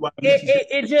same reason why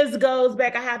it just goes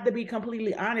back. I have to be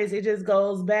completely honest. It just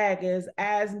goes back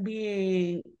as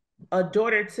being a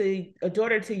daughter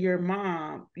to your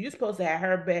mom. You're supposed to have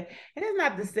her back, and it's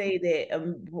not to say that a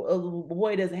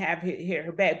boy doesn't have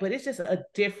her back, but it's just a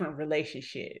different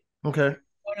relationship. Okay, you know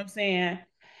what I'm saying?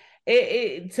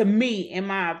 It to me, in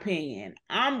my opinion,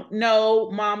 no,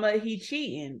 mama, he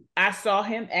cheating. I saw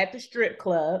him at the strip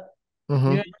club. Mm-hmm.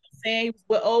 You know what I'm saying? He was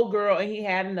with old girl and he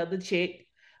had another chick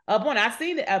up on. I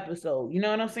seen the episode. You know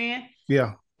what I'm saying?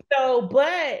 Yeah. So,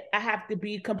 but I have to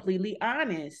be completely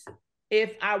honest.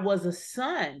 If I was a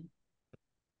son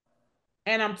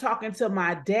and I'm talking to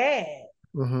my dad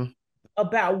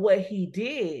about what he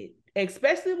did,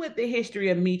 especially with the history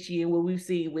of Michi and what we've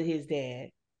seen with his dad,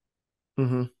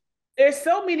 there's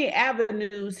so many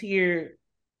avenues here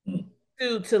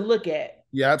to look at.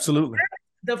 Yeah, absolutely.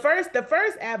 The first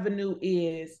avenue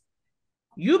is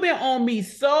you've been on me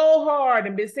so hard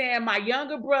and been saying my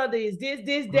younger brother is this,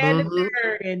 that, and the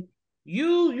third, and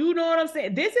you know what I'm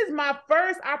saying? This is my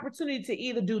first opportunity to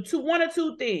either do one or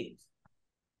two things.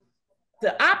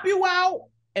 To opt you out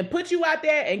and put you out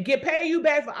there and pay you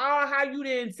back for all how you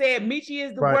didn't say Michi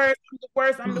is the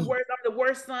worst, I'm the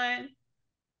worst son.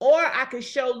 Or I can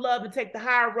show love and take the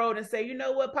higher road and say, you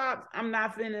know what, Pops, I'm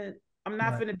not finna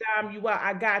dime you out.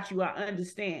 I got you. I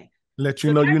understand. Let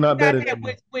you know you're not better than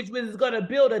me. Which was going to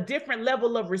build a different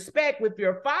level of respect with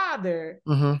your father.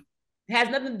 It has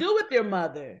nothing to do with your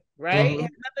mother, right? It has nothing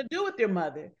to do with your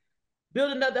mother.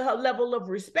 Build another level of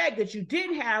respect that you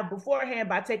didn't have beforehand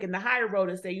by taking the higher road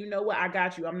and say, you know what, I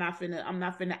got you. I'm not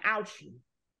finna out you.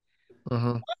 You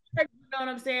know what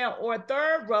I'm saying? Or a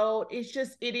third road,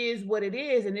 it is what it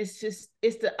is. And it's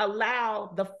to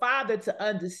allow the father to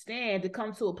understand, to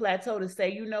come to a plateau to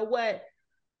say, you know what?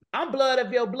 I'm blood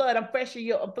of your blood. I'm flesh of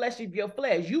your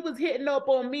flesh. You was hitting up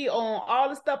on me on all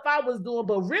the stuff I was doing,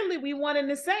 but really we wanted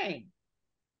the same.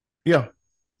 Yeah.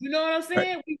 You know what I'm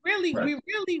saying? Right.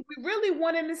 We really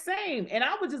wanted the same. And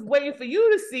I was just waiting for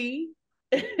you to see.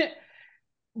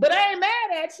 But I ain't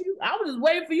mad at you. I was just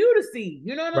waiting for you to see.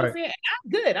 You know what I'm saying? I'm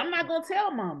good. I'm not going to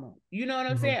tell mama. You know what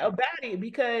I'm saying? About it,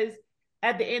 because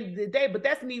at the end of the day, but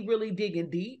that's me really digging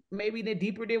deep. Maybe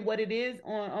deeper than what it is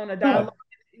on a dialogue.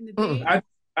 In the thing.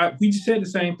 We just said the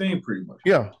same thing pretty much.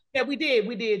 Yeah. Yeah, we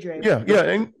did, Dre. Yeah.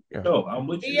 No, I'm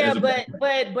with you. Yeah, but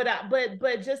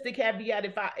just the caveat,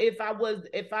 if I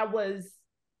was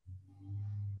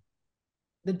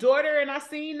the daughter and I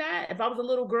seen that, if I was a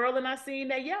little girl and I seen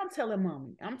that, yeah, I'm telling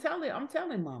mommy. I'm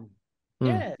telling mommy.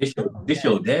 Yeah. This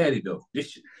your daddy though.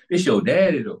 This your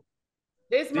daddy though.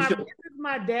 This is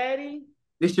my daddy.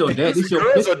 This your dad. This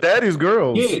your daddy's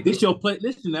girls. Yeah, this your play.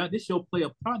 Listen now, this your player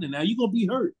partner. Now you're gonna be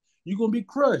hurt. You're gonna be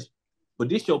crushed. But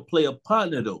this your player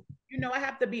partner though. You know, I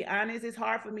have to be honest. It's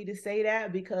hard for me to say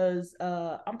that because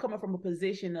I'm coming from a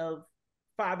position of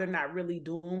father not really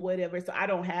doing whatever. So I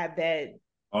don't have that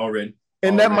already.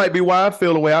 And that might be why I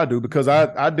feel the way I do, because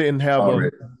I didn't have I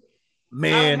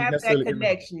don't have that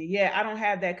connection. Yeah, I don't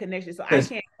have that connection. So I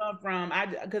can't come from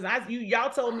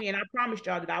y'all told me, and I promised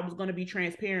y'all that I was going to be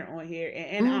transparent on here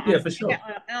and for sure.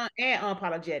 And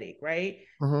unapologetic, right?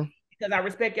 Because I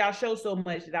respect y'all show so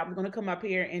much that I was going to come up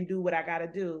here and do what I got to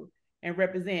do and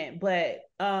represent. But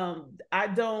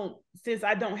since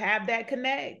I don't have that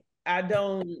connect, I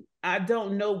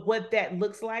don't know what that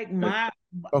looks like. My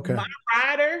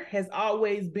rider has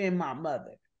always been my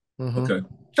mother. Okay.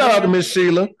 Shout out to Miss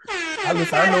Sheila. I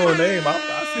know her name.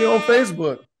 I see her on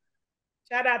Facebook.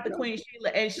 Shout out to Queen Sheila,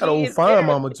 and she got old fine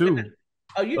mama too.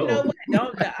 Oh, you know what?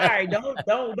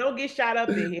 Don't get shot up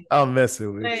in here. I'm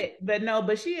messing with you.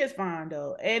 But she is fine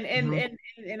though,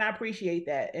 and I appreciate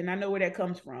that, and I know where that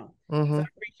comes from. Mm-hmm. So I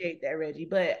appreciate that, Reggie.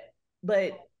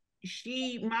 But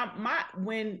she, my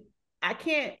when I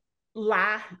can't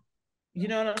lie, you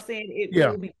know what I'm saying? It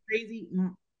would be crazy.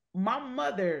 My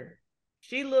mother,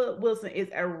 Sheila Wilson, is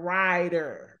a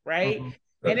rider, right?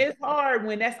 Mm-hmm. And it's hard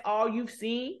when that's all you've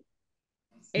seen,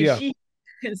 and she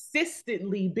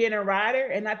consistently been a rider.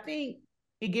 And I think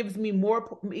it gives me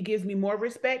more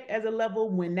respect as a level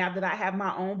when now that I have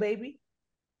my own baby.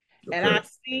 Okay. And I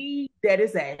see that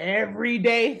it's an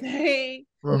everyday thing.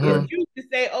 Mm-hmm. It's used to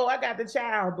say, oh, I got the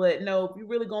child, but no, if you're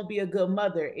really gonna be a good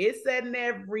mother, it's an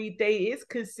everyday, it's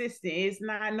consistent, it's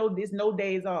not there's no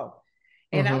days off.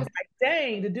 And I was like,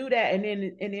 dang, to do that. And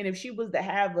then if she was to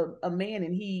have a man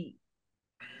and he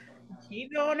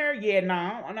cheated on her, no,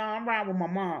 I'm riding with my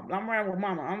mom. I'm riding with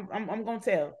mama. I'm gonna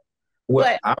tell.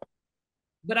 Well,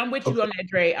 but I'm with you on that,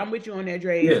 Dre. I'm with you on that,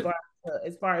 Dre. Yeah.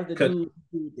 As far as the dude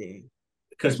thing.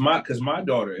 Because my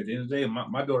daughter, at the end of the day,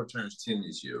 my daughter turns 10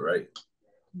 this year, right?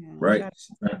 Yeah, right.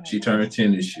 She turned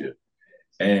 10 this year,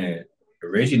 and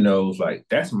Reggie knows, like,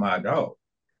 that's my dog.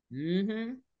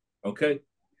 Mm-hmm. Okay,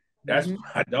 that's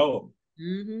my dog.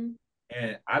 Mm-hmm.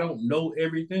 And I don't know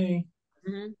everything,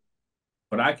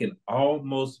 but I can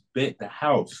almost bet the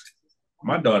house.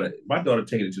 My daughter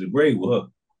taking it to the grave with her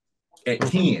at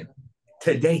 10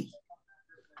 today.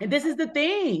 And this is the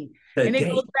thing. And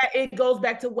it goes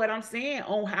back to what I'm saying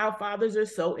on how fathers are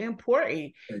so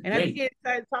important. And I think it's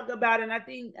to talk about, and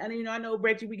I know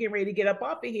Reggie, we get ready to get up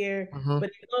off of here, but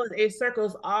it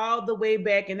circles all the way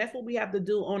back. And that's what we have to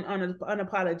do on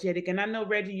Unapologetic. And I know,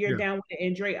 Reggie, you're down with it.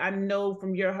 And Dre, I know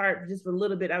from your heart, just a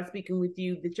little bit, I'm speaking with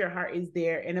you, that your heart is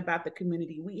there and about the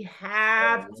community. We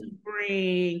have to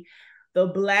bring the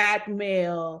Black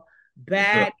male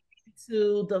back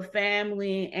to the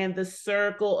family and the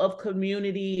circle of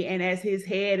community and as his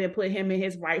head, and put him in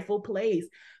his rightful place.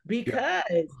 Because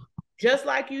just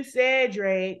like you said,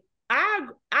 Dre,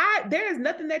 there's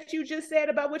nothing that you just said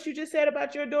about what you just said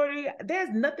about your daughter. There's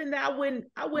nothing that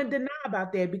I wouldn't deny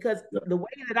about that, because the way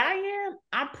that I am,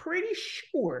 I'm pretty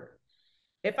sure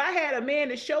if I had a man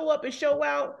to show up and show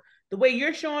out the way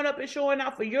you're showing up and showing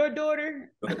out for your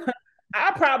daughter,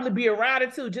 I'll probably be a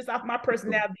rider too, just off my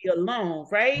personality alone,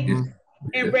 right? Mm-hmm.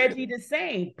 And Reggie the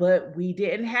same, but we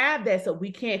didn't have that, so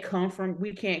we can't come from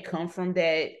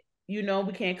that,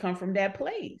 we can't come from that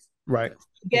place. Right.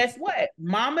 Guess what?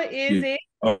 Mama is it.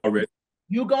 Already.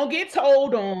 You gonna get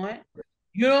told on.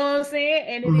 You know what I'm saying?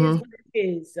 And it is what it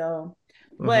is. So,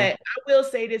 but I will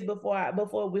say this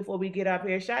before we get up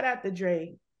here. Shout out to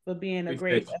Dre for being a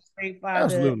great father.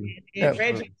 Absolutely. And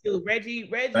Reggie too. Reggie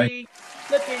looking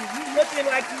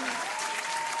like you.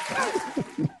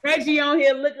 Reggie on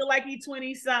here looking like he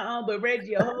 20 something, but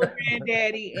Reggie a whole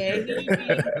granddaddy, and he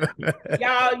be,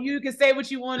 y'all, you can say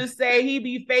what you want to say. He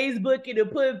be Facebooking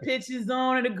and putting pictures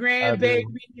on of the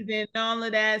grandbabies and all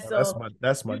of that. So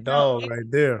that's my dog right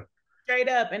there. Straight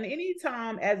up. And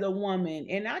anytime as a woman,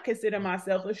 and I consider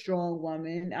myself a strong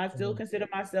woman, I still consider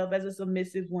myself as a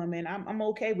submissive woman. I'm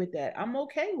okay with that. I'm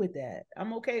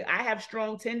okay. I have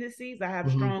strong tendencies. I have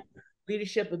strong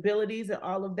leadership abilities and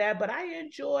all of that, but I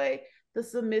enjoy the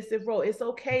submissive role. It's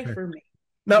okay for me.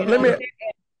 Now,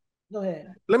 go ahead.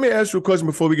 Let me ask you a question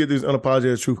before we get this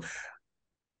unapologetic truth.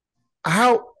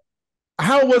 How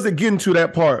was it getting to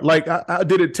that part? Like,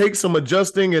 did it take some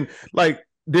adjusting, and was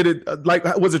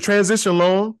the transition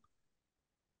long?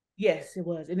 Yes, it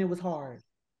was, and it was hard.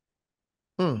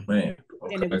 Man,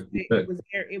 and it was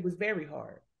very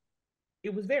hard.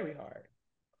 It was very hard.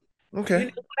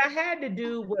 Okay. What I had to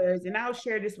do was, and I'll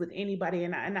share this with anybody,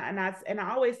 and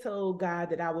I always told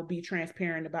God that I would be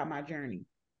transparent about my journey.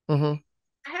 I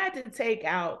had to take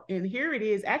out, and here it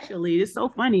is. Actually, it's so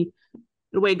funny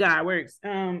the way God works.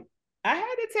 I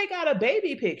had to take out a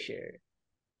baby picture.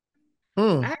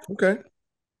 Okay.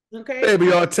 Okay. Baby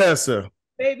Artessa.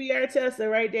 Baby Artessa,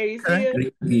 right there. You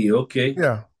see it? Okay.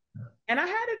 Yeah. And I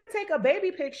had to take a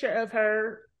baby picture of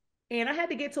her. And I had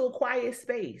to get to a quiet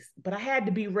space, but I had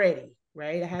to be ready,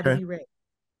 right? I had to be ready.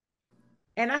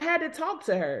 And I had to talk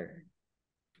to her.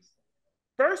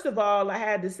 First of all, I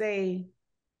had to say,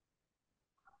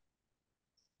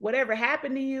 whatever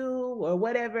happened to you, or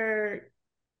whatever,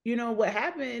 what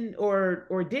happened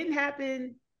or didn't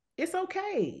happen, it's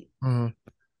okay.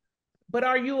 But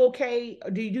are you okay?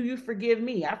 Do you forgive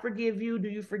me? I forgive you. Do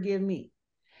you forgive me?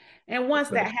 And once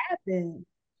that happened,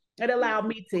 it allowed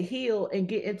me to heal and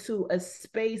get into a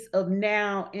space of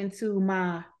now into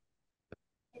my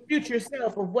future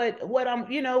self of what I'm,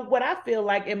 what I feel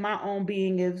like in my own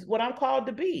being is what I'm called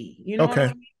to be. You know what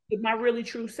I mean? with my really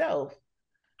true self.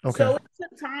 Okay. So it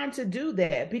took time to do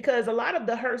that because a lot of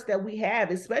the hurts that we have,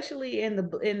 especially in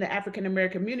the African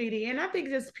American community, and I think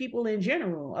just people in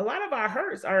general, a lot of our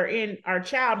hurts are in our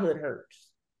childhood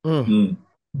hurts.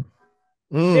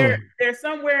 They're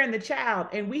somewhere in the child,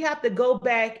 and we have to go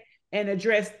back and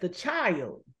address the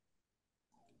child.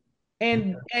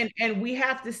 And we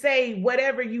have to say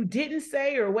whatever you didn't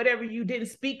say or whatever you didn't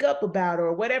speak up about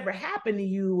or whatever happened to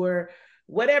you or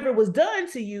whatever was done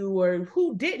to you or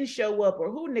who didn't show up or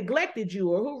who neglected you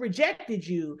or who rejected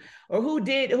you or who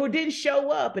didn't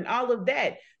show up and all of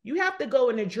that. You have to go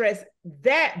and address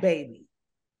that, baby.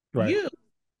 Right. You.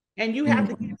 And you have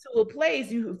to get to a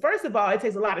place. First of all, it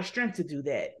takes a lot of strength to do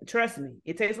that. Trust me.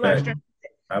 It takes a lot of strength.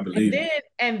 I believe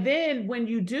and then when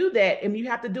you do that, and you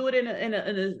have to do it in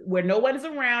a where no one is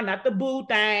around, not the boo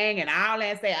thing and all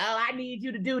that, say, oh, I need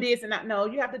you to do this. And no,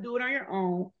 you have to do it on your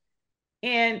own.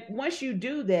 And once you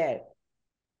do that,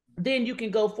 then you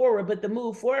can go forward. But the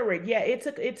move forward, yeah, it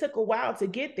took a while to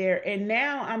get there. And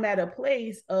now I'm at a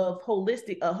place of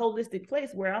holistic place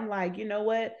where I'm like, you know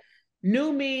what?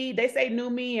 New me, they say new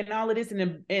me and all of this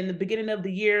in the beginning of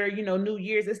the year, New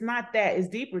Year's. It's not that. It's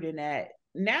deeper than that.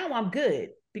 Now I'm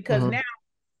good because now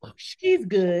she's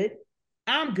good.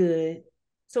 I'm good.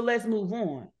 So let's move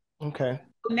on. Okay.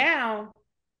 So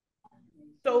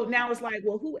now it's like,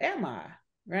 well, who am I?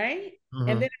 Right.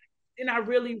 And then I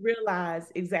really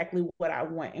realized exactly what I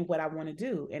want and what I want to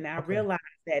do. And I realized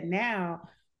that now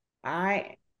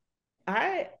I'm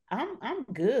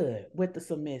good with the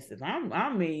submissive.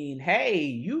 I mean, hey,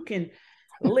 you can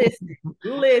listen.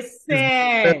 Is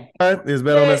Ben on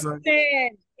that side?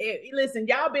 Listen,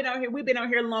 y'all been on here. We've been on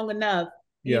here long enough.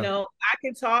 Yeah. I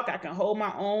can talk. I can hold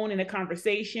my own in a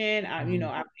conversation. I'm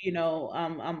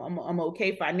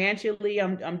okay financially.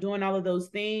 I'm doing all of those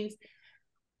things.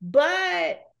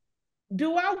 But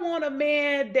do I want a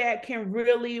man that can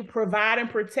really provide and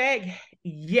protect?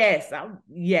 Yes. I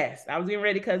was getting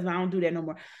ready because I don't do that no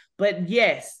more. But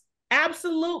yes,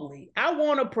 absolutely. I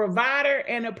want a provider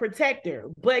and a protector.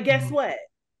 But guess what?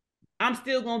 I'm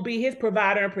still going to be his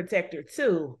provider and protector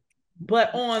too.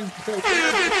 But on the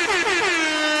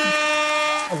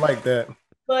I like that.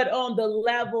 But on the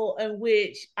level in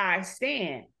which I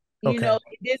stand.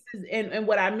 This is and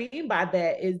what I mean by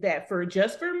that is that for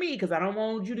me, because I don't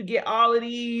want you to get all of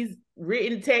these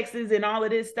written texts and all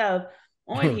of this stuff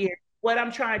on here. What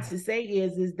I'm trying to say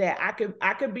is that I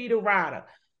could be the rider,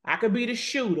 I could be the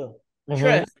shooter.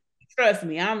 Trust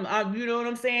me. I'm you know what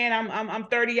I'm saying? I'm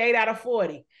 38 out of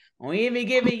 40. Don't even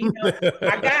give it,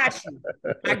 I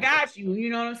got you. You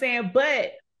know what I'm saying?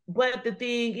 But the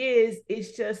thing is,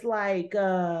 it's just like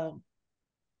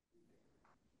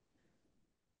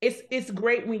it's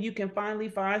great when you can finally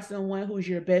find someone who's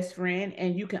your best friend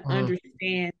and you can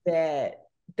understand that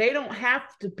they don't have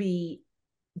to be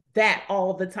that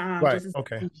all the time. Right.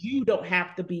 You don't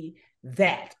have to be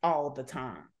that all the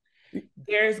time.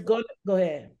 Go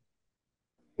ahead.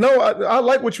 No, I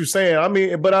like what you're saying. I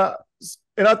mean, but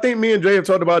I think me and Dre have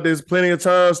talked about this plenty of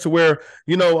times to where,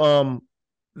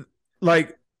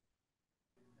 like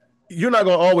you're not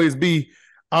going to always be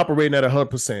operating at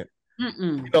 100%.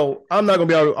 I'm not going to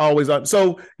be always on.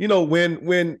 So,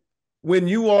 when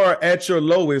you are at your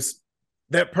lowest,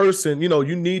 that person,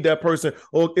 you need that person,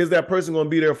 or is that person going to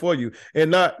be there for you?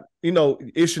 And not,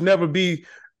 it should never be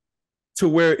to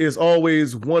where it's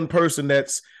always one person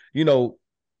that's,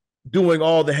 doing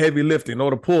all the heavy lifting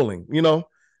or the pulling,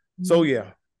 So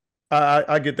yeah,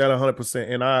 I get that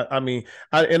 100%.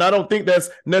 And I don't think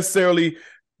that's necessarily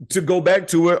to go back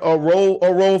to it a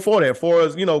role for that, for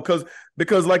us,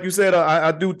 because like you said,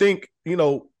 I do think,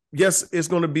 yes, it's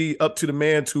going to be up to the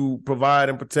man to provide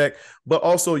and protect, but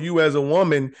also you as a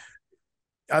woman,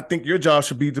 I think your job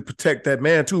should be to protect that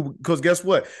man too, because guess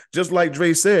what? Just like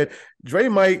Dre said, Dre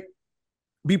might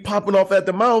be popping off at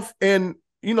the mouth, and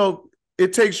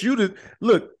it takes you to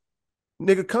look,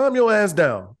 nigga, calm your ass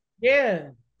down. Yeah.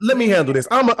 Let me handle this.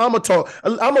 I'm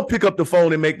gonna pick up the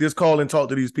phone and make this call and talk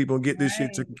to these people and get this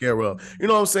shit taken care of. You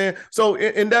know what I'm saying? So,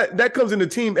 and that comes in the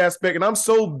team aspect. And I'm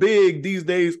so big these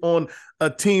days on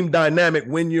a team dynamic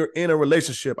when you're in a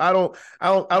relationship. I don't,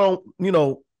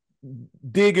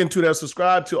 dig into that,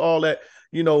 subscribe to all that,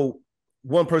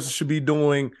 one person should be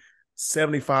doing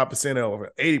 75%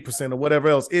 or 80% or whatever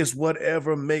else. It's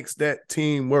whatever makes that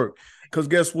team work. Because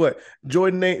guess what?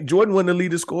 Jordan wasn't the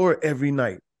leading scorer every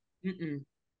night.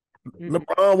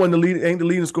 LeBron wasn't ain't the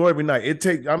leading scorer every night.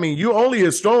 You're only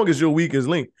as strong as your weakest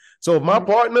link. So if my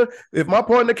partner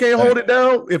can't hold it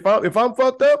down, if I'm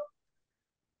fucked up,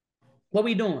 what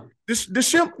we doing? The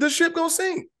ship gonna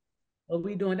sink. What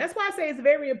we doing? That's why I say it's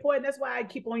very important. That's why I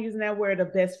keep on using that word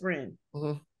of best friend.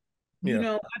 You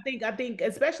know, I think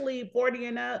especially 40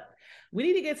 and up, we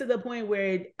need to get to the point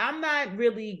where I'm not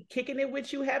really kicking it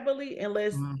with you heavily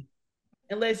unless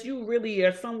you really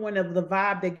are someone of the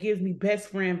vibe that gives me best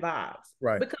friend vibes.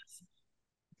 Right. Because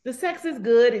the sex is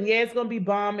good, and yeah, it's gonna be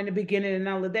bomb in the beginning and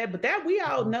all of that, but that we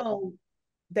all know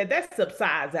that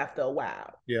subsides after a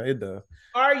while. Yeah, it does.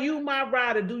 Are you my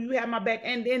rider? Do you have my back?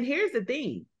 And then here's the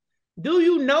thing: do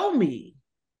you know me?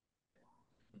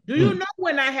 Do you know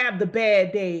when I have the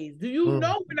bad days? Do you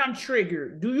know when I'm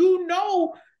triggered? Do you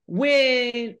know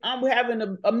when I'm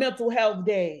having a mental health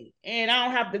day and I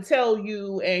don't have to tell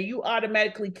you and you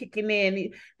automatically kicking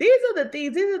in? These are the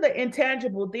things, these are the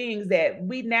intangible things that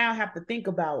we now have to think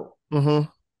about when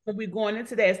we're going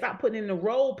into that. Stop putting in the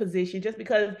role position. Just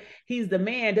because he's the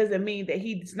man doesn't mean that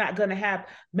he's not going to have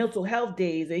mental health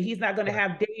days, and he's not going to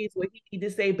have days where he need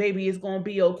to say, baby, it's going to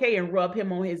be okay, and rub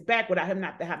him on his back without him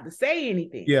not to have to say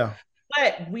anything. Yeah.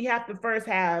 But we have to first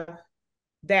have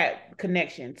that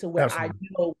connection to where I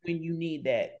know when you need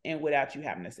that and without you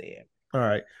having to say it. All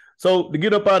right. So to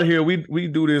get up out of here, we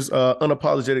do this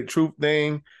unapologetic truth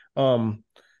thing,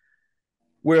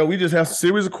 where we just have a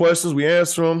series of questions, we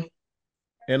answer them,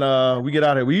 and we get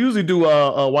out of here. We usually do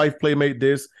a wife playmate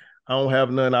this. I don't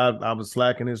have none. I was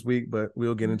slacking this week, but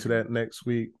we'll get into that next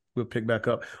week. We'll pick back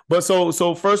up. But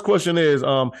so first question is,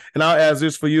 and I'll ask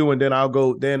this for you, and then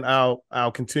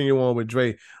I'll continue on with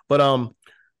Dre. But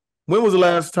when was the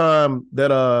last time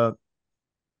that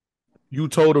you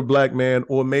told a black man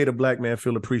or made a black man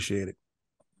feel appreciated?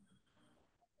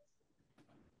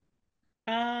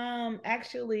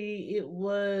 Actually, it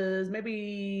was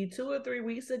maybe 2 or 3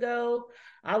 weeks ago.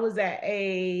 I was at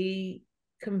a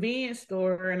convenience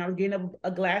store and I was getting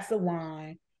a glass of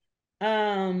wine.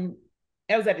 I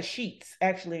was at the Sheets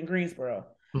actually in Greensboro,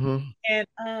 and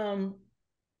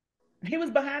he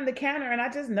was behind the counter, and I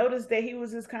just noticed that he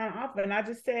was just kind of off, and I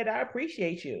just said, "I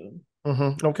appreciate you."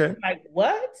 Okay. Like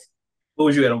what? Who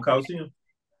was you at on Coliseum?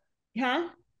 Huh?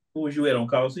 Who was you at on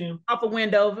Coliseum? Off of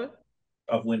Wendover.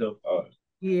 Off Window.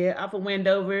 Yeah, off of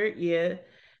Wendover. Yeah.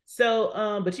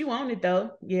 So, but you own it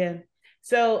though. Yeah.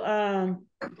 So,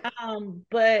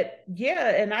 but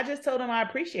yeah, and I just told him I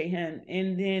appreciate him,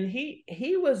 and then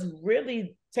he was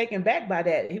really taken back by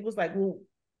that. He was like, "Well,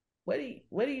 what do you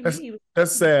mean?"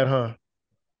 That's sad, huh?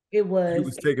 It was. He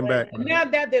was taken back. Now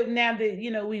that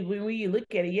you know, when you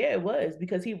look at it, yeah, it was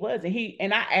because he was,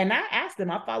 and I asked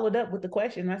him. I followed up with the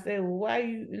question. I said, "Well, why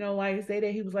you say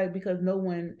that?" He was like, "Because no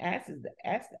one asked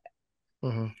that."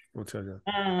 We'll tell you.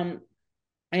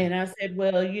 And I said,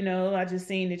 "Well, I just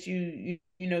seen that you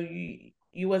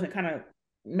wasn't kind of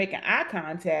making eye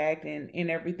contact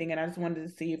and everything, and I just wanted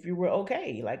to see if you were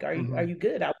okay. Like, are you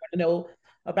good? I want to know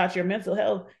about your mental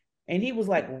health." And he was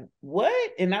like,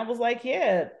 "What?" And I was like,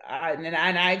 "Yeah."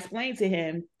 And I explained to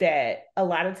him that a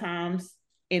lot of times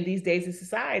in these days of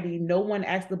society, no one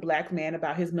asks the black man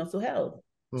about his mental health.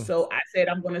 So I said,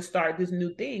 I'm going to start this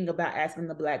new thing about asking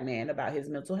the black man about his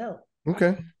mental health.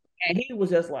 Okay. And he was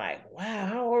just like, "Wow,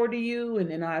 how old are you?" And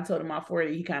then I told him I'm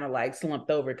 40. He kind of like slumped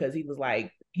over because he was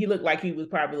like, he looked like he was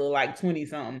probably like 20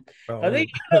 something. I think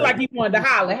he looked like he wanted to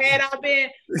holler. Had I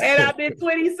been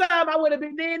 20 something, I would have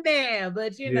been in there.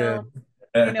 But your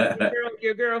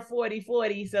girl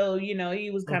 40. So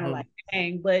he was kind of like,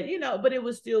 dang, but but it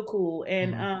was still cool.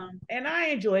 And and I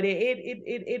enjoyed it.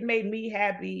 It made me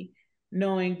happy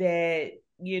knowing that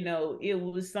it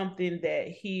was something that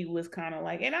he was kind of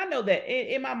like, and I know that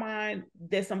in my mind,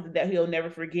 that's something that he'll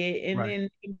never forget. And then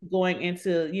going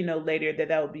into, later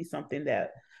that would be something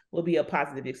that will be a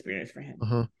positive experience for him.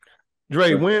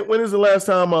 Dre, when is the last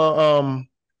time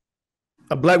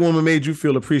a black woman made you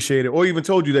feel appreciated or even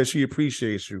told you that she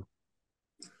appreciates you?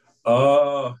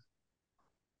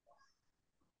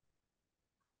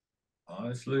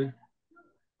 Honestly,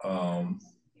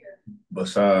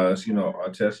 besides,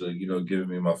 Artessa, giving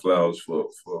me my flowers for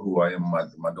who I am in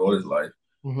my daughter's life.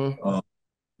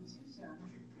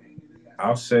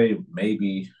 I'll say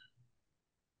maybe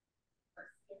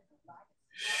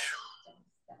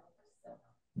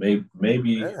man.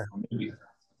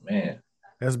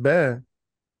 That's bad.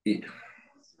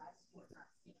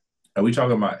 Are we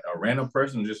talking about a random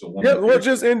person or just a woman? Yeah, well,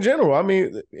 just in general. I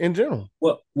mean, in general.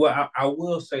 Well, I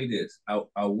will say this.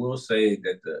 I will say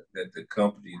that the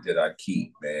company that I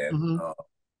keep, man,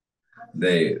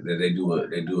 they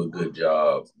do a good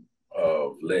job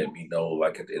of letting me know,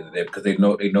 like at the end of the day, because they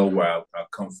know where I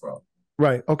come from.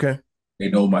 Right. Okay. They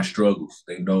know my struggles.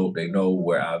 They know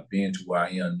where I've been to where I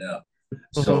am now.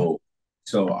 So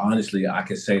honestly, I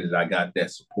can say that I got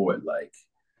that support. Like,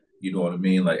 you know what I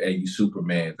mean? Like, hey, you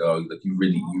Superman, dog. Like, you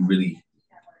really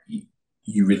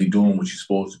doing what you're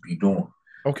supposed to be doing.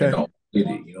 Okay. get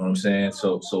it. You know what I'm saying?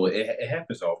 So it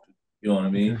happens often. You know what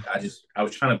I mean? Okay. I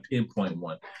was trying to pinpoint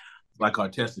one like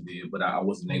Artesta did, but I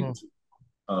wasn't able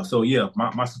Mm-hmm. to. So yeah,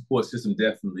 my support system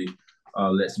definitely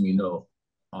lets me know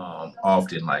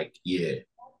often, like, yeah.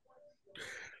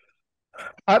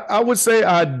 I would say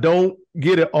I don't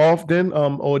get it often,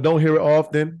 or don't hear it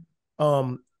often.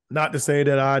 Not to say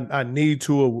that I need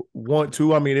to or want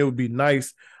to. I mean, it would be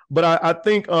nice, but I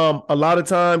think a lot of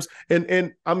times,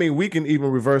 and I mean, we can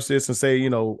even reverse this and say,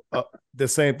 the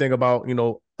same thing about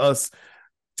us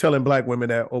telling Black women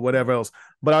that or whatever else.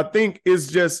 But I think it's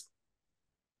just,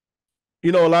 a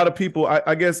lot of people.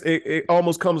 I guess it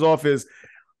almost comes off as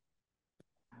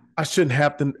I shouldn't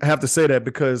have to say that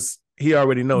because he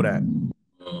already know that.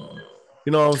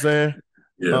 You know what I'm saying?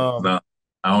 Yeah, no,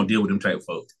 I don't deal with them type of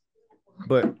folks.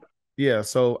 But yeah,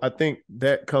 so I think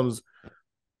that comes.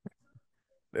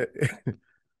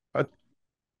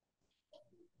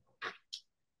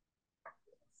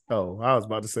 Oh, I was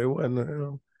about to say what in the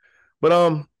hell?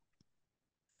 But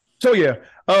so yeah.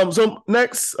 So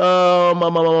next, do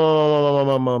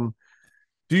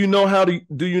you know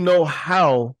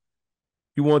how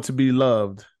you want to be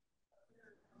loved?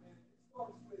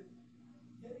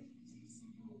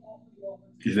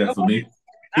 Is that for me?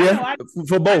 Yeah,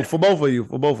 for both of you.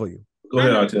 Go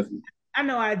ahead, Arteta. I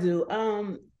know I do.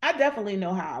 I definitely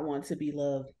know how I want to be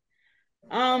loved.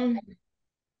 I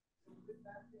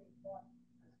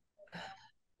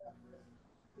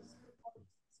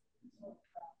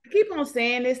keep on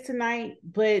saying this tonight,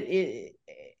 but I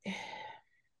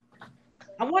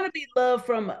want to be loved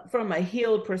from a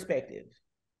healed perspective.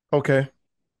 Okay.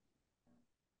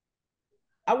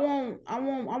 I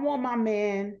want my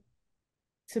man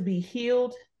to be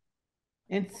healed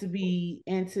and to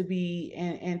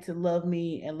love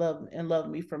me and love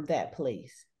me from that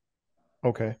place.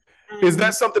 Okay. Is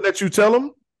that something that you tell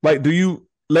them? Like, do you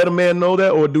let a man know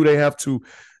that, or do they have to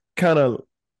kind of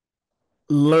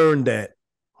learn that?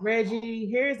 Reggie,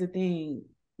 here's the thing.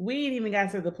 We ain't even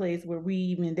got to the place where we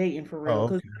even dating for real.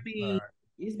 Because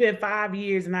it's been 5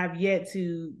 years and I've yet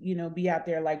to, be out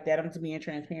there like that. I'm just being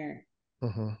transparent.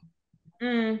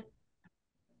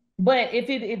 But if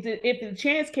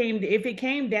it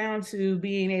came down to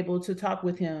being able to talk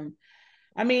with him,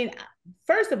 I mean,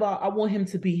 first of all, I want him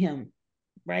to be him,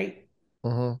 right?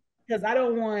 Because I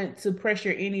don't want to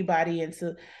pressure anybody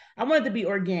I want it to be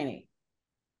organic.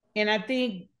 And I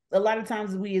think a lot of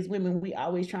times we as women, we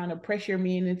always trying to pressure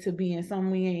men into being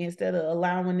some way instead of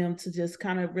allowing them to just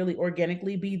kind of really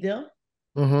organically be them.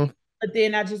 But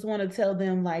then I just want to tell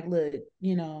them, like, look,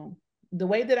 the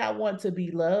way that I want to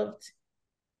be loved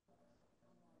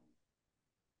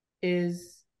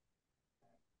is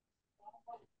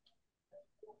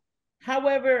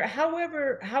however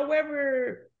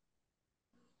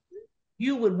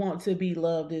you would want to be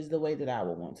loved is the way that I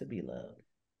would want to be loved.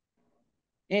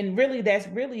 And really, that's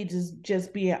really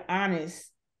just being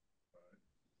honest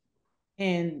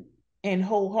and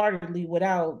wholeheartedly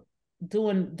without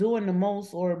doing the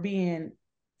most or being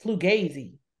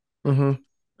fugazi.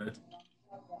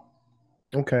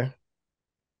 Okay.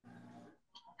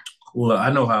 Well,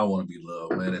 I know how I want to be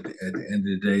loved, man. At the end of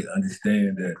the day,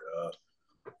 understand that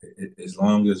as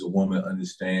long as a woman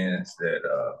understands that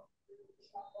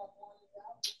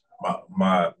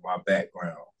my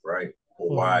background, right,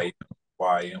 or why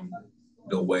I am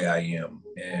the way I am,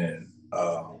 and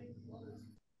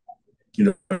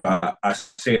I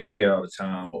say it all the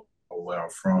time where I'm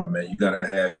from, man. You gotta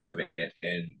have it,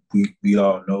 and we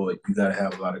all know it. You gotta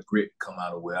have a lot of grit come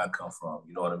out of where I come from.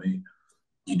 You know what I mean?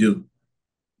 You do.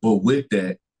 But with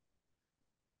that,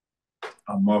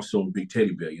 I'm also a big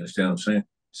teddy bear. You understand what I'm saying?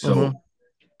 So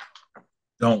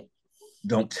don't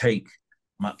take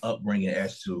my upbringing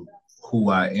as to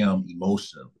who I am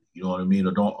emotionally. You know what I mean?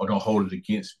 Or don't hold it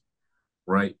against me,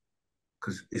 right?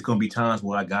 Because it's gonna be times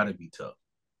where I gotta be tough.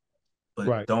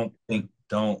 But don't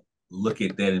look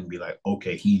at that and be like,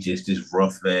 okay, he just this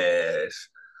rough ass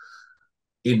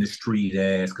in the street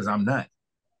ass, because I'm not.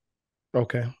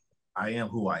 Okay. I am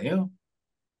who I am,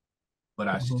 but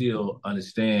I still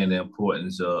understand the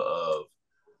importance of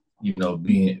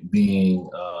being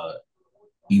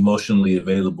emotionally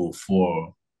available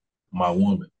for my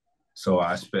woman. So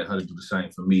I expect her to do the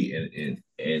same for me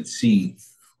and see.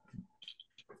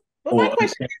 But my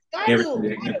question is, everything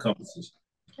that encompasses.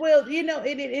 Well,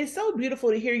 it's so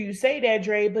beautiful to hear you say that,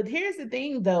 Dre. But here's the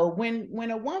thing, though: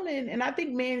 when a woman, and I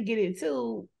think men get it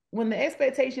too, when the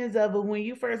expectations of it, when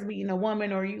you first meeting a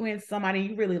woman or you in somebody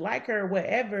you really like her,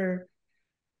 whatever,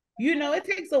 it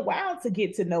takes a while to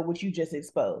get to know what you just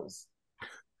exposed.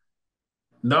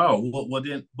 No, well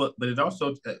then, but it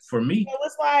also for me. So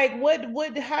it's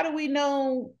like, how do we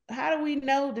know? How do we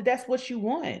know that that's what you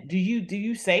want? Do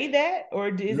you say that, or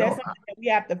is that No, something that we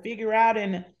have to figure out?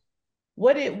 And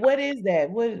what is that?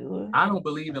 What? I don't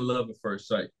believe in love at first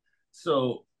sight.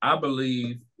 So I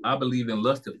believe in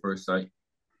lust at first sight.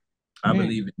 I Mm.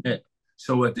 believe in that.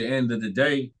 So at the end of the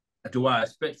day, do I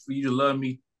expect for you to love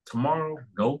me tomorrow?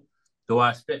 No. Do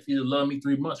I expect for you to love me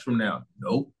 3 months from now?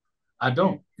 No, I Mm.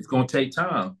 don't. It's gonna take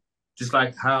time. Just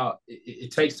like how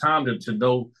it takes time to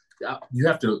know. You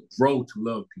have to grow to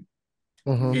love people,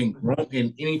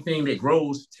 and anything that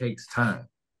grows takes time.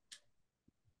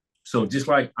 So just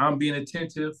like I'm being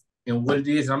attentive in what it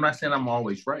is, I'm not saying I'm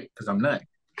always right because I'm not.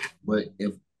 But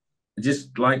if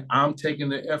just like I'm taking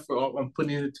the effort, I'm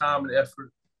putting in the time and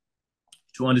effort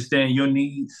to understand your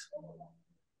needs,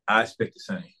 I expect the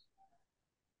same.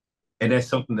 And that's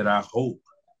something that I hope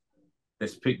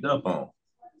that's picked up on.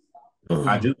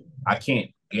 I do. I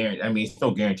can't guarantee. I mean, it's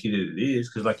no guarantee that it is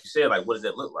because, like you said, like what does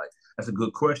that look like? That's a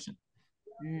good question.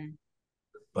 Mm.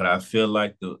 But I feel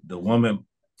like the woman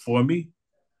for me,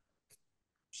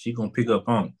 she gonna pick up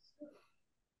on.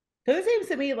 Because it seems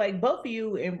to me like both of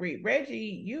you and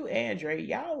Reggie, you and Dre,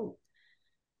 y'all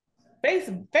face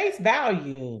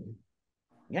value.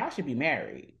 Y'all should be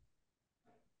married.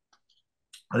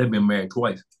 They've been married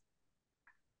twice,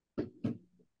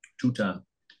 2 times.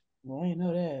 Well, you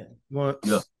know that. What?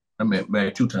 Yeah, I mean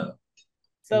married 2 times.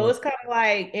 So it's kind of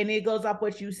like, and it goes off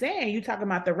what you're saying. You talking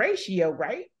about the ratio,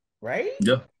 right? Right.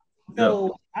 Yeah.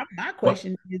 So my But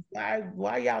question is,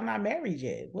 why y'all not married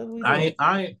yet? What are we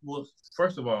doing? well,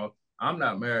 first of all, I'm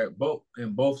not married. Both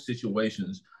in both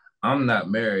situations, I'm not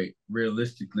married.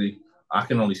 Realistically, I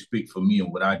can only speak for me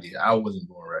and what I did. I wasn't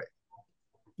doing right.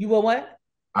 You were what?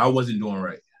 I wasn't doing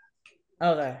right.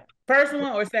 Okay. First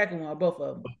one or second one, or both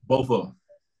of them? Both of them.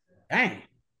 Dang.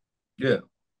 Yeah.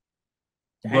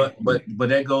 Dang. But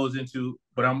that goes into.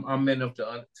 But I'm man enough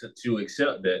to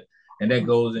accept that, and that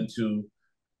goes into,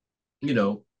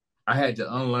 I had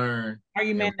to unlearn. Are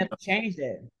you man enough to change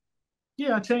that?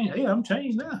 Yeah, I changed. Yeah, I'm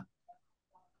changed now.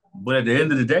 But at the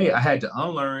end of the day, I had to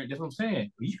unlearn. That's what I'm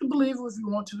saying. You can believe it if you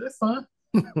want to. That's fine.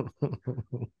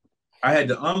 I had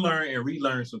to unlearn and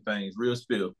relearn some things. Real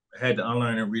spill. I had to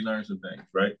unlearn and relearn some things,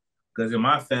 right? Because in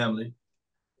my family,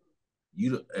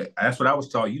 that's what I was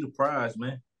taught. You the prize,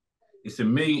 man. It's a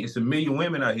million. It's a million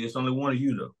women out here. It's only one of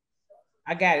you though.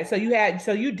 I got it. So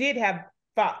you did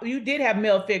have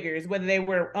male figures, whether they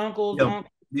were uncles, Yeah,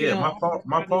 yeah. My paw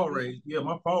uncles. raised. Yeah,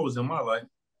 my paw was in my life.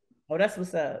 Oh, that's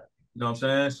what's up. You know what I'm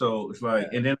saying? So it's like,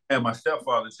 and then I had my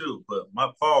stepfather too. But my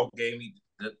paw gave me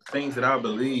the things that I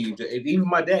believed. And even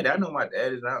my dad, I know my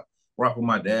dad is out rock with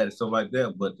my dad and stuff like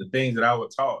that. But the things that I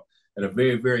was taught at a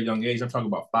very, very young age, I'm talking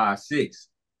about 5, 6.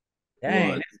 Dang,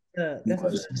 that's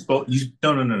what's up.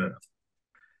 No.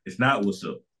 It's not what's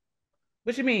up.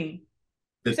 What you mean?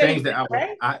 The You said things that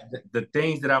right? the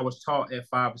things that I was taught at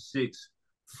 5 or 6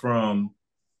 from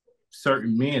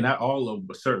certain men, not all of them,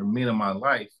 but certain men in my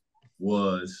life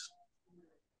was,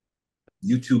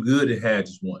 you too good to have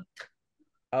just one.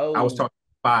 Oh, I was taught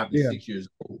 5 and 6 years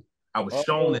old. I was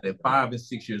shown that at 5 and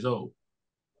 6 years old.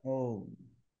 Oh,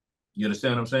 You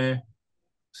understand what I'm saying?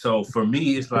 So for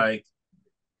me, it's like,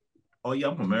 oh yeah,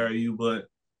 I'm gonna marry you, but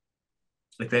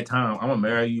at that time, I'm gonna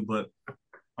marry you, but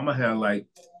I'm gonna have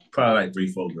probably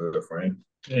 3, 4 girlfriends.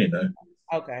 Ain't nothing.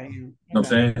 okay. You know what I'm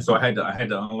saying? So I had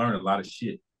to unlearn a lot of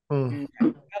shit. Mm.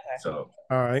 Okay. So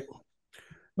All right.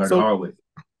 learn So- the hard way.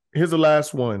 Here's the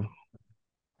last one.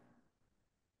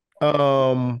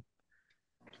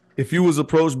 If you was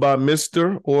approached by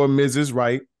Mr. or Mrs.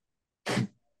 Wright,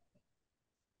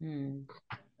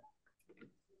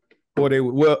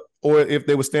 or if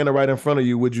they were standing right in front of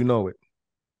you, would you know it?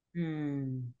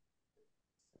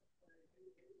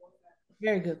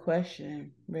 Very good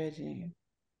question, Reggie.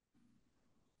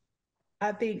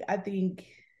 I think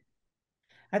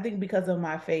because of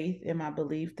my faith and my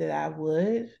belief that I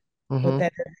would, but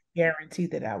that doesn't guarantee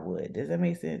that I would. Does that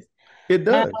make sense? It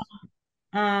does.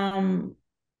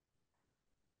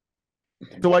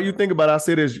 So why you think about it, I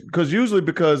say this because usually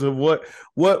because of what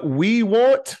we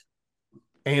want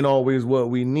ain't always what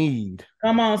we need.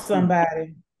 Come on,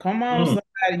 somebody. Come on,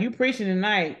 somebody. You preaching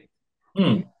tonight.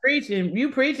 You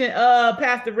preaching,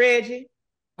 Pastor Reggie.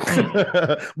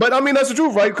 But I mean that's the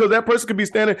truth, right? Because that person could be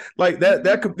standing like that.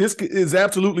 This is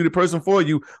absolutely the person for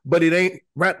you, but it ain't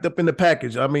wrapped up in the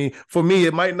package. I mean, for me,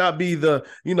 it might not be the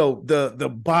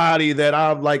body that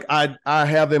I'm like I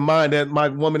have in mind that my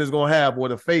woman is gonna have, or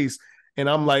the face, and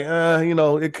I'm like,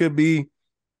 it could be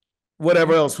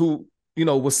whatever else who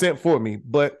was sent for me,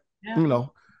 but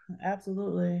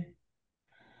Absolutely.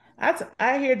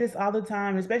 I hear this all the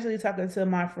time, especially talking to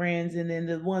my friends and then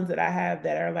the ones that I have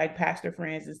that are like pastor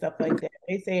friends and stuff like that.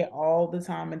 They say it all the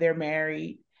time and they're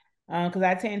married. Because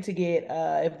I tend to get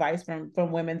advice from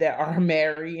women that are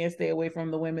married and stay away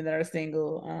from the women that are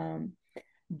single.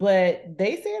 But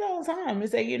they say it all the time. They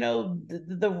say,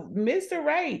 the Mr.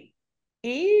 Right,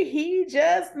 he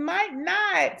just might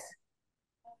not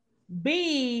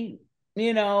be,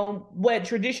 what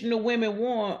traditional women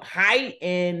want, height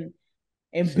and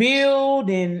build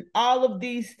and all of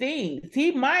these things.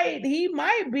 He might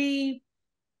be,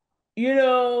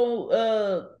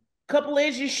 a couple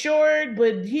inches short,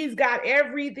 but he's got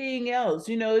everything else.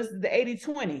 It's the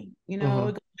 80-20, it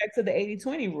goes back to the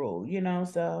 80-20 rule,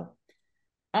 so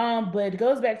but it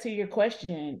goes back to your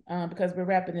question, because we're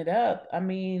wrapping it up. I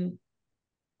mean,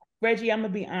 Reggie, I'm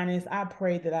gonna be honest. I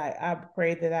pray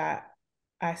that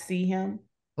I see him.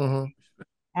 Because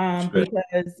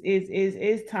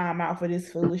it's time out for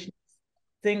this foolishness.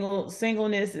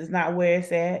 Singleness is not where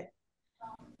it's at.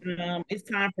 It's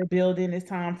time for building. It's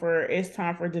time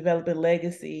for developing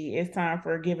legacy. It's time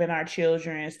for giving our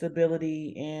children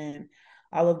stability and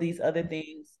all of these other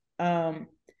things. So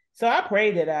I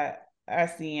pray that I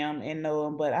see him and know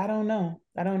him, but I don't know.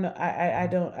 I don't know. I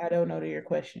don't know to your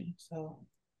question. So,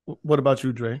 what about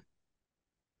you, Dre?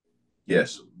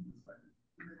 Yes.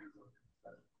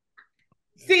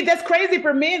 See, that's crazy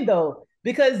for men though,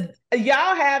 because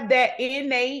y'all have that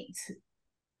innate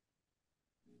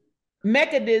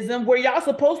mechanism where y'all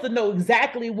supposed to know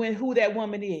exactly who that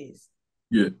woman is.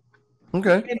 Yeah.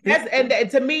 Okay.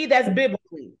 And to me, that's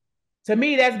biblically.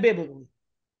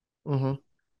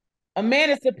 A man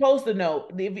is supposed to know.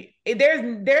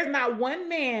 There's not one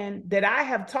man that I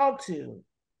have talked to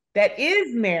that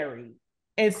is married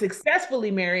and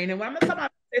successfully married. And when I'm not talking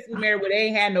about successfully married where they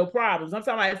ain't had no problems, I'm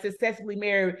talking about successfully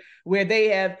married where they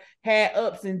have had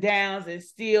ups and downs and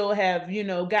still have,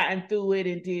 gotten through it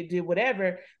and did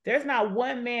whatever. There's not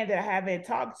one man that I haven't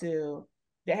talked to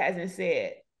that hasn't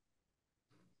said,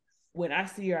 when I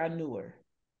see her, I knew her.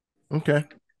 Okay.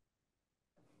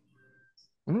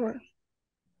 All right.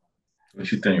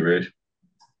 What you think, Reg?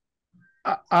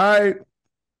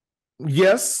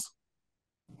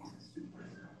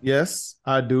 Yes,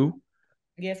 I do.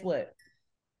 Guess what?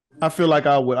 I feel like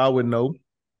I would know.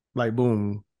 Like,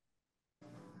 boom.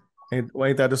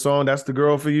 Ain't that the song? That's the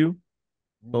girl for you?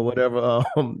 Or whatever.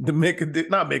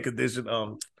 Not make condition.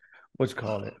 What you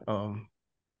call it?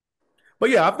 But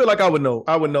yeah, I feel like I would know.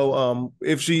 I would know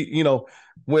if she,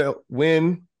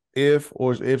 when,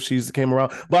 if she's came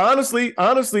around. But honestly,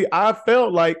 I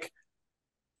felt like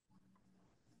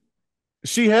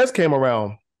she has came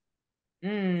around.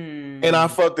 And I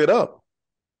fucked it up.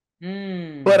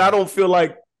 But I don't feel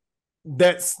like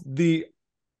that's the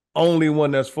only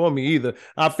one that's for me either.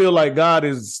 I feel like God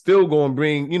is still going to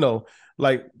bring,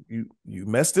 like you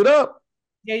messed it up.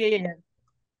 Yeah.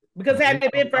 Because had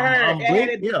it been for her, had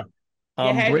it been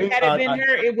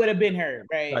her, it would have been her,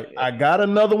 right? Like, I got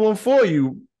another one for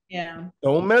you. Yeah.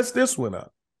 Don't mess this one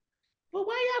up. But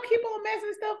why y'all keep on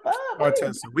messing stuff up?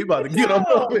 Artessa, we about to get them.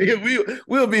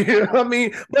 We'll be here.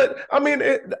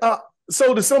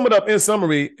 So to sum it up in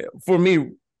summary, for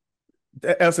me,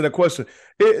 to answer that question,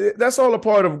 that's all a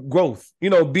part of growth.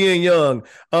 Being young,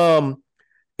 and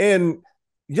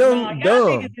young, dumb.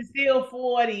 Niggas can still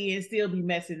 40 and still be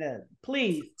messing up.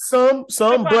 Please. Some,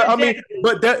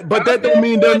 but that don't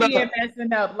mean they're not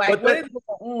messing up. Like, what is going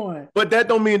on? But that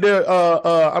don't mean they're.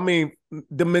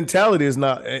 The mentality is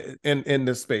not in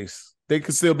the space. They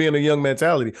could still be in a young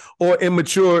mentality or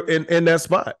immature in that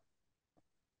spot.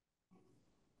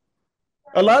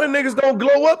 A lot of niggas don't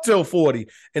glow up till 40,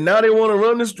 and now they want to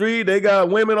run the street. They got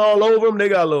women all over them. They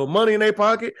got a little money in their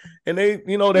pocket, and they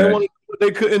want to do what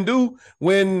they couldn't do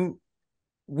when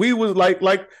we was like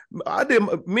I did.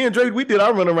 Me and Drake, we did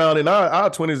our run around in our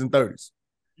 20s and 30s.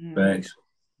 Thanks.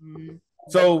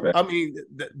 So I mean,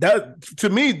 that to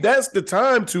me, that's the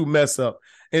time to mess up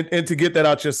and to get that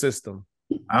out your system.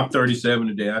 I'm 37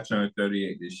 today. I turned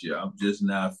 38 this year. I'm just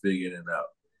now figuring it out.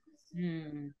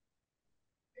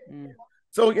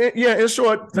 So yeah, in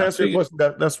short, to answer your question,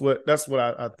 that's what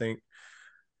I think.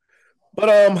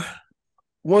 But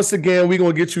once again, we're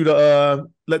gonna get you to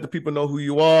let the people know who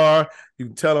you are. You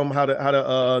can tell them how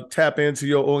to tap into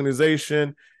your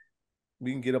organization.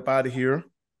 We can get up out of here.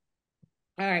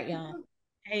 All right, y'all.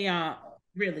 Hey, y'all,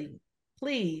 really,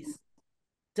 please,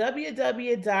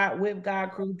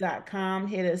 www.withgodcrew.com.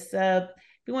 Hit us up.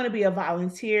 If you want to be a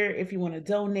volunteer, if you want to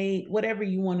donate, whatever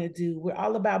you want to do, we're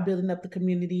all about building up the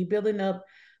community, building up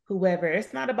whoever.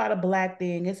 It's not about a Black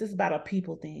thing. It's just about a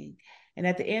people thing. And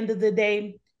at the end of the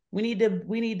day, we need to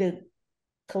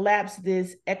collapse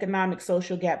this economic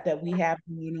social gap that we have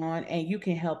going on, and you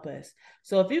can help us.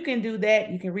 So if you can do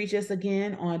that, you can reach us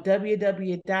again on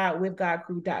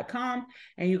www.withgodcrew.com,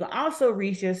 and you can also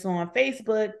reach us on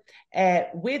Facebook at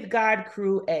With God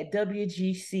Crew at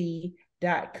WGC.com.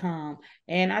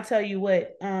 And I tell you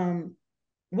what,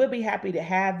 we'll be happy to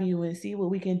have you and see what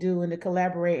we can do and to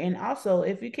collaborate. And also,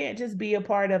 if you can't just be a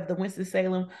part of the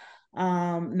Winston-Salem,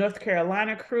 North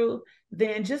Carolina crew,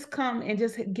 then just come and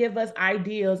just give us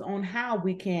ideas on how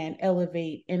we can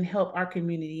elevate and help our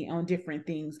community on different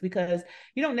things, because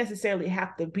you don't necessarily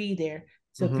have to be there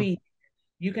to be.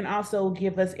 You can also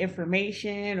give us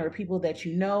information or people that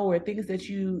you know or things that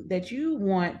you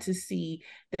want to see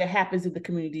that happens in the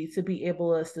community to be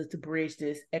able to bridge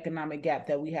this economic gap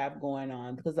that we have going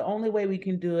on. Because the only way we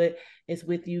can do it is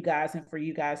with you guys and for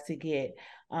you guys to get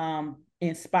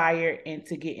inspired and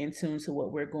to get in tune to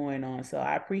what we're going on. So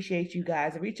I appreciate you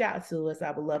guys. Reach out to us. I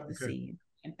would love to see you.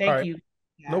 And thank you.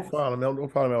 No problem. No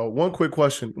problem at all. One quick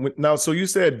question. Now, so you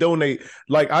said donate.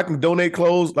 Like, I can donate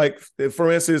clothes. Like,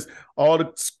 for instance, all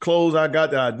the clothes I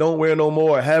got that I don't wear no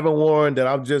more, or haven't worn, that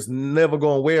I'm just never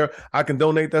going to wear, I can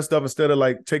donate that stuff instead of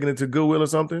like taking it to Goodwill or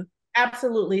something?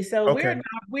 Absolutely. So we're a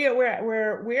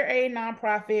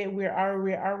nonprofit. We're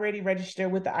already registered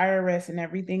with the IRS and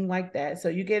everything like that. So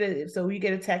you get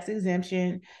a tax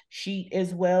exemption sheet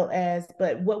as well as.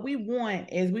 But what we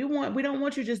want is we don't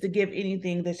want you just to give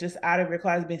anything that's just out of your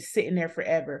closet, been sitting there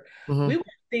forever. We want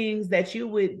things that you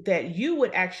would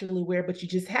actually wear, but you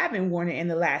just haven't worn it in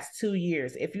the last 2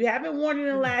 years. If you haven't worn it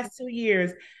in the last 2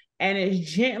 years, and it's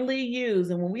gently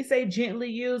used. And when we say gently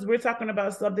used, we're talking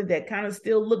about something that kind of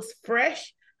still looks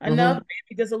fresh enough,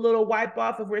 maybe just a little wipe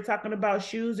off if we're talking about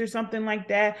shoes or something like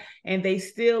that, and they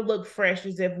still look fresh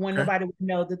as if nobody would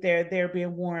know that they're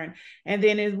being worn. And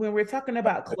then when we're talking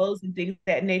about clothes and things of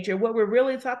that nature, what we're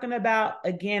really talking about,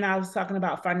 again, I was talking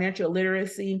about financial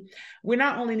literacy. We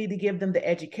not only need to give them the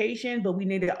education, but we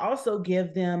need to also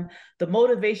give them the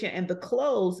motivation and the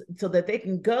clothes so that they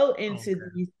can go into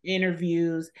these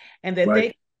interviews and that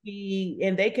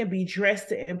they can be dressed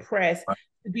to impress,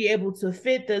 to be able to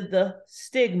fit the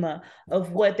stigma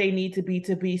of what they need to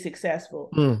be successful.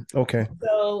 Okay.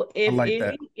 So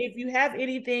if you have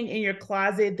anything in your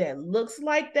closet that looks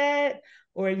like that,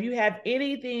 or if you have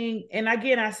anything, and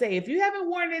again, I say, if you haven't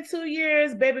worn it in 2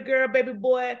 years, baby girl, baby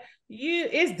boy,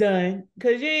 it's done,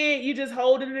 because you just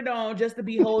holding it on just to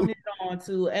be holding it on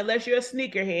to, unless you're a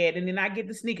sneakerhead, and then I get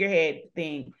the sneakerhead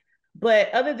thing.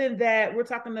 But other than that, we're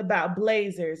talking about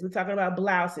blazers, we're talking about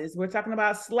blouses, we're talking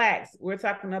about slacks, we're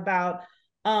talking about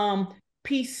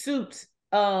piece suits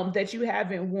that you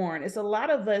haven't worn. It's a lot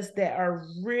of us that are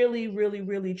really, really,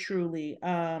 really, truly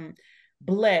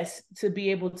blessed to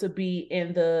be able to be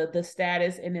in the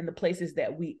status and in the places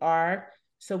that we are.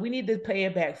 So we need to pay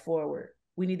it back forward.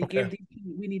 We need to give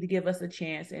us a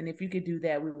chance. And if you could do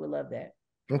that, we would love that.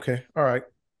 Okay. All right.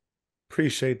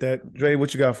 Appreciate that. Dre,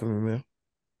 what you got for me, man?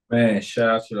 Man, shout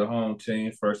out to the home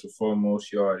team. First and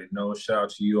foremost, you already know. Shout out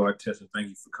to you, Artessa. Thank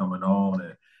you for coming on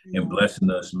and blessing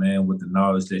us, man, with the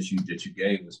knowledge that you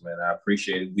gave us, man. I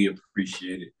appreciate it. We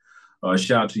appreciate it.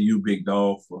 Shout out to you, Big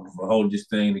Dog, for holding this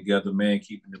thing together, man,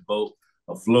 keeping the boat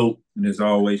afloat. And as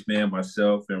always, man,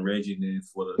 myself and Reggie, and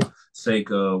for the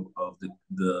sake of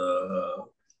the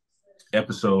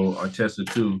episode, Artessa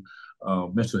too,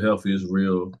 mental health is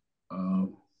real.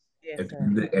 At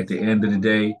the end of the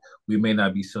day, we may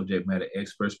not be subject matter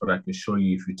experts, but I can show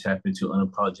you, if you tap into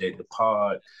Unapologetic the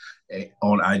Pod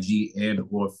on IG and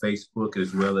or Facebook,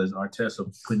 as well as Artessa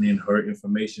putting in her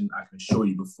information, I can show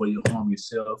you, before you harm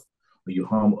yourself or you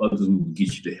harm others, we will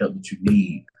get you the help that you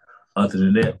need. Other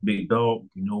than that, Big Dog,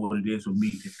 you know what it is with me.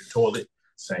 If the toilet,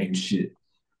 same shit.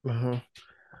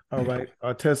 All right,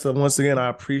 Artessa, once again, I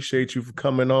appreciate you for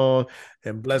coming on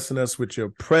and blessing us with your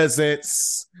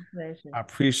presence. I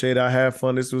appreciate it. I had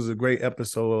fun. This was a great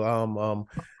episode.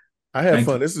 I had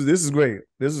fun. This is great.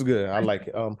 This is good. I like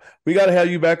it. We got to have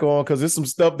you back on, because there's some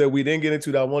stuff that we didn't get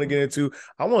into that I want to get into.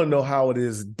 I want to know how it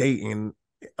is dating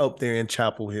up there in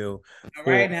Chapel Hill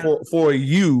for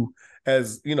you,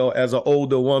 as you know, as an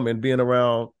older woman, being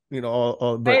around. You know,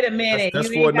 wait a minute. That's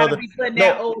you ain't gotta be putting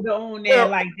that older on there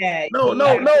like that. No.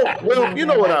 Well, you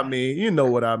know what I mean. You know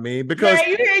what I mean. Because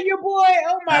you hear your boy.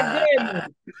 Oh my goodness.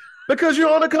 Because you're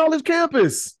on a college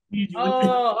campus.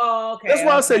 Oh, okay. That's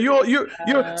why I say you're.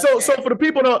 So for the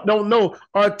people that don't know,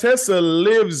 Artessa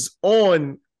lives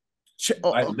on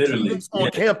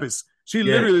campus. She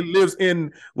literally lives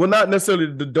in, well, not necessarily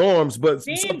the dorms, but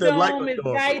something like the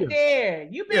dorms. Right there.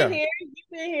 You've been here.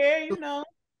 You know.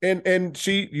 And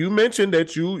you mentioned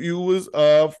that you was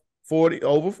 40,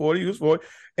 over 40, you was 40.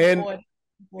 And 40.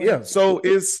 Yeah, so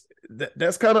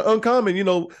that's kind of uncommon, you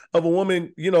know, of a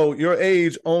woman, you know, your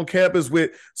age on campus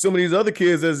with some of these other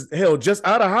kids as hell just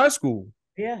out of high school.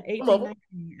 Yeah, 18, 19.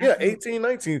 Yeah, 18,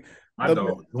 19. My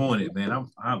dog doing it, man.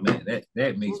 I'm man,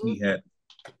 that makes me happy.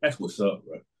 That's what's up,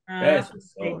 bro. That's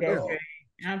what's up.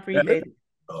 I appreciate it.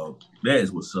 That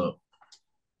is what's up.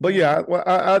 But yeah,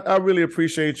 I really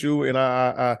appreciate you, and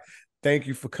I thank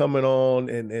you for coming on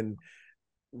and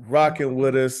rocking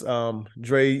with us.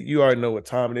 Dre, you already know what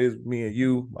time it is. Me and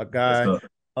you, my guy.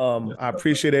 I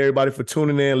appreciate everybody for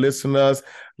tuning in, listening to us,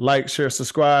 like, share,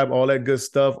 subscribe, all that good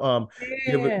stuff.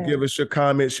 Give us your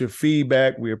comments, your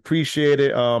feedback. We appreciate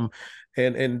it.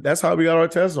 And that's how we got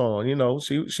Artessa on. You know,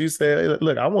 she said,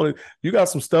 look, you got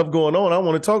some stuff going on. I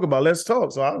want to talk about. Let's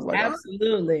talk. So I was like,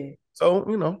 absolutely. So,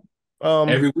 you know,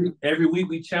 every week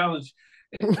we challenge.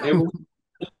 Every week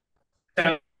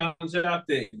challenge out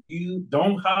there. You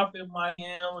don't hop in my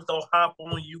DMs, don't hop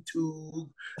on YouTube,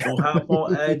 don't hop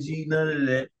on IG, none of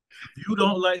that. If you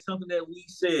don't like something that we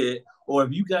said, or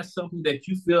if you got something that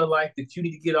you feel like that you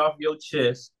need to get off your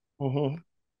chest, come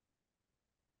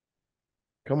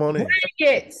on in.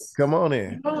 Come on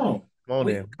in.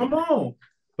 Come on.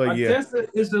 But yeah, Artessa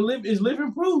is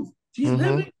living proof. She's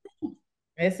living proof.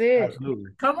 That's it.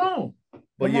 Absolutely. Come on.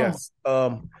 But yes.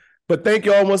 But thank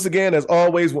y'all once again. As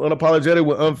always, we're unapologetic,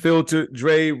 we're unfiltered.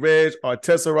 Dre, Reg,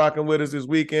 Artessa rocking with us this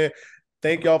weekend.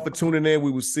 Thank y'all for tuning in. We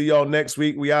will see y'all next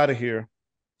week. We out of here.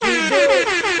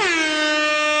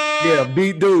 Yeah,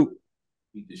 beat Duke.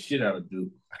 Beat the shit out of Duke.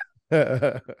 You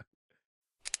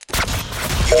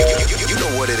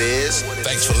know what it is.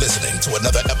 Thanks for listening to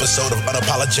another episode of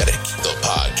Unapologetic, the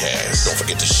podcast. Don't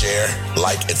forget to share,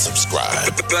 like, and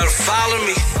subscribe. Better follow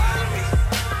me.